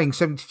need paying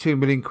 72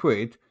 million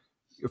quid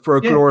for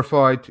a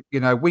glorified,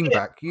 wing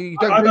back. You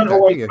don't do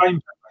that, do you?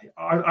 Blame Pepe.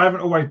 I haven't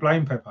always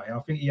blamed Pepe. I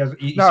think he has.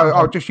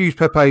 I'll just use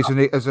Pepe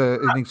as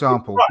an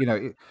example.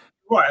 Right.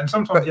 Right, and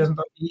sometimes he hasn't.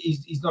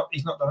 He's not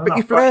done enough. But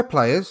your flair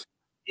players,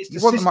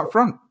 you want them up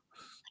front.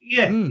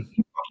 Yeah, you've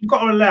got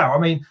to allow. I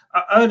mean,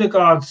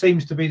 Odegaard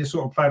seems to be the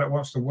sort of player that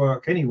wants to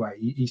work anyway.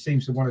 He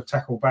seems to want to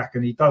tackle back,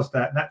 and he does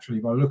that naturally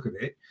by the look of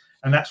it,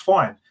 and that's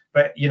fine.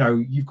 But,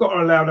 you've got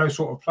to allow those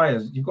sort of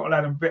players, you've got to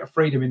allow them a bit of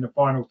freedom in the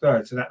final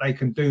third so that they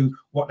can do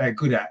what they're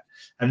good at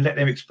and let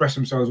them express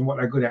themselves and what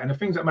they're good at. And the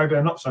things that maybe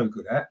they're not so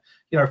good at,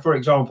 for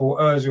example,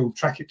 Ozil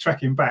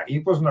tracking back, he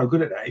was no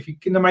good at that. If you're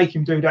going to make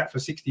him do that for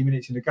 60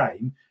 minutes in a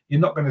game, you're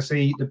not going to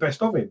see the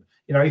best of him.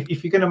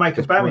 If you're going to make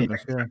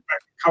Aubameyang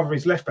cover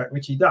his left back,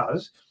 which he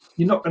does,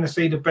 you're not going to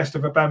see the best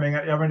of Aubameyang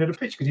at the other end of the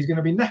pitch, because he's going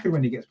to be knackered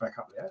when he gets back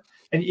up there.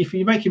 And if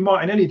you're making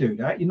Martinelli do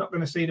that, you're not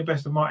going to see the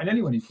best of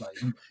Martinelli when he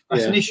plays. And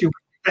that's an issue.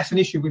 That's an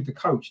issue with the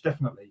coach,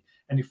 definitely,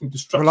 and if with the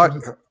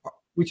structure,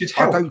 which is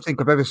helped. I don't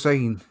think I've ever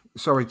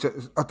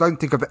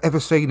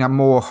seen a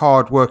more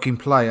hard-working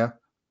player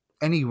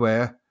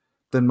anywhere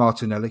than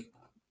Martinelli.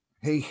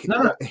 He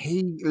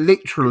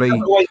literally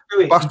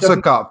busts a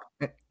gut,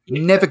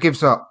 never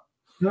gives up.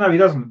 No, he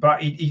doesn't.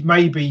 But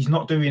he's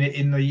not doing it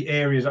in the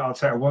areas that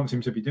Arteta wants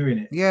him to be doing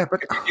it. Yeah, but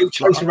he'll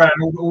chase around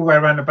all the way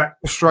around the back.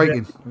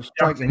 Frustrating,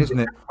 isn't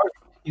it?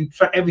 You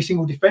track every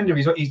single defender.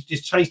 He's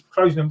just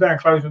closing them down.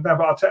 But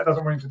Arteta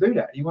doesn't want him to do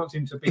that. He wants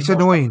him to be. It's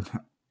annoying.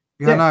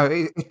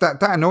 That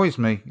annoys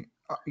me.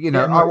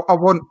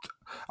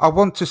 I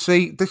want to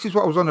see. This is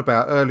what I was on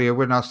about earlier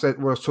when I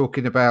was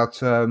talking about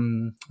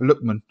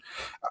Lookman.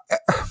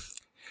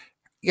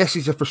 Yes,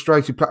 he's a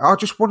frustrated player. I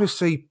just want to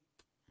see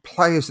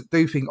players that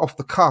do things off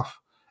the cuff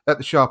at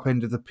the sharp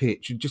end of the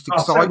pitch and just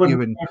excite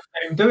you. And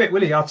do it,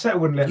 will he? Arteta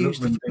wouldn't let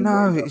Lookman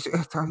no, it's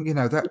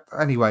that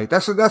anyway.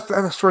 That's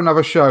for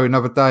another show,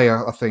 another day.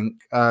 I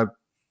think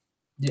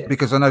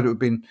because I know that we've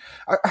been.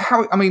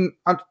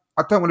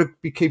 I don't want to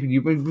be keeping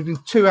you. We've been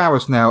 2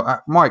 hours now,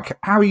 Mike.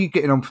 How are you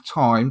getting on for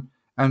time?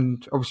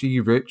 And obviously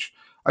you, Rich.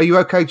 Are you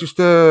okay just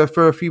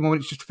for a few more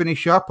minutes just to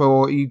finish up,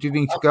 or do you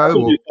need to go?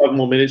 I'll do 5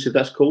 more minutes if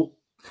that's cool.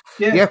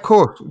 Yeah, of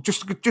course.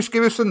 Just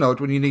give us a nod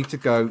when you need to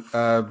go.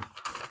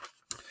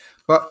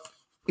 But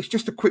it's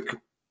just a quick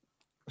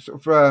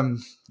sort of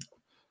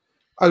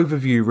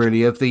overview,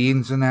 really, of the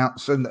ins and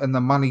outs and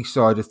the money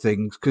side of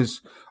things.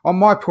 Because on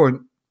my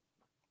point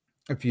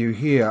of view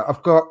here,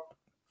 I've got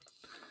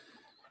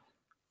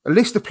a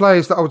list of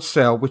players that I would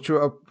sell, which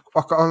I'll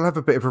have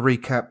a bit of a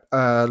recap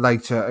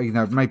later.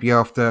 Maybe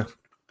after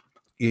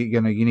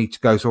you need to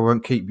go, so I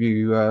won't keep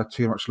you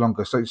too much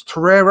longer. So it's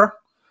Torreira,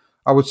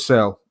 I would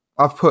sell.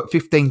 I've put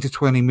 15 to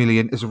 20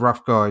 million as a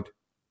rough guide.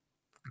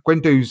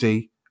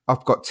 Guendouzi,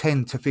 I've got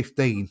 10 to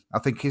 15. I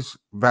think his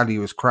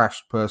value has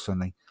crashed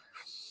personally.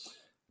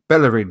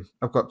 Bellerin,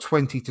 I've got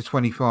 20 to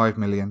 25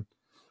 million.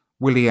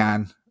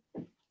 Willian,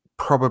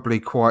 probably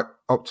quite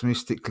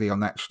optimistically on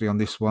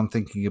this one,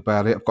 thinking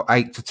about it. I've got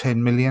 8 to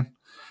 10 million.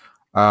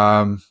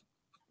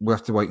 We'll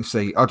have to wait and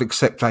see. I'd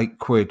accept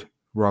 £8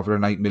 rather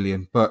than 8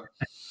 million. But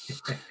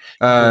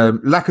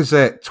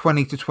Lacazette,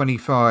 20 to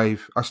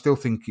 25. I still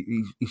think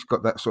he's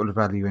got that sort of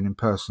value in him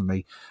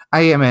personally.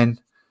 AMN,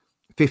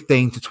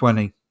 15 to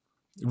 20.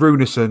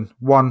 Runason,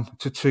 1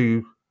 to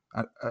 2,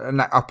 and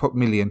that I put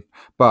million,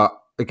 but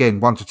again,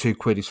 £1 to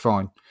 £2 is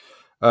fine.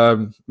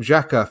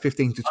 Xhaka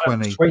 15 to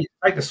 20.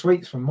 Take the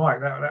sweets from Mike.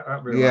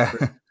 That really Yeah.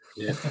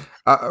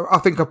 I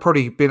think I've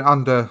probably been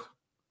under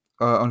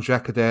on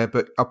Xhaka there,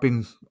 but I've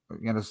been,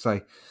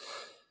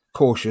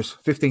 cautious.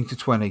 15 to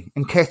 20.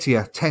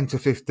 Nketiah 10 to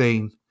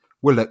 15.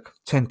 Willock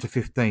 10 to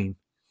 15.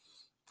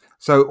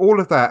 So all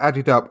of that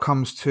added up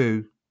comes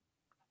to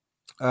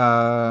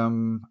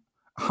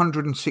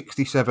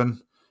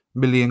 167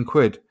 million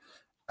quid.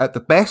 At the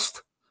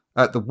best,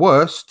 at the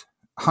worst,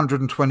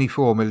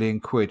 124 million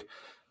quid.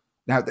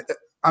 Now,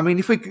 I mean,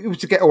 if we were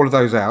to get all of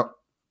those out,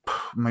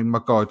 I mean, my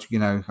God,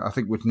 I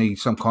think we'd need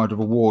some kind of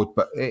award,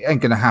 but it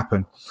ain't going to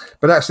happen.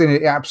 But that's in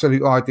the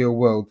absolute ideal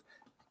world.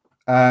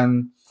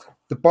 And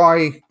the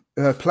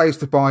players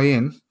to buy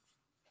in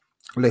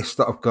list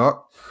that I've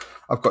got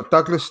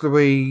Douglas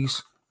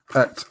Luiz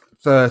at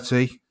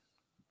 30,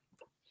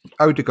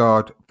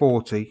 Odegaard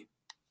 40,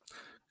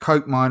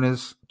 Coke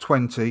Miners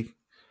 20,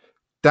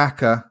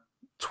 Daka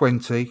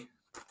 20,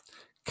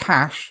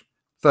 Cash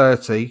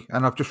 30,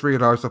 and I've just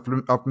realised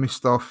I've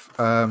missed off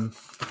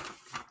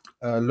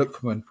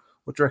Lookman.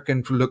 What do you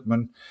reckon for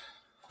Lookman?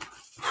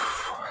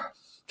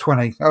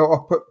 20. Oh,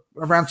 I'll put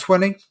around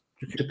 20.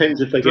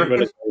 Depends if they get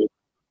rid of it.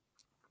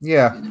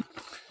 Yeah.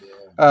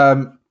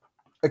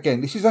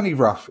 Again, this is only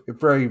rough,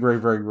 very, very,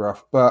 very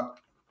rough. But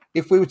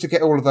if we were to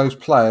get all of those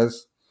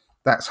players,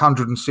 that's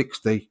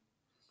 160.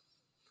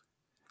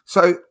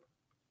 So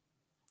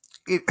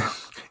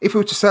if we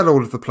were to sell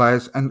all of the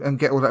players and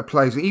get all that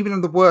players, even in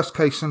the worst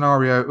case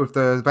scenario of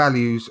the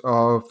values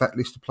of that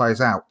list of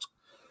players out,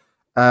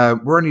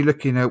 we're only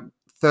looking at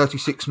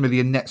 36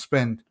 million net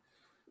spend,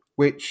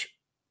 which,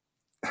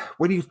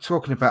 when you're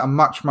talking about a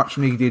much, much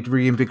needed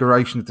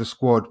reinvigoration of the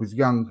squad with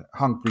young,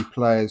 hungry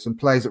players and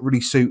players that really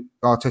suit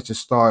Arteta's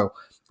style,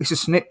 it's a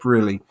snip,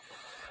 really.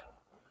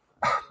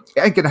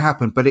 It ain't going to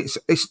happen, but it's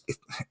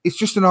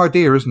just an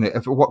idea, isn't it,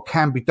 of what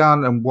can be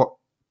done and what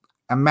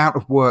amount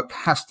of work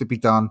has to be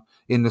done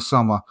in the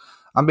summer.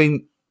 I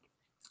mean,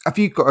 have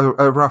you got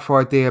a rough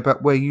idea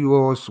about where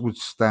yours would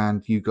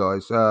stand, you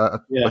guys? I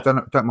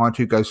don't mind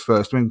who goes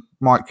first. I mean,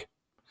 Mike.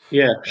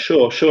 Yeah,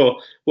 sure.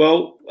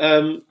 Well,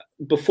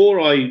 before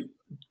I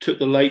took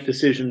the late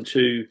decision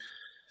to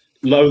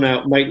loan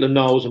out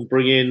Maitland-Niles and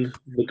bring in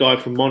the guy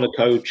from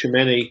Monaco,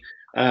 Tchouameni,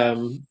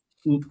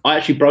 I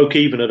actually broke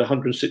even at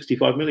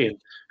 165 million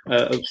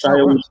of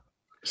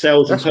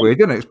sales. That's weird,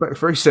 isn't it? It's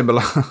very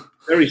similar.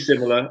 Very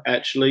similar,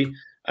 actually.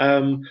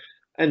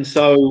 And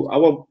so I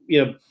won't,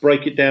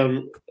 break it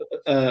down.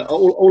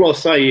 All I'll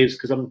say is,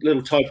 because I'm a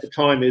little tight for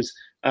time, is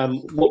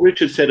what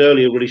Richard said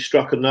earlier really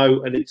struck a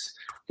note, and it's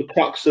the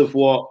crux of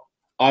what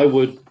I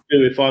would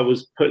do if I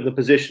was put in the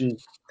position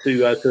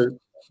to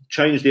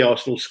change the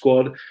Arsenal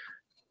squad.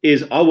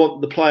 Is I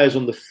want the players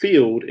on the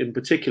field, in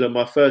particular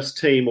my first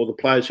team or the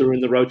players who are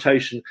in the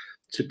rotation,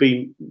 to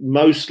be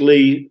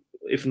mostly,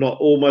 if not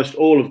almost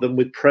all of them,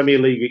 with Premier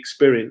League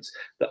experience.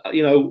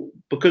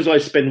 Because I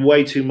spend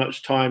way too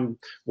much time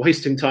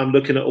wasting time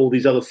looking at all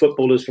these other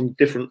footballers from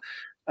different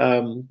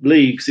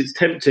leagues, it's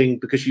tempting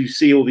because you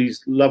see all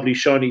these lovely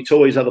shiny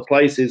toys other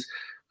places.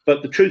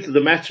 But the truth of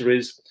the matter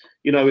is,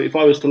 if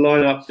I was to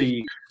line up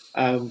the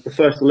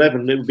first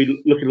 11, it would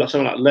be looking like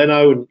someone like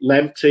Leno and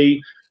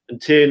Lamptey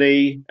and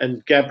Tierney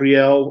and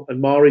Gabriel and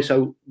Mari.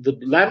 So the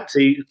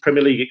Lamptey,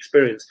 Premier League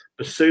experience.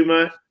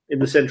 Basuma in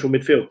the central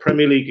midfield,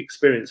 Premier League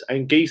experience.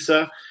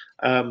 Anguissa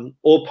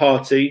or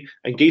Partey,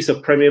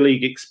 Anguissa, Premier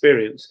League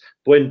experience.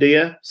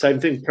 Buendia, same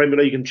thing, Premier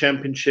League and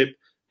Championship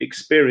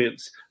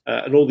experience.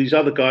 And all these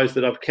other guys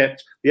that I've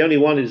kept. The only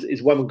one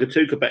is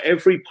Wamangituka. But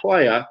every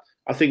player,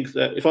 I think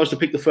that if I was to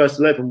pick the first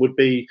 11, would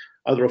be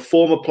either a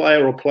former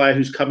player or a player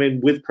who's come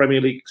in with Premier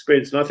League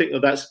experience. And I think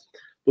that that's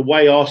the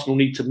way Arsenal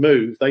need to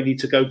move. They need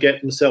to go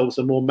get themselves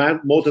a more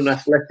modern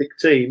athletic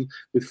team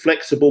with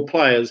flexible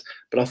players.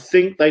 But I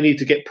think they need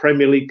to get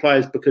Premier League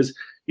players, because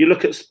you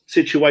look at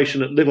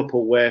situation at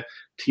Liverpool where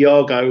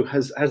Thiago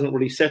hasn't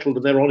really settled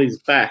and they're on his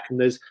back. And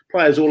there's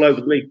players all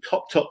over the league,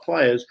 top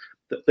players,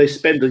 that they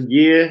spend a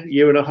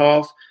year and a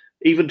half.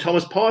 Even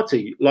Thomas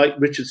Partey, like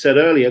Richard said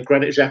earlier,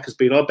 Granit Xhaka has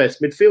been our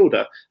best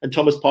midfielder, and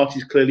Thomas Partey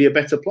is clearly a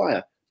better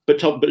player. But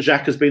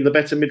Xhaka has been the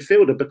better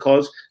midfielder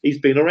because he's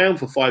been around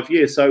for 5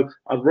 years. So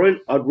I'd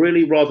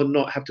really rather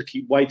not have to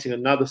keep waiting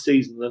another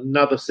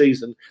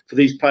season for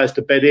these players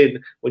to bed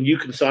in, when you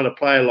can sign a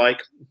player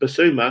like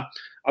Basuma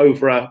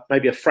over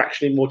maybe a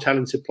fractionally more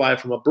talented player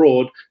from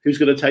abroad who's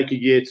going to take a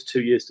year to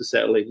 2 years to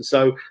settle in.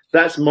 So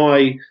that's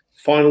my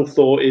final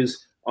thought,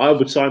 is I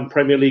would sign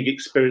Premier League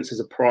experience as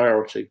a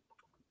priority.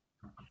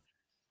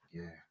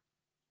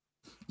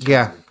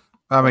 Yeah.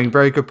 I mean,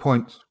 very good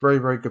point. Very,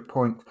 very good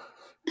point.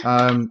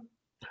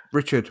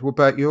 Richard, what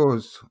about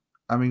yours?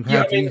 I mean,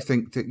 how do you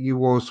think that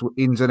yours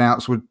ins and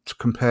outs would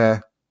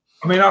compare?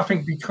 I mean, I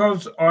think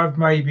because I've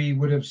maybe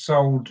would have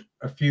sold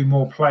a few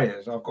more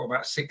players, I've got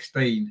about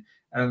 16,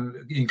 and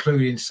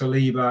including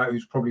Saliba,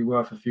 who's probably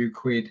worth a few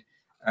quid,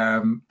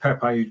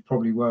 Pepe, who's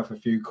probably worth a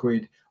few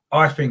quid.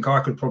 I think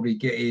I could probably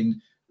get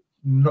in,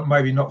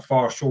 maybe not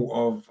far short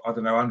of,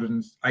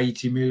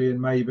 180 million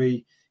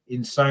maybe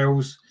in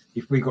sales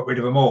if we got rid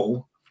of them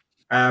all.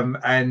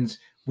 And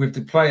with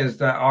the players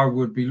that I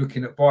would be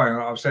looking at buying,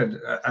 I've said,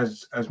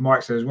 as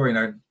Mike said as well,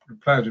 the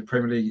players with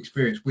Premier League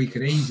experience, we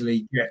could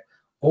easily get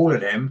all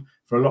of them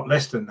for a lot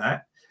less than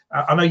that.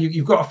 I know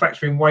you've got to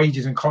factor in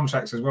wages and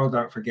contracts as well,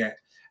 don't forget.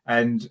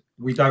 And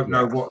we don't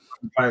know what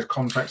the players'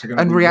 contracts are going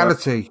to be. And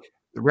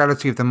the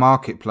reality of the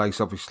marketplace,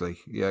 obviously.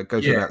 Yeah, it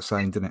goes without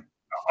saying, doesn't it?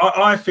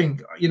 I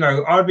think,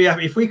 I'd be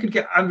happy if we could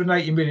get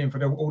 180 million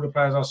for all the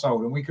players I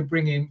sold, and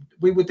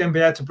we would then be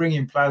able to bring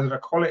in players of the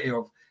quality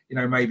of,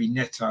 maybe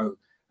Neto,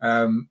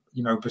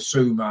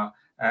 Basuma,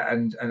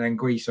 and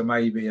Anguissa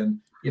maybe, and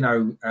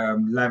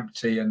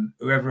Lamptey and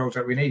whoever else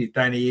that we needed.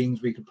 Danny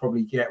Ings, we could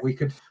probably get. We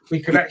could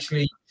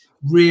actually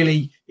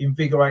really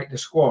invigorate the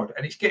squad,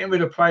 and it's getting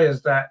rid of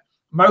players that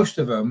most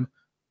of them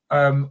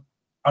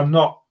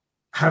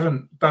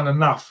haven't done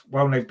enough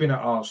while they've been at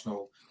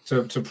Arsenal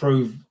to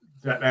prove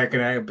that they're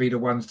going to be the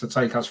ones to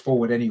take us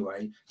forward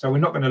anyway. So we're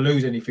not going to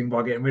lose anything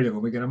by getting rid of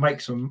them. We're going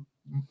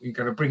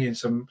to bring in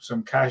some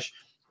cash,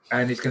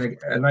 and it's going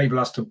to enable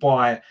us to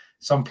buy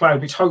some players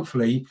which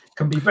hopefully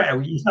can be better.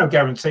 There's no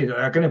guarantee that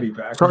they're going to be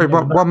better. Sorry,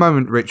 one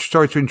moment, Rich.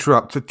 Sorry to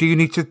interrupt. Do you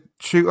need to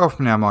shoot off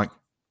now, Mike?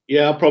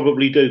 Yeah, I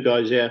probably do,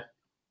 guys. Yeah.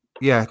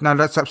 Yeah, no,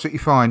 that's absolutely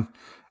fine.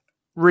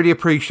 Really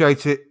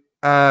appreciate it.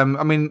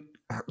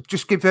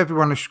 Just give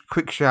everyone a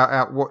quick shout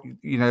out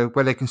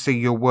where they can see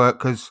your work,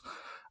 because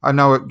I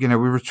know we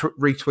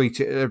retweet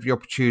it at every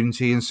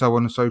opportunity and so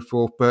on and so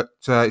forth. But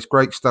it's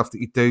great stuff that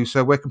you do.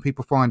 So where can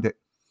people find it?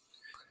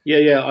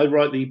 Yeah. I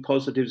write the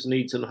positives,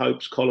 needs, and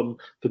hopes column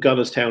for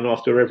Gunnerstown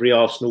after every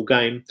Arsenal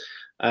game,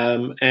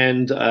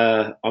 and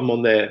I'm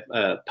on their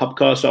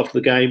pubcast after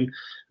the game.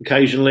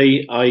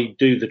 Occasionally, I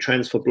do the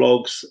transfer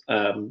blogs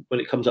when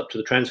it comes up to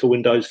the transfer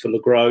windows for Le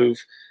Grove,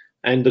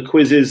 and the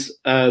quizzes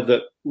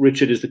that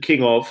Richard is the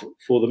king of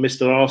for the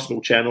Mr.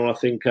 Arsenal channel. I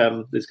think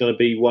there's going to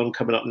be one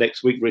coming up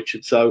next week,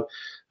 Richard. So,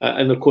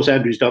 and of course,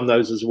 Andrew's done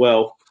those as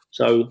well.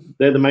 So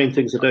they're the main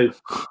things to do.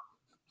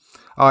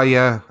 I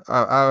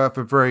have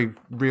a very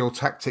real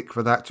tactic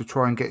for that, to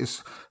try and get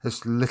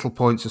as little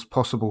points as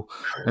possible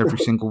every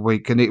single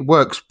week, and it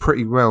works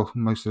pretty well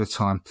most of the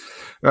time.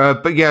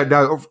 But yeah,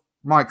 no,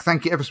 Mike,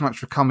 thank you ever so much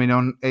for coming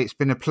on. It's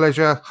been a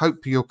pleasure.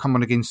 Hope you'll come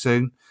on again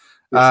soon.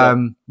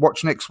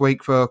 Watch next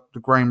week for the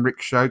Graham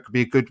Rick show. Could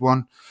be a good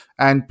one.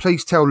 And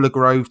please tell Le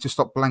Grove to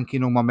stop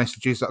blanking all my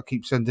messages that I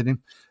keep sending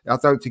him. I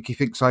don't think he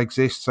thinks I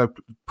exist, so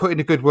put in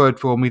a good word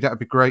for me. That'd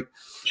be great.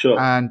 Sure.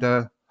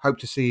 And hope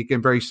to see you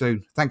again very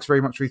soon. Thanks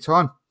very much for your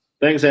time.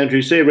 Thanks,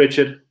 Andrew. See you,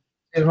 Richard.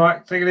 Cheers,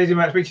 Mike. Take it easy,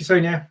 mate. Speak to you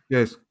soon, yeah?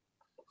 Yes.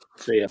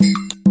 See ya.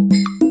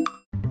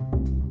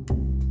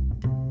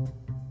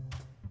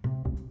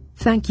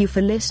 Thank you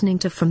for listening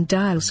to From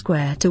Dial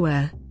Square to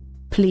Where.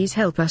 Please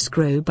help us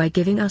grow by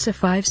giving us a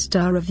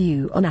 5-star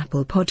review on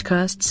Apple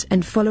Podcasts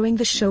and following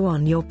the show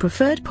on your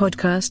preferred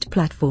podcast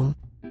platform.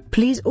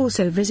 Please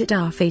also visit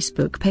our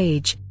Facebook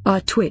page,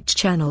 our Twitch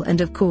channel, and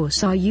of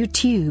course our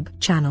YouTube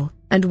channel.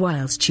 And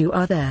whilst you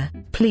are there,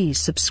 please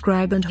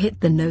subscribe and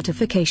hit the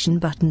notification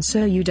button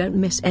so you don't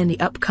miss any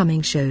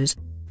upcoming shows.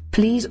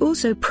 Please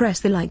also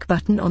press the like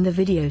button on the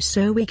video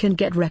so we can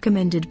get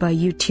recommended by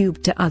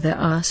YouTube to other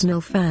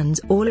Arsenal fans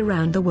all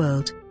around the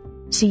world.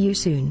 See you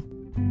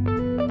soon.